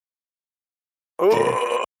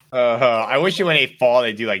 I wish when they fall,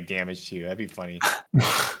 they do damage to you. That'd be funny.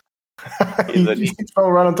 He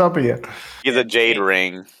fell right on top of you. He's a jade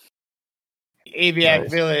ring. Aviac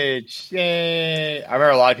Village. Yay! I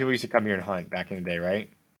remember a lot of people used to come here and hunt back in the day, right?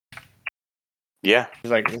 Yeah.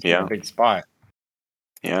 It's a big spot.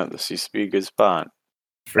 Yeah, this used to be a good spot.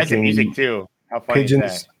 That's the music too. How funny is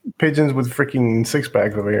that? Pigeons with freaking six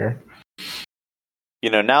packs over here.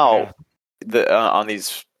 Now on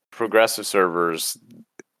these progressive servers,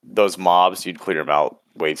 those mobs, you'd clear them out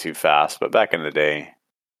way too fast. But back in the day,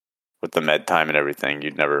 with the med time and everything,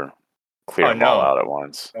 you'd never clear them all out at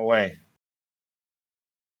once. No way.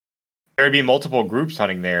 There would be multiple groups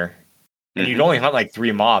hunting there. And you'd only hunt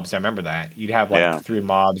 3 mobs. I remember that. You'd have 3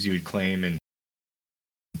 mobs you would claim. And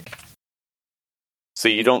so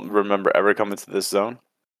you don't remember ever coming to this zone?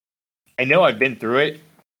 I know I've been through it.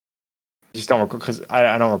 I just don't recall because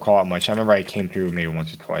I don't recall it much. I remember I came through maybe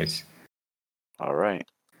once or twice. All right.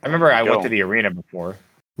 I remember I went to the arena before.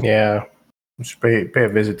 Yeah. Just pay a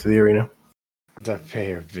visit to the arena.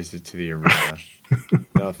 Pay a visit to the arena.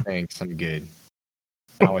 No thanks. I'm good.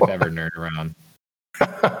 Not with ever nerd around.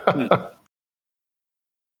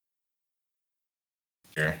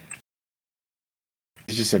 Sure.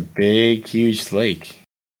 It's just a big, huge lake.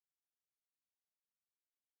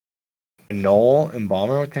 A gnoll and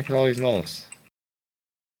bomber? What the heck are all these gnolls?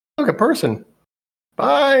 Look, a person.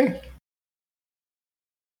 Bye.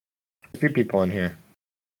 A few people in here.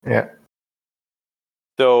 Yeah.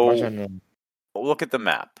 So, look at the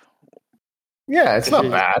map. Yeah, it's not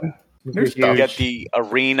bad. You get the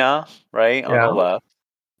arena, right, on the left.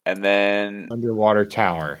 And then... Underwater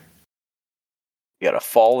tower. You got a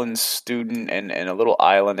fallen student and a little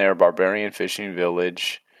island there, barbarian fishing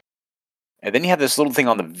village. And then you have this little thing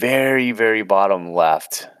on the very, very bottom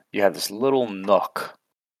left. You have this little nook.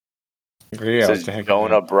 Yeah, it says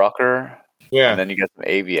Jonah Brucker. Yeah. And then you got some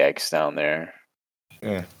aviacs down there.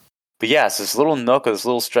 Yeah. But yeah, it's this little nook, this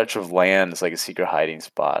little stretch of land. It's like a secret hiding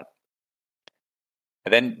spot.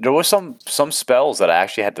 And then there was some spells that I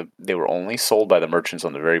actually they were only sold by the merchants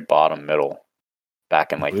on the very bottom middle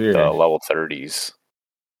back in like the level 30s.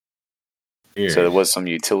 Weird. So there was some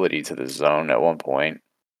utility to the zone at one point.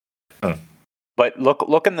 Huh. But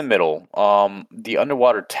look in the middle. The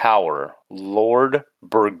underwater tower, Lord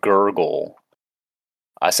Bergurgle.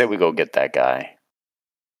 I say we go get that guy.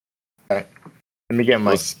 Let me get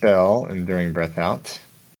my spell, Enduring Breath out.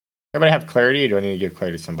 Everybody have clarity, or do I need to give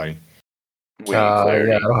clarity to somebody? Yeah,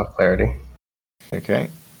 I don't have clarity. Okay.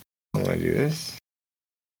 I'm going to do this.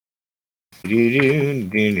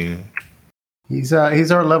 He's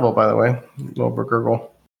our level, by the way. Lord Bergurgle.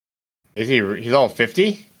 Is he? He's all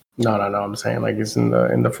 50? No. I'm saying like he's in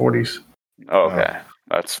the 40s. Oh, okay,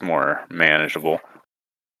 that's more manageable.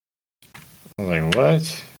 I was like,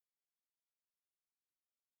 what?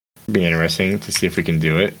 Be interesting to see if we can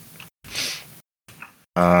do it.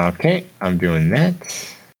 Okay, I'm doing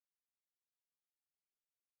that.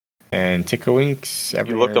 And Tickawinks.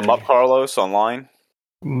 You looked him up, Carlos, online?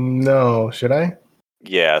 No, should I?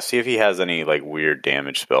 Yeah, see if he has any like weird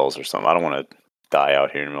damage spells or something. I don't want to die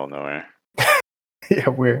out here in the middle of nowhere. Yeah,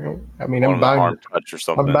 I'm bound. Touch or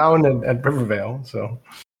something. I'm bound at Rivervale, so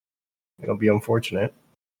it'll be unfortunate.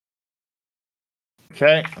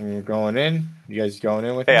 Okay, I'm going in. You guys going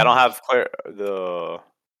in with me? I don't have you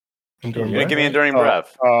didn't give me Enduring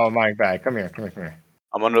Breath. Oh, my bad. Come here.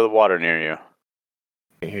 I'm under the water near you.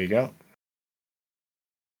 Okay, here you go.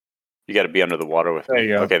 You got to be under the water with me. There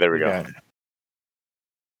you go. Okay, there we go.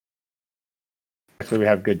 So we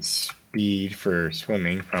have good speed for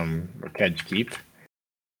swimming from Kedge Keep.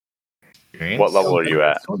 Experience. What level are you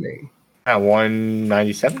at? At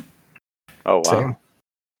 197. Oh, wow. Same.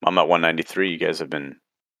 I'm at 193. You guys have been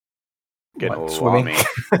getting a little on me.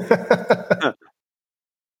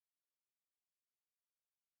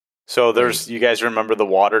 So you guys remember the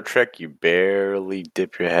water trick? You barely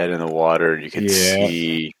dip your head in the water. You can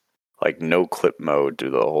see like no clip mode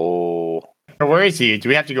through the whole. Where is he? Do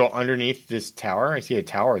we have to go underneath this tower? I see a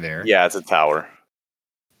tower there. Yeah, it's a tower.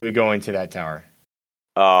 We go into that tower.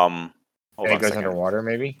 And it goes underwater,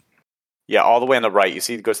 maybe? Yeah, all the way on the right. You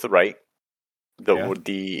see it goes to the right.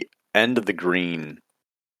 The end of the green.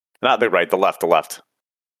 Not the right, the left.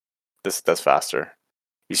 That's faster.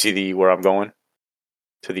 You see where I'm going?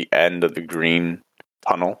 To the end of the green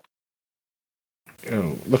tunnel.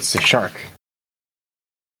 Oh, looks a shark.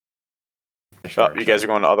 You guys are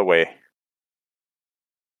going the other way.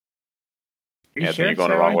 You're you're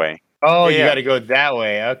going the wrong way. Oh, you got to go that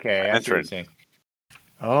way. Okay, that's what you're saying.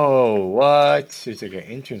 Oh, what? There's like an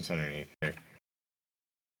entrance underneath there.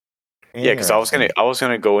 Yeah, because I was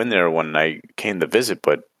gonna go in there when I came to visit,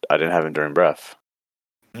 but I didn't have Enduring Breath.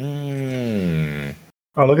 Oh,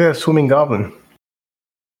 look at that swimming goblin.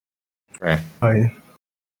 Right.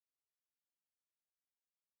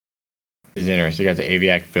 It's interesting. You got the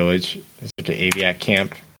Aviac village. It's like an Aviac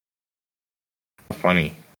camp.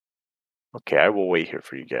 Funny. Okay, I will wait here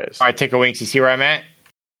for you guys. All right, take a wink. You see where I'm at?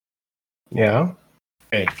 Yeah.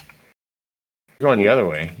 Hey. You're going the other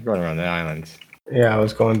way. You're going around the island. Yeah, I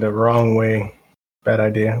was going the wrong way. Bad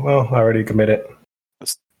idea. Well, I already committed.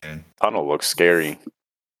 This tunnel looks scary.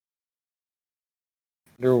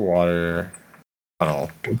 Underwater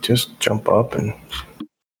tunnel. Just jump up and I'm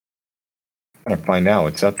gonna find out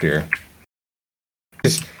what's up here.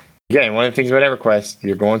 Again, one of the things about EverQuest,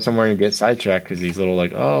 you're going somewhere and you get sidetracked because these little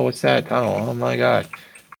like, oh, what's that tunnel? Oh my god,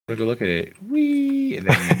 look at it. Whee! And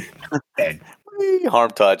then dead. Whee!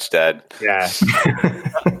 Harm touch, dead. Yeah.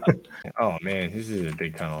 Oh man, this is a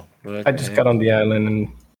big tunnel. I just got on the island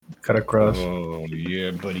and cut across. Oh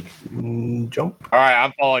yeah, buddy. Jump. All right,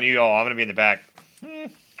 I'm following you all. I'm gonna be in the back.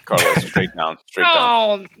 Carlos, straight down.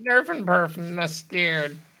 Oh, nerf and perf, I'm not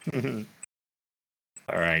scared.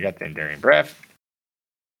 All right, I got the Enduring Breath.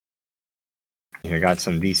 I got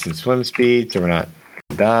some decent swim speed, so we're not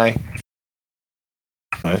gonna die.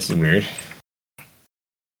 Oh, this is weird.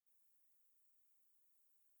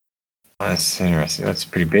 Oh, that's interesting. That's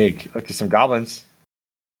pretty big. Look at some goblins.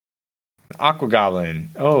 Aqua Goblin.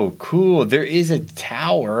 Oh, cool. There is a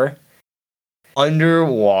tower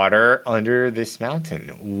underwater under this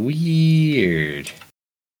mountain. Weird.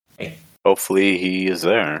 Hey. Hopefully he is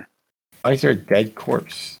there. Why is there a dead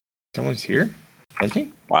corpse? Someone's here? I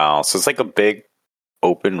think. Wow. So it's like a big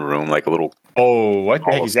open room, like a little Oh, what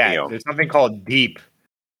the heck is that? Colosseum. There's something called Deep.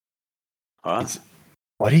 Huh?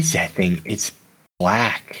 What is that thing? It's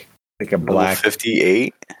black. Like a black.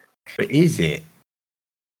 58? What is it?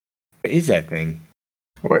 What is that thing?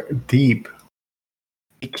 What? Deep.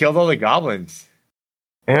 It killed all the goblins.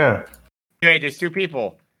 Yeah. Wait, there's two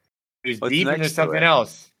people. There's What's Deep and next there's to something it?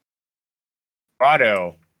 else.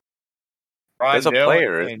 Brado. There's a Brando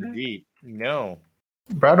player, and isn't there? Deep. No.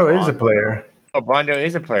 Brado is a player. Oh, Brando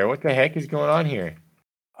is a player. What the heck is going on here?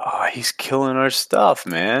 Oh, he's killing our stuff,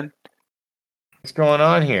 man. What's going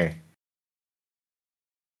on here?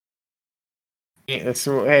 Yeah,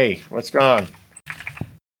 hey, what's going on?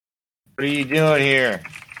 What are you doing here?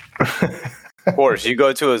 Of course, you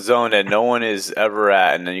go to a zone that no one is ever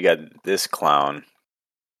at, and then you got this clown.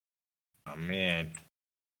 Oh, man.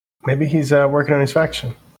 Maybe he's working on his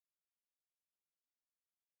faction.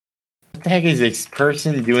 What the heck is this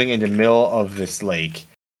person doing in the middle of this lake?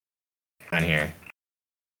 On here.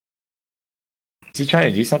 Is he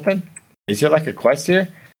trying to do something? Is there like a quest here?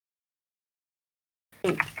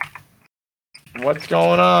 What's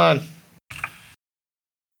going on?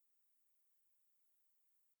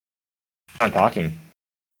 I'm talking.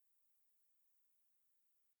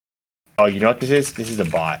 Oh, you know what this is? This is a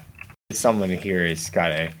bot. Someone here has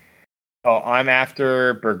got a. Oh, I'm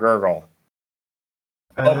after Bergurgle.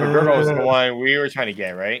 Oh, Bergurgle was the one we were trying to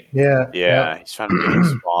get, right? Yeah. Yeah, he's trying to get him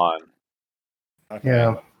spawn. Okay.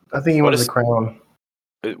 Yeah. I think he What wants is- the crown.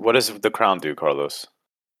 What does the crown do, Carlos?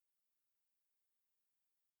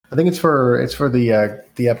 I think it's for the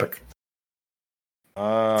epic,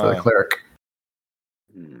 for the cleric.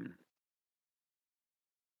 Hmm.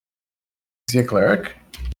 Is he a cleric?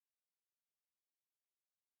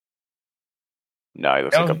 No, he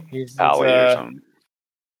looks like a he's pally or something.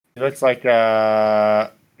 he looks like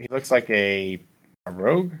a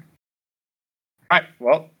rogue. All right,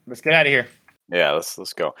 well, let's get out of here. Yeah,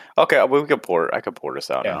 let's go. Okay, we can I can pour this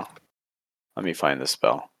out Yeah. now. Let me find the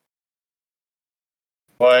spell.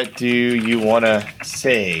 What do you want to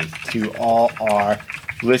say to all our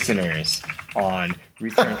listeners on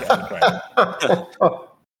Return to EverQuest?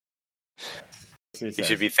 You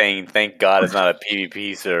should be saying, "Thank God it's not a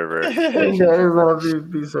PvP server."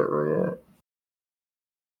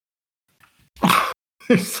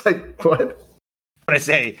 It's like, what? I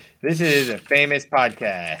say this is a famous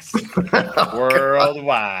podcast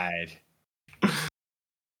worldwide.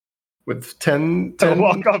 With 10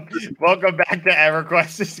 Welcome back to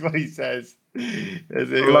EverQuest is what he says.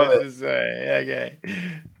 Love it. Okay.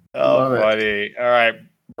 Oh, Love it. funny. All right,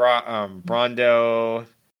 Brondo.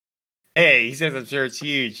 Hey, he says I'm sure it's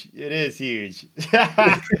huge. It is huge.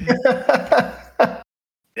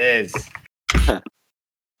 It is.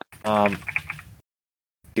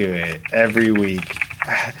 Do it every week.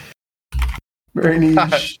 Very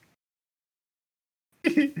niche.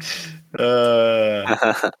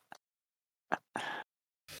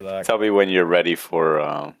 Tell me when you're ready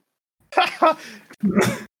for.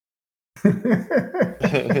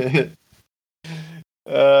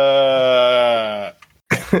 We're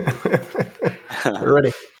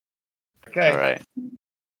ready. Okay. All right.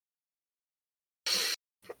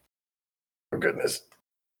 Oh, goodness.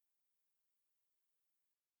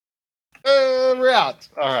 We're out.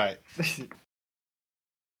 All right.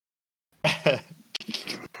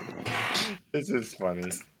 This is funny.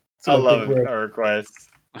 I love it. Our requests.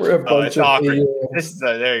 We're a bunch It's of awkward. idiots. This is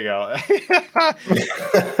there you go.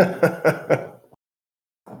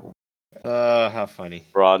 How funny.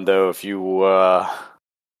 Rondo, if you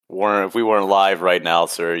if we weren't live right now,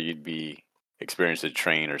 sir, you'd be experiencing a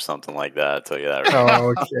train or something like that. I'll tell you that. Right.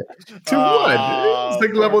 Oh, okay. To what? It's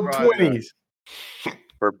like level poor Rondo. 20s.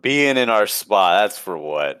 For being in our spot, that's for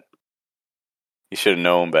what? You should have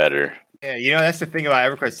known better. Yeah, you know that's the thing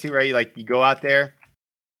about EverQuest too, right? You go out there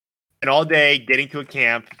and all day getting to a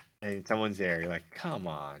camp and someone's there. You're like, come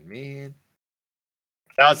on, man.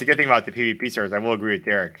 That was the good thing about the PvP servers. I will agree with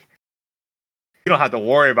Derek. You don't have to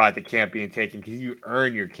worry about the camp being taken because you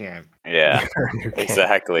earn your camp. Yeah,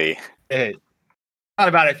 exactly. It's not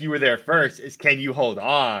about if you were there first. It's can you hold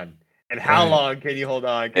on? And how long can you hold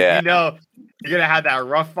on? Because you know you're going to have that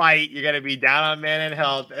rough fight. You're going to be down on man and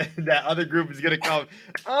health. And that other group is going to come.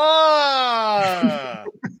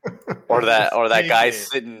 Or that guy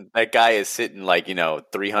sitting. That guy is sitting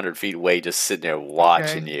 300 feet away, just sitting there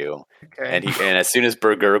watching you. Okay. And as soon as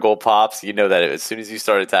Bergurgle pops, you know that as soon as you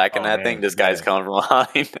start attacking thing, this guy's coming from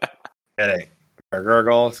behind.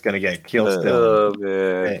 Bergurgle is going to get killed still. Oh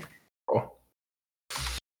man. Hey.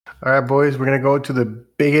 All right, boys, we're going to go to the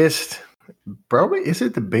biggest, probably, is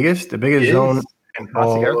it the biggest? The biggest zone in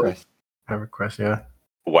all EverQuest. EverQuest, yeah.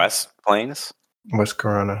 West Plains. West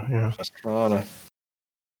Corona, yeah. West Corona.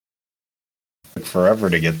 Took forever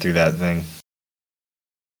to get through that thing.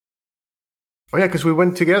 Oh yeah, because we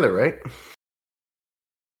went together, right?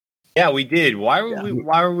 Yeah, we did. Why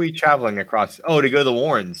were we traveling across? Oh, to go to the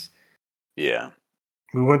Warrens. Yeah.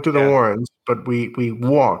 We went to the Warrens, but we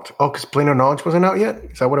walked. Oh, because Plane of Knowledge wasn't out yet?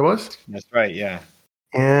 Is that what it was? That's right, yeah.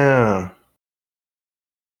 Yeah.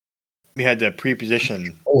 We had the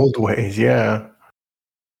pre-position. Old ways, yeah.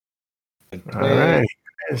 All right.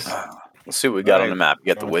 Let's see what we got on the map.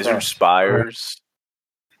 We got the Wizard Spires.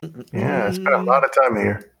 Yeah, I spent a lot of time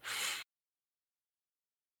here.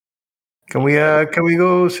 Can we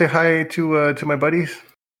go say hi to my buddies?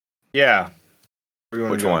 Yeah.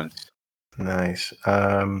 Which ones? Nice.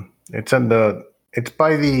 It's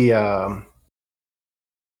by the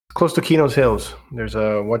close to Keno's Hills. There's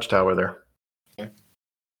a watchtower there. Okay.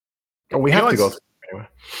 Oh, we have to go. Anyway.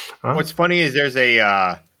 Huh? What's funny is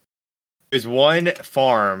there's one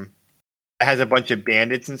farm that has a bunch of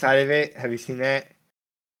bandits inside of it. Have you seen that?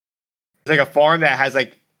 It's like a farm that has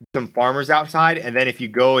like some farmers outside, and then if you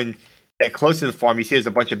go and get close to the farm, you see there's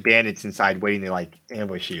a bunch of bandits inside waiting to like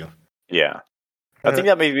ambush you. Yeah. I think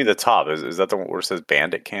that may be the top. Is that the one where it says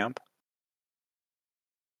Bandit Camp?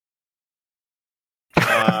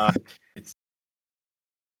 It's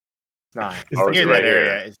not. It's near that right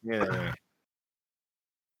area. Here. It's near that area.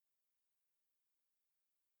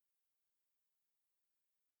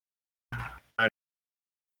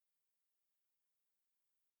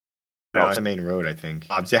 No, it's the main road, I think.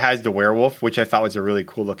 It has the werewolf, which I thought was a really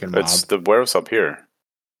cool looking mob. It's the werewolf's up here.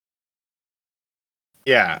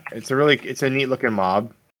 Yeah, it's a neat looking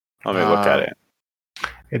mob. Let me look at it.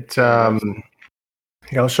 It's yeah,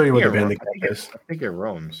 I'll show you what the bandit camp is. I think it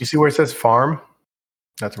roams. You see where it says farm?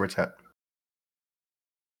 That's where it's at.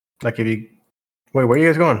 Like if you wait, where are you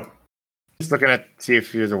guys going? Just looking at see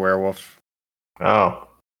if there's a werewolf. Oh,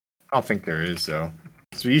 I don't think there is though.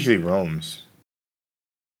 So it usually roams.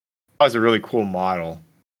 That was a really cool model.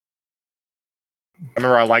 I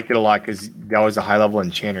remember I liked it a lot because that was the high level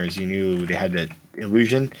enchanters. You knew they had the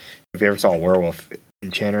illusion. If you ever saw a werewolf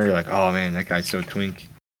enchanter, you're like, oh man, that guy's so twink.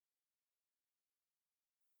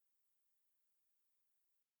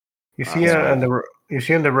 You see on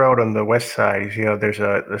the road on the west side. You see how there's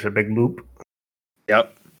a big loop.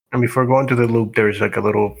 Yep. And before going to the loop, there's like a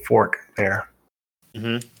little fork there.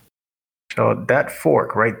 Mm-hmm. So that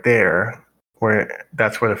fork right there,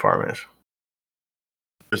 that's where the farm is.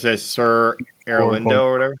 It says Sir Erlindo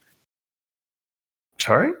or whatever.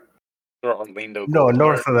 Sorry? Sir Erlindo. No,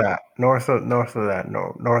 north of that. North of that.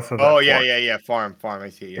 No, north of that. Oh yeah. Farm. I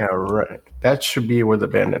see. Yeah, right. That should be where the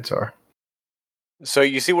bandits are. So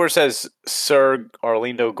you see where it says Sir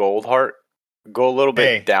Erlindo Goldheart? Go a little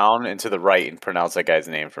bit down and to the right and pronounce that guy's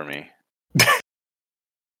name for me.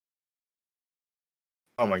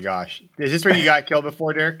 Oh my gosh. Is this where you got killed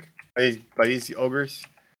before, Derek? By these ogres?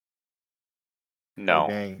 No.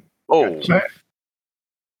 Dang. Oh. You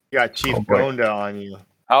got Chief Gonda on you.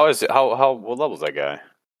 How is it? What level is that guy?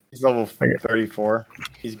 He's level 34.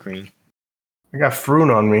 He's green. I got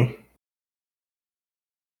Froon on me.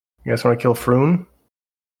 You guys want to kill Froon?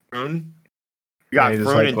 Froon? You got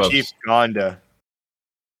Froon and Chief Gonda.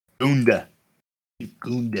 Gunda.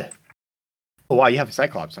 Oh wow, you have a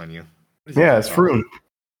Cyclops on you. Yeah, it's Froon.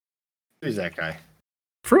 Who's that guy?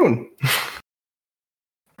 Froon.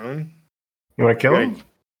 Froon? You want to kill him?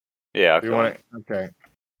 Yeah, okay.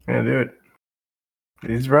 Yeah, do it.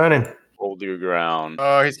 He's running. Hold your ground.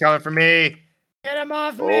 Oh, he's coming for me. Get him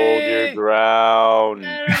off me. Hold your ground.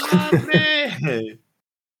 Get him off me.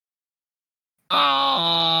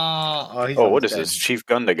 What is this Chief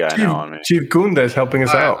Gunda guy now on me? Chief Gunda is helping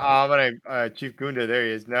us out. I'm gonna Chief Gunda. There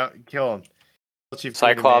he is. Now kill him. Chief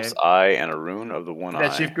Cyclops Gunda, eye and a rune of the one eye.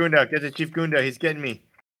 Chief Gunda. Get the Chief Gunda. He's getting me.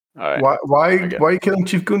 All right. Why are you killing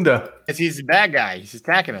Chief Gunda? Because he's a bad guy. He's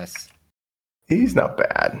attacking us. He's not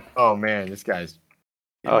bad. Oh man, this guy's.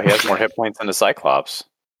 Oh, he has more hit points than the Cyclops.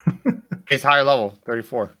 He's higher level,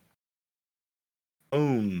 34.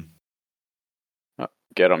 Boom.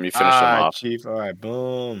 Get him. You finish him off. Chief. All right.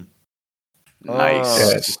 Boom. Nice.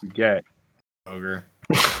 Yes. Get ogre.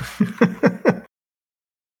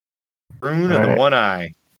 Rune of the one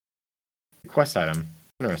eye. Quest item.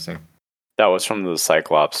 Interesting. That was from the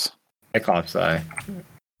Cyclops. Cyclops eye.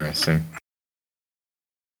 Interesting.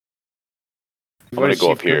 I'm going to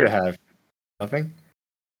go up here. Have? Nothing?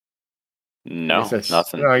 No,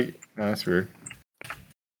 nothing. No, that's weird.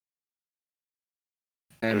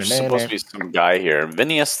 There's supposed to be some guy here.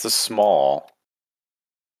 Vinius the Small.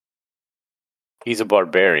 He's a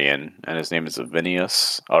barbarian, and his name is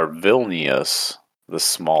Vilnius the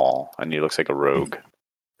Small, and he looks like a rogue.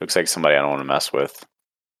 Looks like somebody I don't want to mess with.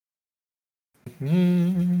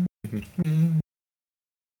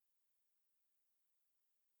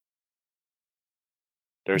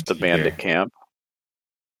 There's the bandit camp.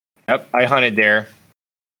 Yep, I hunted there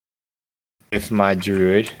with my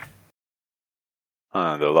druid.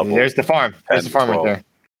 There's the farm. There's the farm 12. Right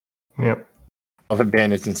there. Yep. All the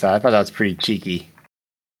bandits inside. I thought that was pretty cheeky.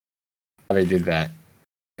 How they did that.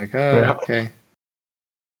 Like, okay.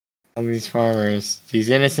 All these farmers, these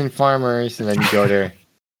innocent farmers, and then you go there,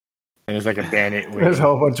 and there's like a bandit. There's a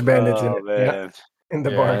whole bunch of bandits in it. Yeah. In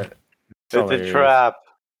the barn. It's a trap.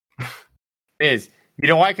 It is. You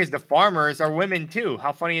know why? Because the farmers are women too.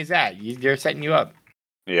 How funny is that? They're setting you up.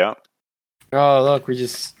 Yeah. Oh, look, we're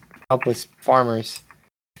just helpless farmers.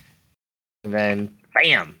 And then,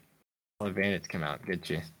 bam! All the bandits come out. Get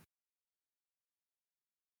you.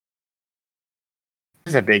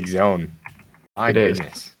 This is a big zone. My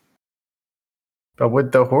goodness. Is. But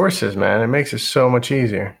with the horses, man, it makes it so much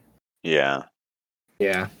easier. Yeah.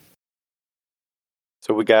 Yeah.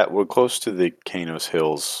 So we're close to the Kanos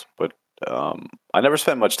Hills, but I never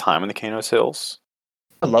spent much time in the Kanos Hills.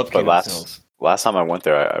 I love Kanos Hills. Last time I went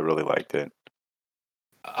there, I really liked it.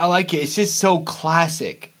 I like it. It's just so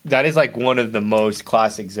classic. That is like one of the most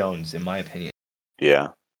classic zones, in my opinion. Yeah.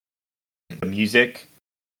 The music,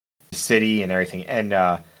 the city, and everything. And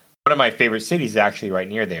one of my favorite cities is actually right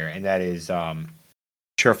near there, and that is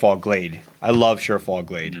Surefall Glade. I love Surefall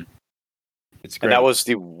Glade. Mm-hmm. It's great. And that was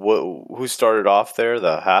who started off there?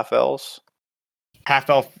 The half elves?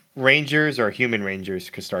 Half elf rangers or human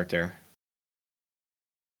rangers could start there.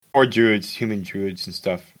 Or druids, human druids and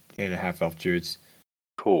stuff, and half elf druids.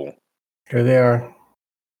 Cool. Here they are.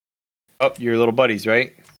 Oh, your little buddies,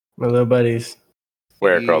 right? My little buddies.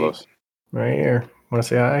 Where, Carlos? Right here. Want to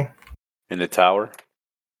say hi? In the tower.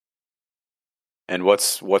 And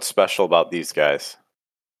what's special about these guys?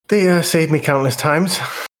 They saved me countless times.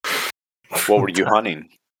 What were you hunting?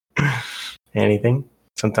 Anything.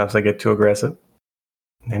 Sometimes I get too aggressive.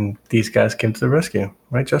 And these guys came to the rescue.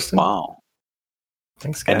 Right, Justin? Wow.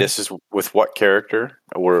 Thanks, guys. And this is with what character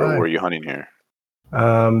were you hunting here?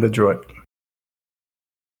 The druid.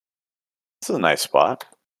 This is a nice spot.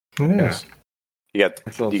 It is. You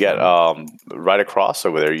got right across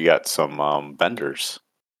over there, you got some vendors.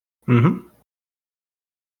 Mm-hmm.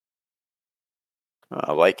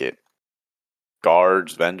 I like it.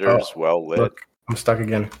 Guards, vendors, well lit. Look, I'm stuck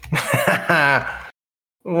again.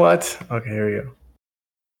 What? Okay, here we go.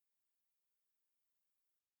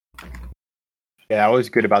 Yeah, always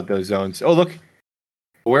good about those zones. Oh, look.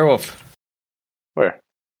 A werewolf. Where?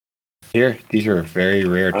 Here. These are very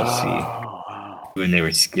rare to see. When they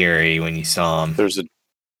were scary when you saw them. There's a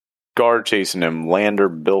guard chasing him, Lander,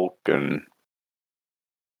 Bilk, and...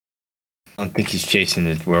 I don't think he's chasing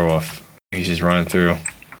the werewolf. He's just running through.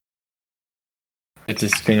 Get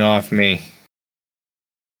this thing off me.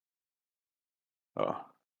 Oh.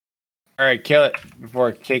 Alright, kill it before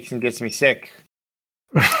it kicks and gets me sick.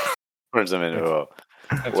 Turns him into a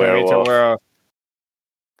werewolf.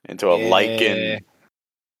 Into a lichen.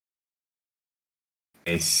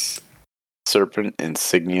 Nice. Serpent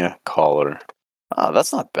insignia collar. Ah,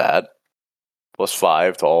 that's not bad.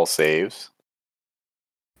 +5 to all saves.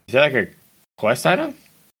 Is that like a quest item?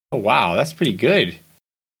 Oh wow, that's pretty good.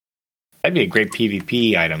 That'd be a great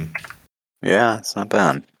PvP item. Yeah, it's not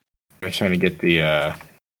bad. I'm trying to get the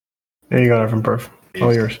There you go, from Perf.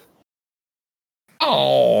 All yours.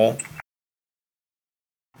 Oh.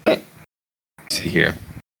 Let's see here.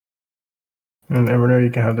 And never know,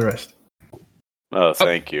 you can have the rest. Oh,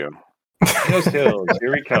 thank you. Those hills,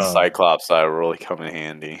 here we come. Cyclops eye really come in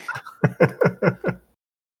handy. I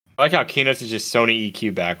like how Kanos is just Sony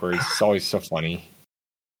EQ backwards. It's always so funny.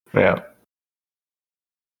 Yeah.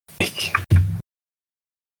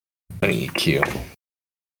 Sony EQ.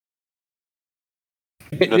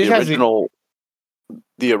 You know,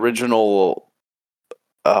 the original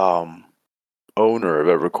owner of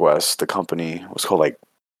EverQuest, the company was called like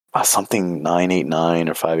something 989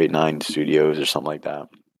 or 589 Studios or something like that.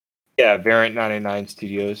 Yeah, Variant 989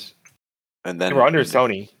 Studios. And then they were under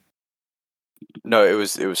Sony. No, it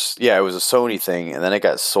was a Sony thing, and then it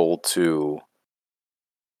got sold to.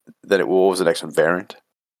 What was the next one? Variant.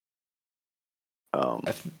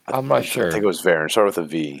 I'm not sure. I think it was Variant. Started with a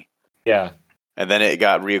V. Yeah. And then it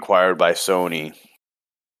got reacquired by Sony.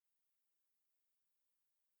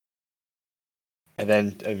 And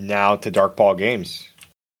then now to Darkpaw Games.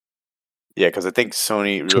 Yeah, because I think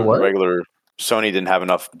Sony didn't have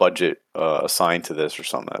enough budget assigned to this or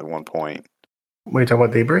something at one point. What are you talking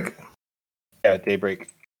about, Daybreak? Yeah, Daybreak.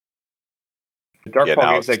 The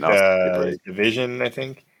Darkpaw Games like the Division, I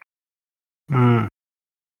think.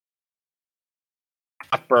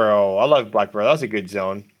 Blackboro. I love Blackboro. That was a good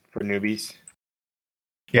zone for newbies.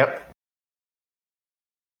 Yep.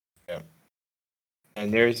 Yeah.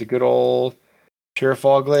 And there's a good old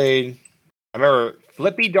Surefall Glade. I remember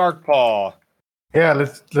Flippy Darkpaw. Yeah,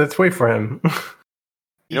 let's wait for him.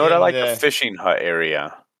 You know what? I like the fishing hut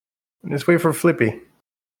area. Let's wait for Flippy.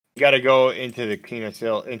 You got to go into the King's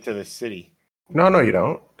Hill, into the city. No, you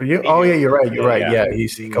don't. Oh, yeah, you're right. You're right. Yeah,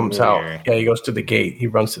 he comes out. Yeah, he goes to the gate. He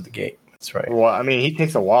runs to the gate. That's right. Well, I mean, he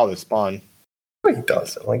takes a while to spawn. He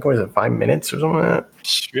does. Like, what is it, 5 minutes or something like that?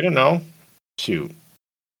 We don't know. Shoot.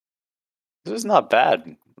 This is not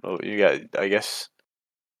bad. You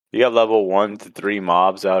got level 1 to 3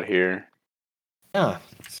 mobs out here. Yeah,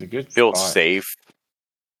 it's a good Feel spot. safe.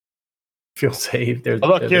 Feel safe.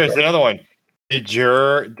 Look, here's another one.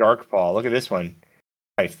 Dejure Darkpaw. Look at this one.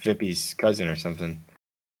 By Flippy's cousin or something.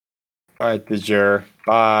 All right, Dejure.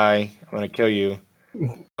 Bye. I'm going to kill you.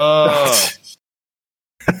 Oh.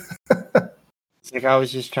 It's like I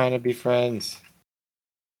was just trying to be friends.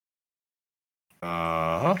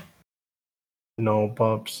 Uh-huh. No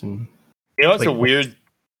pups and... You know what's a weird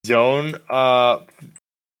zone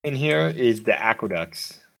in here is the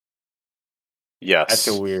aqueducts. Yes. That's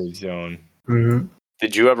a weird zone. Mm-hmm.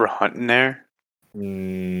 Did you ever hunt in there?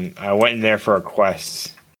 I went in there for a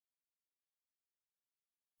quest.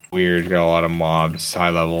 Weird, got a lot of mobs, high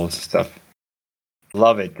levels, stuff.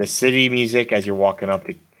 Love it. The city music as you're walking up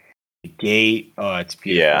the gate. Oh, it's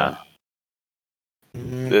beautiful. Yeah.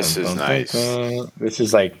 This is nice. This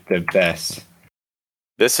is like the best.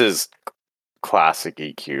 This is classic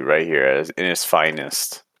EQ right here in its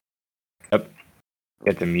finest. Yep.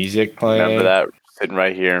 Get the music playing. Remember that sitting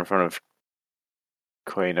right here in front of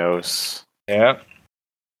Quanos. Yeah.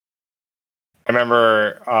 I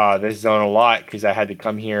remember this zone a lot because I had to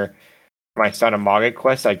come here for my Son of Maga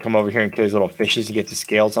quest. I'd come over here and kill these little fishes and get the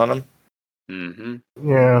scales on them. Mm-hmm.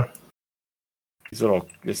 Yeah.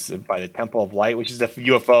 This is by the Temple of Light, which is the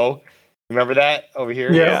UFO. Remember that over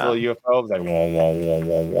here? Yeah. This little UFO. It was like, wah, wah, wah,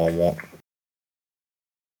 wah, wah, wah.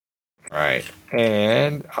 All right.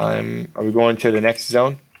 And are we going to the next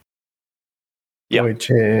zone? Yeah. Which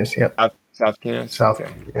is, South Kinos? South,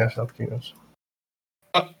 Okay. yeah, South Kinos.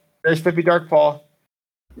 There's Flippy Darkpaw.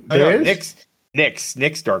 There's? Nick's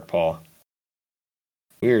Darkpaw.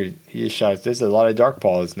 Weird. He just shot. There's a lot of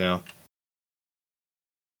Darkpaws now.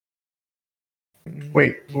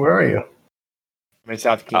 Wait, where are you? I'm in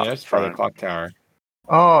South Kinos by the clock tower.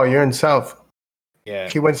 Oh, you're in South. Yeah.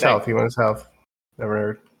 He went south. Never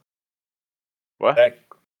heard. What?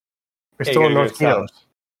 We're still in North Kinos.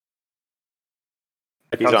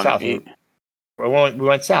 He's on south. the We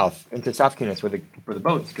went south into South Kinos where the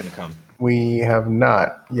boat's going to come. We have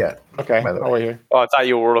not yet. Okay. By the way. Over here. Oh, I thought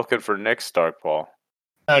you were looking for Nick's Darkpaw.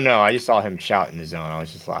 Oh, no. I just saw him shout in the zone. I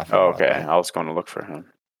was just laughing. Oh, about okay. that. I was going to look for him.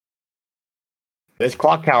 This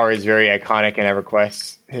clock tower is very iconic in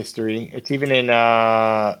EverQuest history. It's even in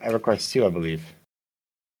EverQuest 2, I believe.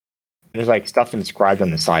 There's like stuff inscribed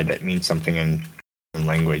on the side that means something in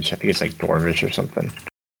language. I think it's like Dwarvish or something.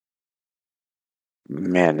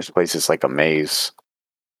 Man, this place is like a maze.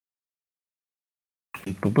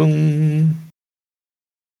 Boom, boom.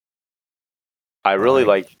 I really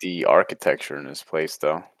like the architecture in this place,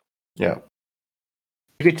 though. Yeah.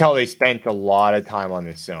 You could tell they spent a lot of time on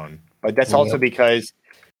this zone. But that's also because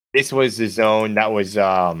this was the zone that was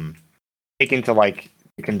taken to like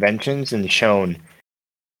the conventions and shown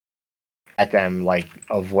at them like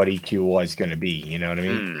of what EQ was going to be. You know what I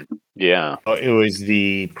mean? Yeah. So it was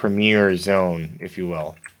the premier zone, if you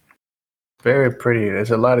will. Very pretty. There's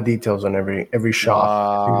a lot of details on every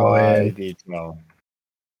shop. You go in. Detail.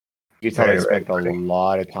 You can tell they spent a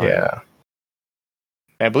lot of time. Yeah.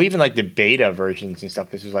 And I believe in like the beta versions and stuff.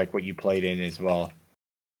 This was like what you played in as well.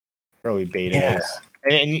 Early betas. Yeah.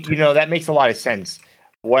 And you know, that makes a lot of sense.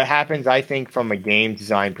 What happens, I think, from a game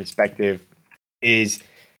design perspective is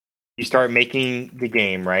you start making the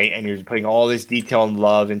game, right? And you're putting all this detail and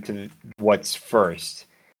love into what's first.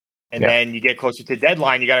 And then you get closer to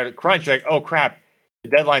deadline, you got to crunch. You're like, oh, crap, the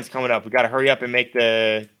deadline's coming up. We got to hurry up and make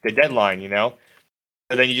the deadline, you know?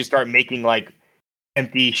 So then you just start making, like,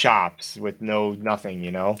 empty shops with nothing,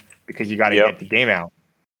 you know? Because you got to get the game out,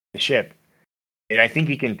 the ship. And I think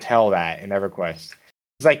you can tell that in EverQuest.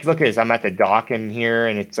 It's like, look at this. I'm at the dock in here,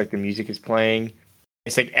 and it's like the music is playing.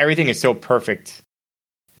 It's like everything is so perfect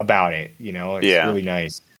about it, you know? It's really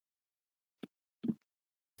nice.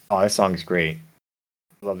 Oh, this song's great.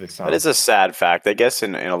 Love this song. But it's a sad fact. I guess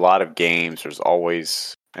in a lot of games, there's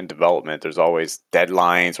always, in development, there's always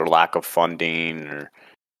deadlines or lack of funding, or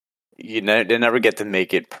they never get to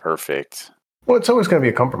make it perfect. Well, it's always going to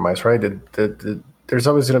be a compromise, right? The there's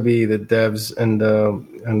always going to be the devs and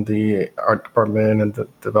the art department and the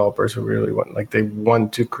developers who really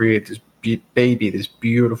want to create this this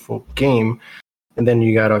beautiful game, and then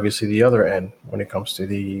you got obviously the other end when it comes to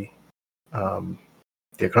the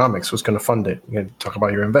economics. Who's going to fund it? You got to talk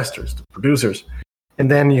about your investors, the producers, and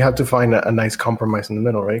then you have to find a nice compromise in the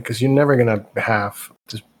middle, right? Because you're never going to have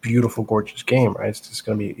this beautiful, gorgeous game, right? It's just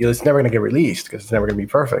going to be, it's never going to get released because it's never going to be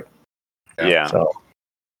perfect. Yeah. So.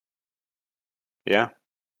 Yeah.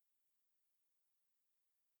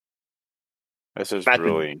 This is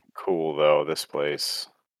really cool, though, this place.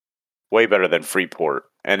 Way better than Freeport,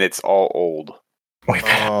 and it's all old.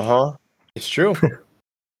 Uh-huh. It's true.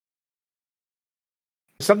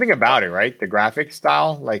 Something about it, right? The graphic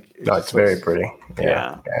style, it's very pretty.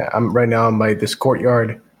 Yeah. I'm right now in this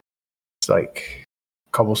courtyard. It's like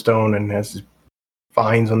cobblestone and has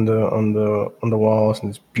vines on the walls and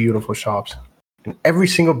it's beautiful shops. And every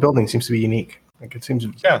single building seems to be unique.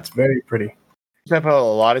 It's very pretty. They put a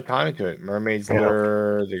lot of time into it. Mermaid's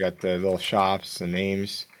Lure, they got the little shops and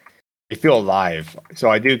names. They feel alive.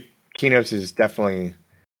 So Keynotes is definitely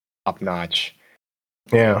top notch.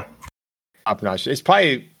 Yeah. Top notch. It's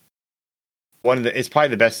probably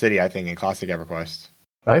the best city, I think, in Classic EverQuest.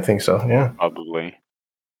 I think so, yeah. Probably.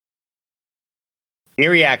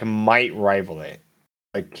 Neriac might rival it.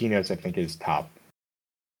 Keynotes, I think, is top.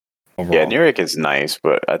 Overall. Yeah, Neriac is nice,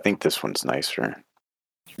 but I think this one's nicer.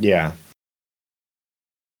 Yeah.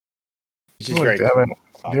 It's just great.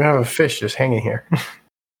 You have a fish just hanging here.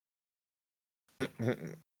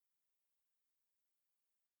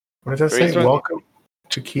 What does that say? Welcome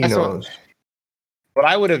to Keynotes. What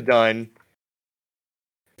I would have done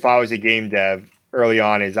if I was a game dev early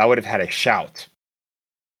on is I would have had a shout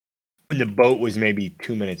when the boat was maybe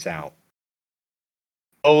 2 minutes out.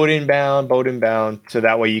 Boat inbound, so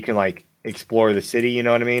that way you can explore the city, you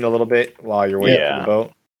know what I mean, a little bit while you're waiting for the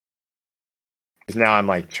boat. Because now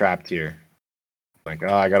I'm trapped here. I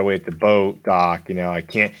gotta wait at the boat dock, I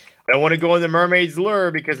don't want to go in the Mermaid's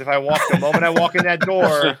Lure because if the moment I walk in that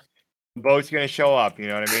door, the boat's gonna show up, you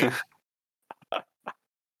know what I mean?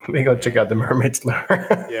 Let me go check out the Mermaid's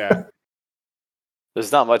Lure. Yeah.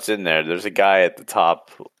 There's not much in there. There's a guy at the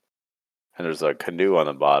top and there's a canoe on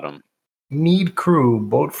the bottom. Need crew,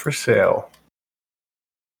 boat for sale.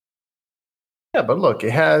 Yeah, but look,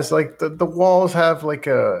 it has the walls have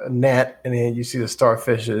a net, and then you see the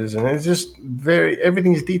starfishes, and it's just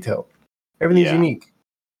everything's detailed. Everything's unique.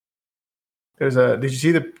 Did you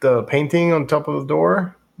see the painting on top of the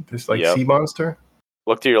door? This sea monster.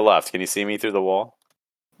 Look to your left. Can you see me through the wall?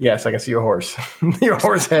 Yes, I can see your horse. Your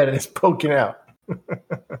horse head is poking out.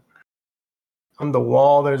 On the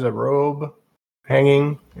wall, there's a robe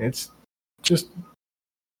hanging. It's just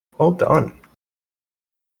well done.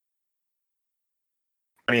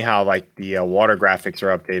 Funny how the water graphics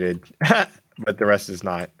are updated, but the rest is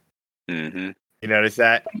not. Mm-hmm. You notice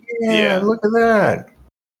that? Yeah, look at that.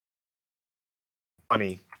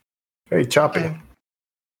 Funny. Very choppy.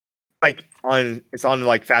 It's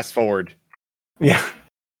on fast forward. Yeah.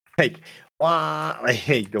 Wow.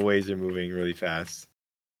 The waves are moving really fast.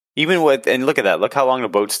 Even and look at that. Look how long the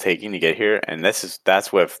boat's taking to get here, and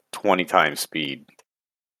that's with 20 times speed.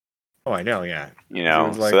 Oh, I know, yeah.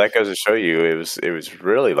 So that goes to show you it was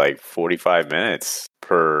really 45 minutes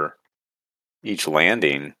per each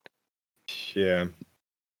landing. Yeah.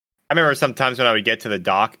 I remember sometimes when I would get to the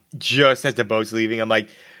dock, just as the boat's leaving, I'm like,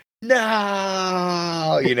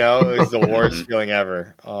 no! It was the worst feeling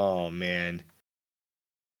ever. Oh, man.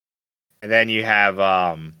 And then you have,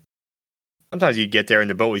 sometimes you get there and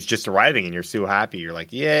the boat was just arriving and you're so happy. You're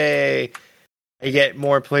like, yay! I get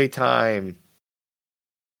more playtime.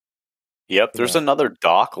 Yep, there's another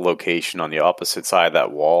dock location on the opposite side of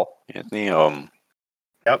that wall, Anthony.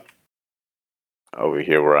 Yep. Over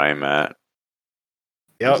here where I'm at.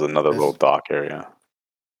 Yep. There's another little dock area.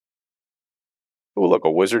 Oh, look, a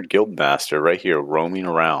wizard guild master right here roaming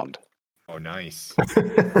around. Oh, nice.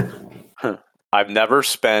 I've never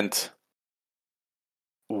spent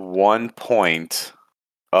 1 point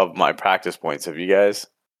of my practice points. Have you guys?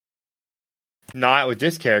 Not with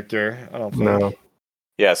this character. I don't think. No.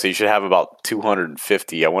 Yeah, so you should have about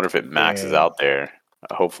 250. I wonder if it maxes out there.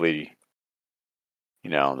 Hopefully,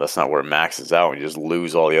 that's not where it maxes out. You just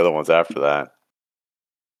lose all the other ones after that.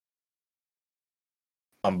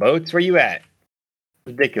 On boats? Where you at?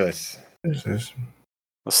 Ridiculous. Let's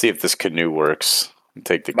see if this canoe works.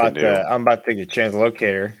 Take the canoe. I'm about to take the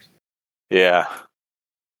translocator. Yeah.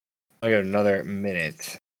 I got another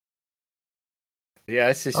minute. Yeah,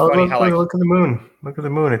 it's just funny how look at the moon. Look at the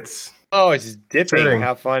moon. It's dipping. Sitting.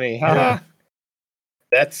 How funny. Yeah.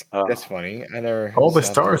 That's funny. I never all the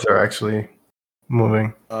stars are actually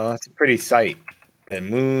moving. It's a pretty sight. The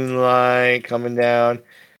moonlight coming down.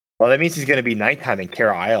 Well, that means it's going to be nighttime in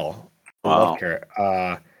Cara Isle. I love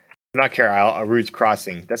Cara. Not Cara Isle, Rude's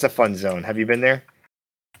Crossing. That's a fun zone. Have you been there?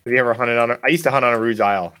 Have you ever hunted on it? I used to hunt on Rude's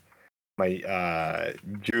Isle. My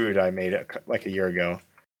druid I made like a year ago.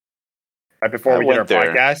 Right before we did our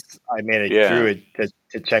podcast, I made a druid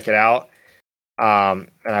to check it out. And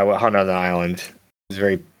I would hunt on the island. It was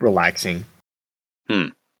very relaxing.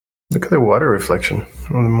 Look at the water reflection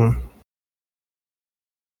on the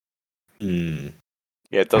moon.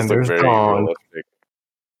 Yeah, it does look very realistic.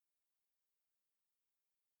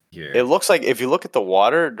 Yeah. It looks like if you look at the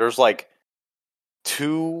water, there's like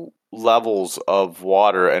 2 levels of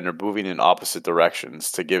water and they're moving in opposite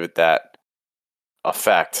directions to give it that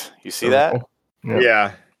effect. You see that?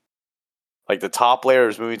 Yeah. Like the top layer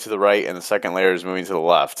is moving to the right and the second layer is moving to the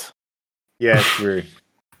left. Yeah, it's weird.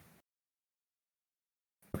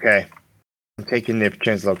 Okay. I'm taking the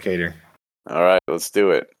translocator. All right, let's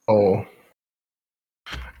do it. Oh.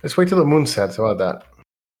 Let's wait till the moon sets. How about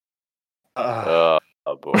that?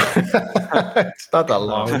 Oh, boy. It's not that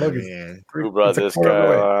long. Look, man. Who brought this guy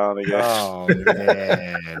around again? Oh,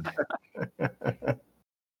 man.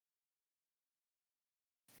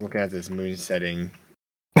 Looking at this moon setting.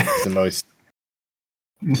 It's the most...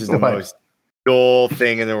 This is the most dull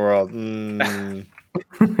thing in the world.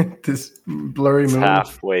 This blurry moon.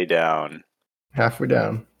 Halfway down. Halfway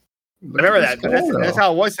down. Remember that. That's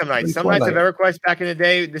how it was some nights. Some nights of EverQuest back in the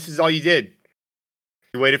day, this is all you did.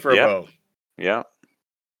 You waited for a boat. Yeah.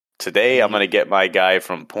 Today, I'm going to get my guy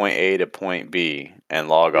from point A to point B and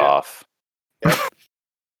log off. Yep.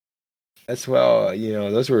 That's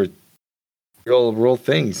those were real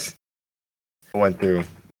things I went through.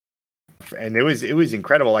 And it was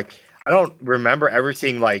incredible. Like, I don't remember ever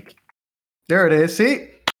seeing like... There it is. See?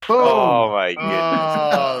 Boom. Oh, my goodness.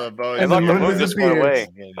 Oh, the boat. And the moon just went away.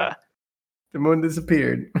 The moon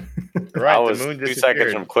disappeared. Right, I was 2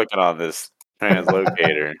 seconds from clicking on this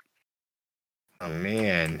translocator. Oh,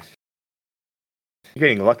 man. You're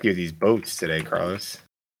getting lucky with these boats today, Carlos.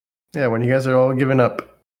 Yeah, when you guys are all giving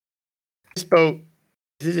up. This boat,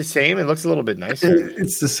 is it the same? It looks a little bit nicer.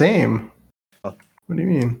 It's the same. Oh. What do you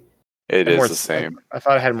mean? It is the same. I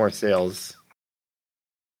thought it had more sails.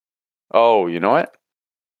 Oh, you know what?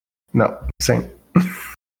 No, same.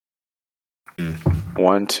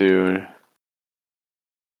 1, 2.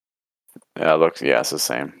 Yeah, it's the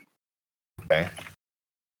same. Okay.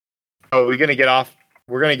 Oh, we're gonna get off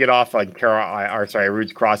on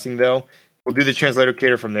Rude's Crossing though. We'll do the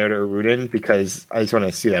translocator from there to Aruden because I just want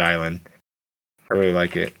to see that island. I really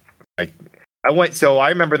like it. Like I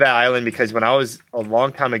remember that island because when I was a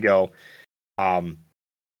long time ago, again,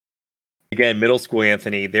 middle school,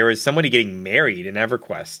 Anthony, there was somebody getting married in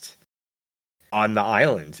EverQuest on the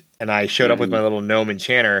island. And I showed up with my little gnome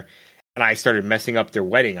enchanter and I started messing up their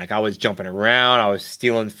wedding. Like I was jumping around, I was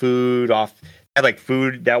stealing food off. I had like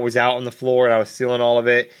food that was out on the floor and I was stealing all of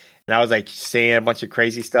it. And I was like saying a bunch of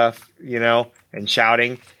crazy stuff, and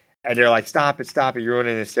shouting. And they're like, stop it, you're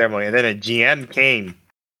ruining the ceremony. And then a GM came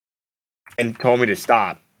and told me to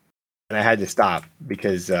stop. And I had to stop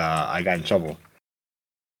because I got in trouble.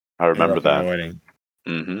 I remember that. Wedding.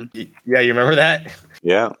 Mm-hmm. Yeah, you remember that?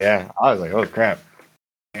 Yeah. Yeah. I was like, oh, crap.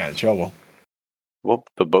 I got in trouble. Well,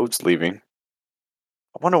 the boat's leaving.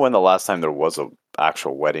 I wonder when the last time there was an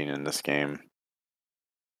actual wedding in this game.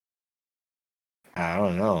 I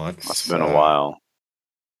don't know. It's been a while.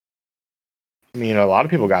 I mean, a lot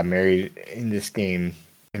of people got married in this game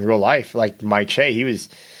in real life. Like Mike Shea, he was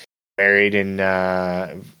married and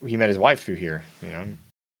he met his wife through here. Yeah.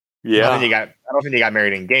 I don't think they got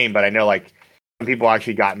married in game, but I know like some people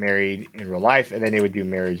actually got married in real life, and then they would do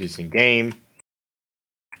marriages in game.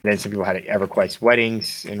 And then some people had EverQuest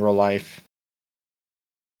weddings in real life.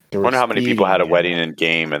 I wonder how many people had a wedding in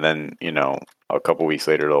game, and then a couple weeks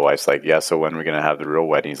later, the wife's like, "Yeah, so when are we gonna have the real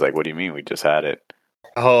wedding?" He's like, "What do you mean? We just had it."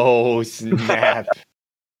 Oh snap!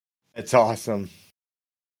 That's awesome.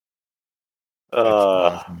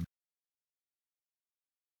 Awesome.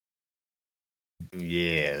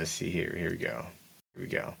 Yeah, let's see here. Here we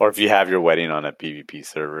go. Or if you have your wedding on a PvP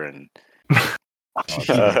server and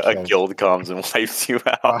a guild comes and wipes you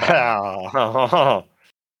out. Wow.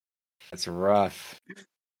 That's rough.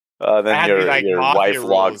 Then your wife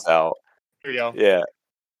logs out. Here we go. Yeah,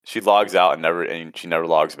 she logs out and she never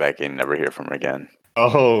logs back in. Never hear from her again.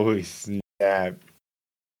 Oh snap!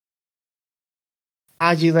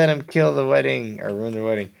 How'd you let him kill the wedding or ruin the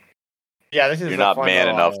wedding? Yeah, this is. You're not man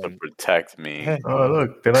enough to protect me. Oh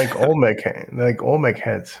look, they're like Olmec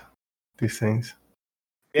heads. These things.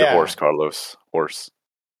 Yeah. Your horse, Carlos. Horse.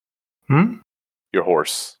 Hmm. Your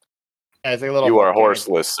horse. Yeah, it's like a little. You are volcano.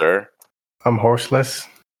 horseless, sir. I'm horseless.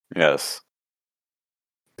 Yes.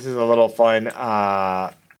 This is a little fun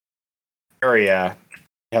area.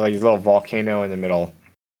 You have like this little volcano in the middle.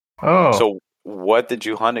 Oh, So, what did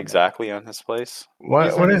you hunt exactly on this place? what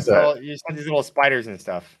is that? You just have these little spiders and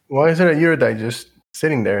stuff. Why is it a Uridite just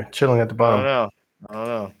sitting there, chilling at the I bottom? don't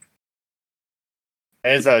know.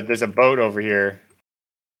 There's a boat over here,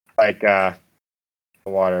 like the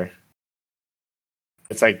water.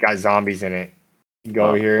 It's like got zombies in it. You go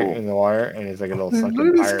over here cool. in the water, and it's like a little Look sunken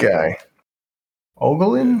at this pirate guy.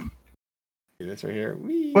 Oglin? See this right here.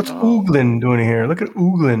 Whee! What's Ooglin doing here? Look at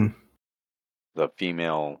Ooglin. The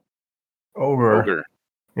female Ogre.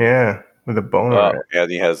 Yeah, with a boner. Yeah,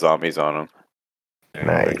 he has zombies on him.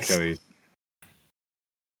 Nice.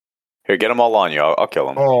 Here, get them all on you. I'll kill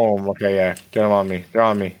them. Oh, okay, yeah. Get them on me. They're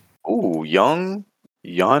on me. Ooh, Yun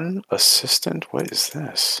Assistant? What is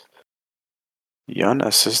this? Yun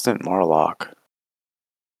Assistant Marlock.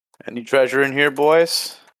 Any treasure in here,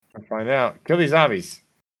 boys? I'll find out. Kill these zombies.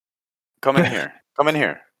 Come in here. Come in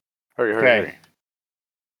here. Hurry. Okay.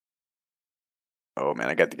 Oh man,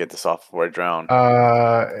 I got to get this off before I drown.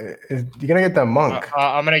 You're gonna get that monk.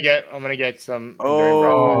 I'm gonna get some.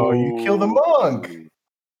 Oh, you killed the monk.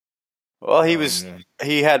 Well,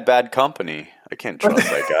 he had bad company. I can't trust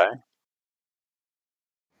that guy.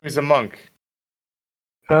 He's a monk.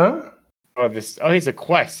 Huh? He's a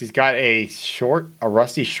quest. He's got a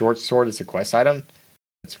rusty short sword as a quest item.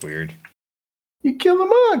 That's weird. You killed the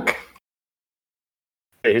monk.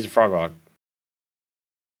 Hey, here's a frog log.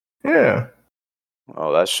 Yeah.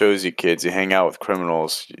 Oh, that shows you, kids. You hang out with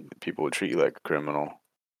criminals, people will treat you like a criminal.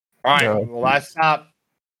 All right, No. well, last stop.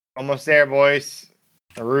 Almost there, boys.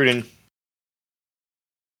 Rudin.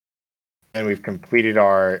 And we've completed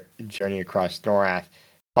our journey across Norath.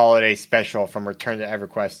 Holiday special from Return to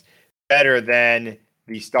EverQuest. Better than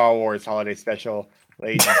the Star Wars holiday special,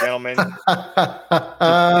 ladies and gentlemen. When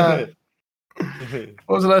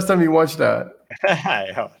was the last time you watched that?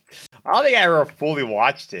 I don't think I ever fully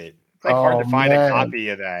watched it. It's like hard to find a copy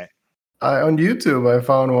of that. On YouTube, I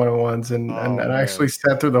found one once, and I actually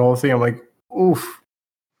sat through the whole thing. I'm like, oof.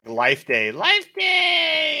 Life Day.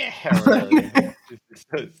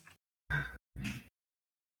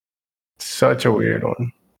 Such a weird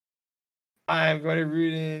one. I'm going to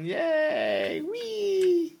Rudin. Yay!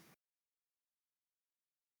 Wee!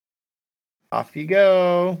 Off you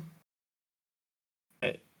go.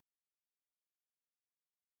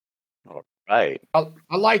 Right. I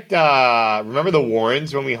liked, remember the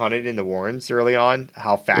Warrens when we hunted in the Warrens early on?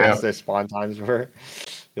 How fast the spawn times were?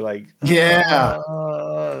 You're like,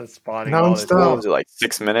 spawning all this. What was it, like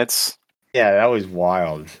 6 minutes? Yeah, that was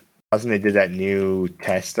wild. Wasn't they did that new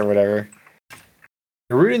test or whatever?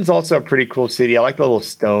 Rudin's also a pretty cool city. I like the little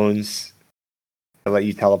stones that let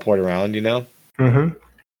you teleport around, you know? Mm-hmm.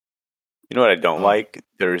 You know what I don't like?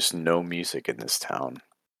 There's no music in this town.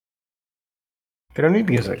 They don't need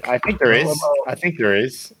music. I think there is. I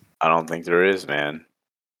don't think there is, man.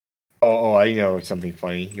 Oh, I know something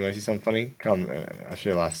funny. You want to see something funny? Come, I'll show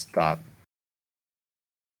you last stop.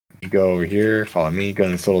 You go over here, follow me, go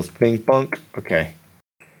in this little thing bunk. Okay.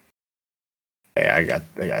 Hey, I got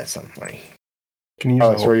something funny. Can you use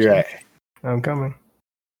that's where you're at. I'm coming.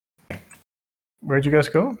 Where'd you guys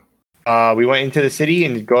go? We went into the city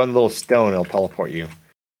and go on the little stone. It'll teleport you.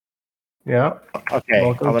 Yeah. Okay,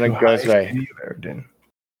 I'm gonna go this way.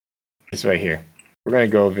 This way here. We're gonna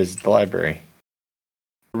go visit the library.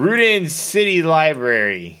 Rudin City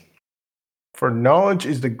Library. For knowledge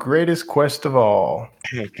is the greatest quest of all.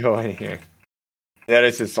 Go in here. That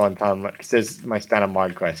is this on time. It says my Stana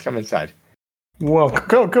mod quest. Come inside. Well,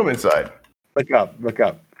 come inside. Look up. Look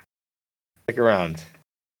around.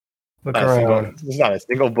 Look around. There's not a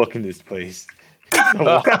single book in this place.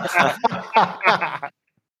 How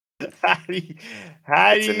do you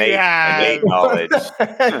have knowledge?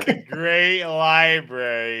 a great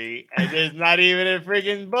library and there's not even a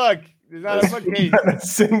freaking book? There's not a bookcase. Not a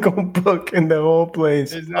single book in the whole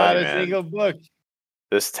place. There's not a single book.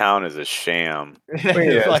 This town is a sham.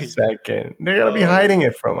 Wait a second. They're gonna be hiding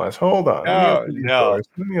it from us. Hold on. No.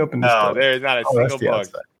 Let me open this door. There's not a single book.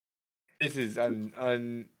 Outside. This is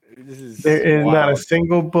There is wild. not a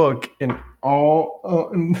single book in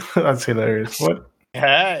all. That's hilarious. What?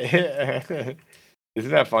 Isn't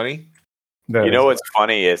that funny? You know what's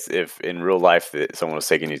funny is if in real life that someone was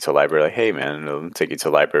taking you to a library, like, hey man, I'll take you to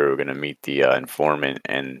a library. We're gonna meet the informant,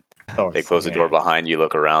 and they close the door behind you.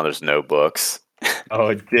 Look around. There's no books.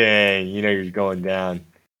 Oh dang! You know you're going down.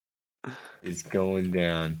 It's going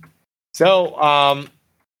down. So, I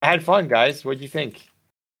had fun, guys. What'd you think?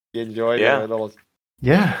 You enjoyed the little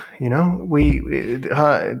Yeah,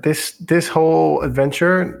 this whole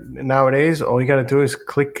adventure nowadays, all you got to do is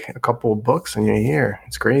click a couple of books and you're here.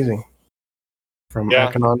 It's crazy. From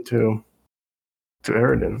Akanon to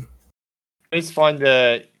Eridan. It's fun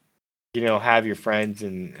to, have your friends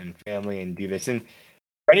and family and do this. And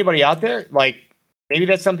for anybody out there, like maybe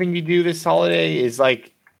that's something you do this holiday is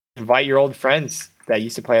like invite your old friends that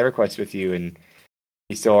used to play EverQuest with you and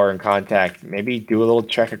you still are in contact. Maybe do a little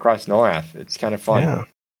trek across Norrath. It's kind of fun.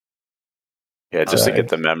 Yeah, just to get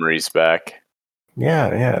the memories back. Yeah.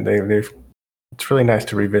 It's really nice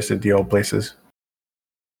to revisit the old places.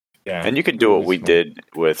 Yeah, and you can do what we did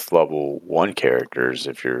with level 1 characters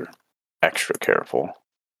if you're extra careful.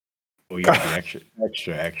 Well, you gotta be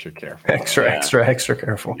extra careful. Extra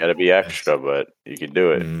careful. You gotta be extra, but you can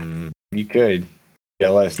do it. You could. Yeah,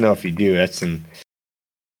 let us know if you do. That's some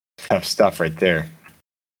tough stuff right there.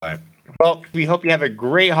 Well, we hope you have a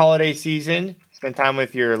great holiday season. Spend time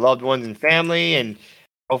with your loved ones and family, and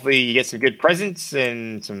hopefully you get some good presents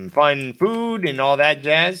and some fun food and all that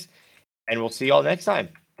jazz. And we'll see you all next time.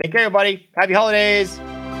 Take care, everybody. Happy holidays.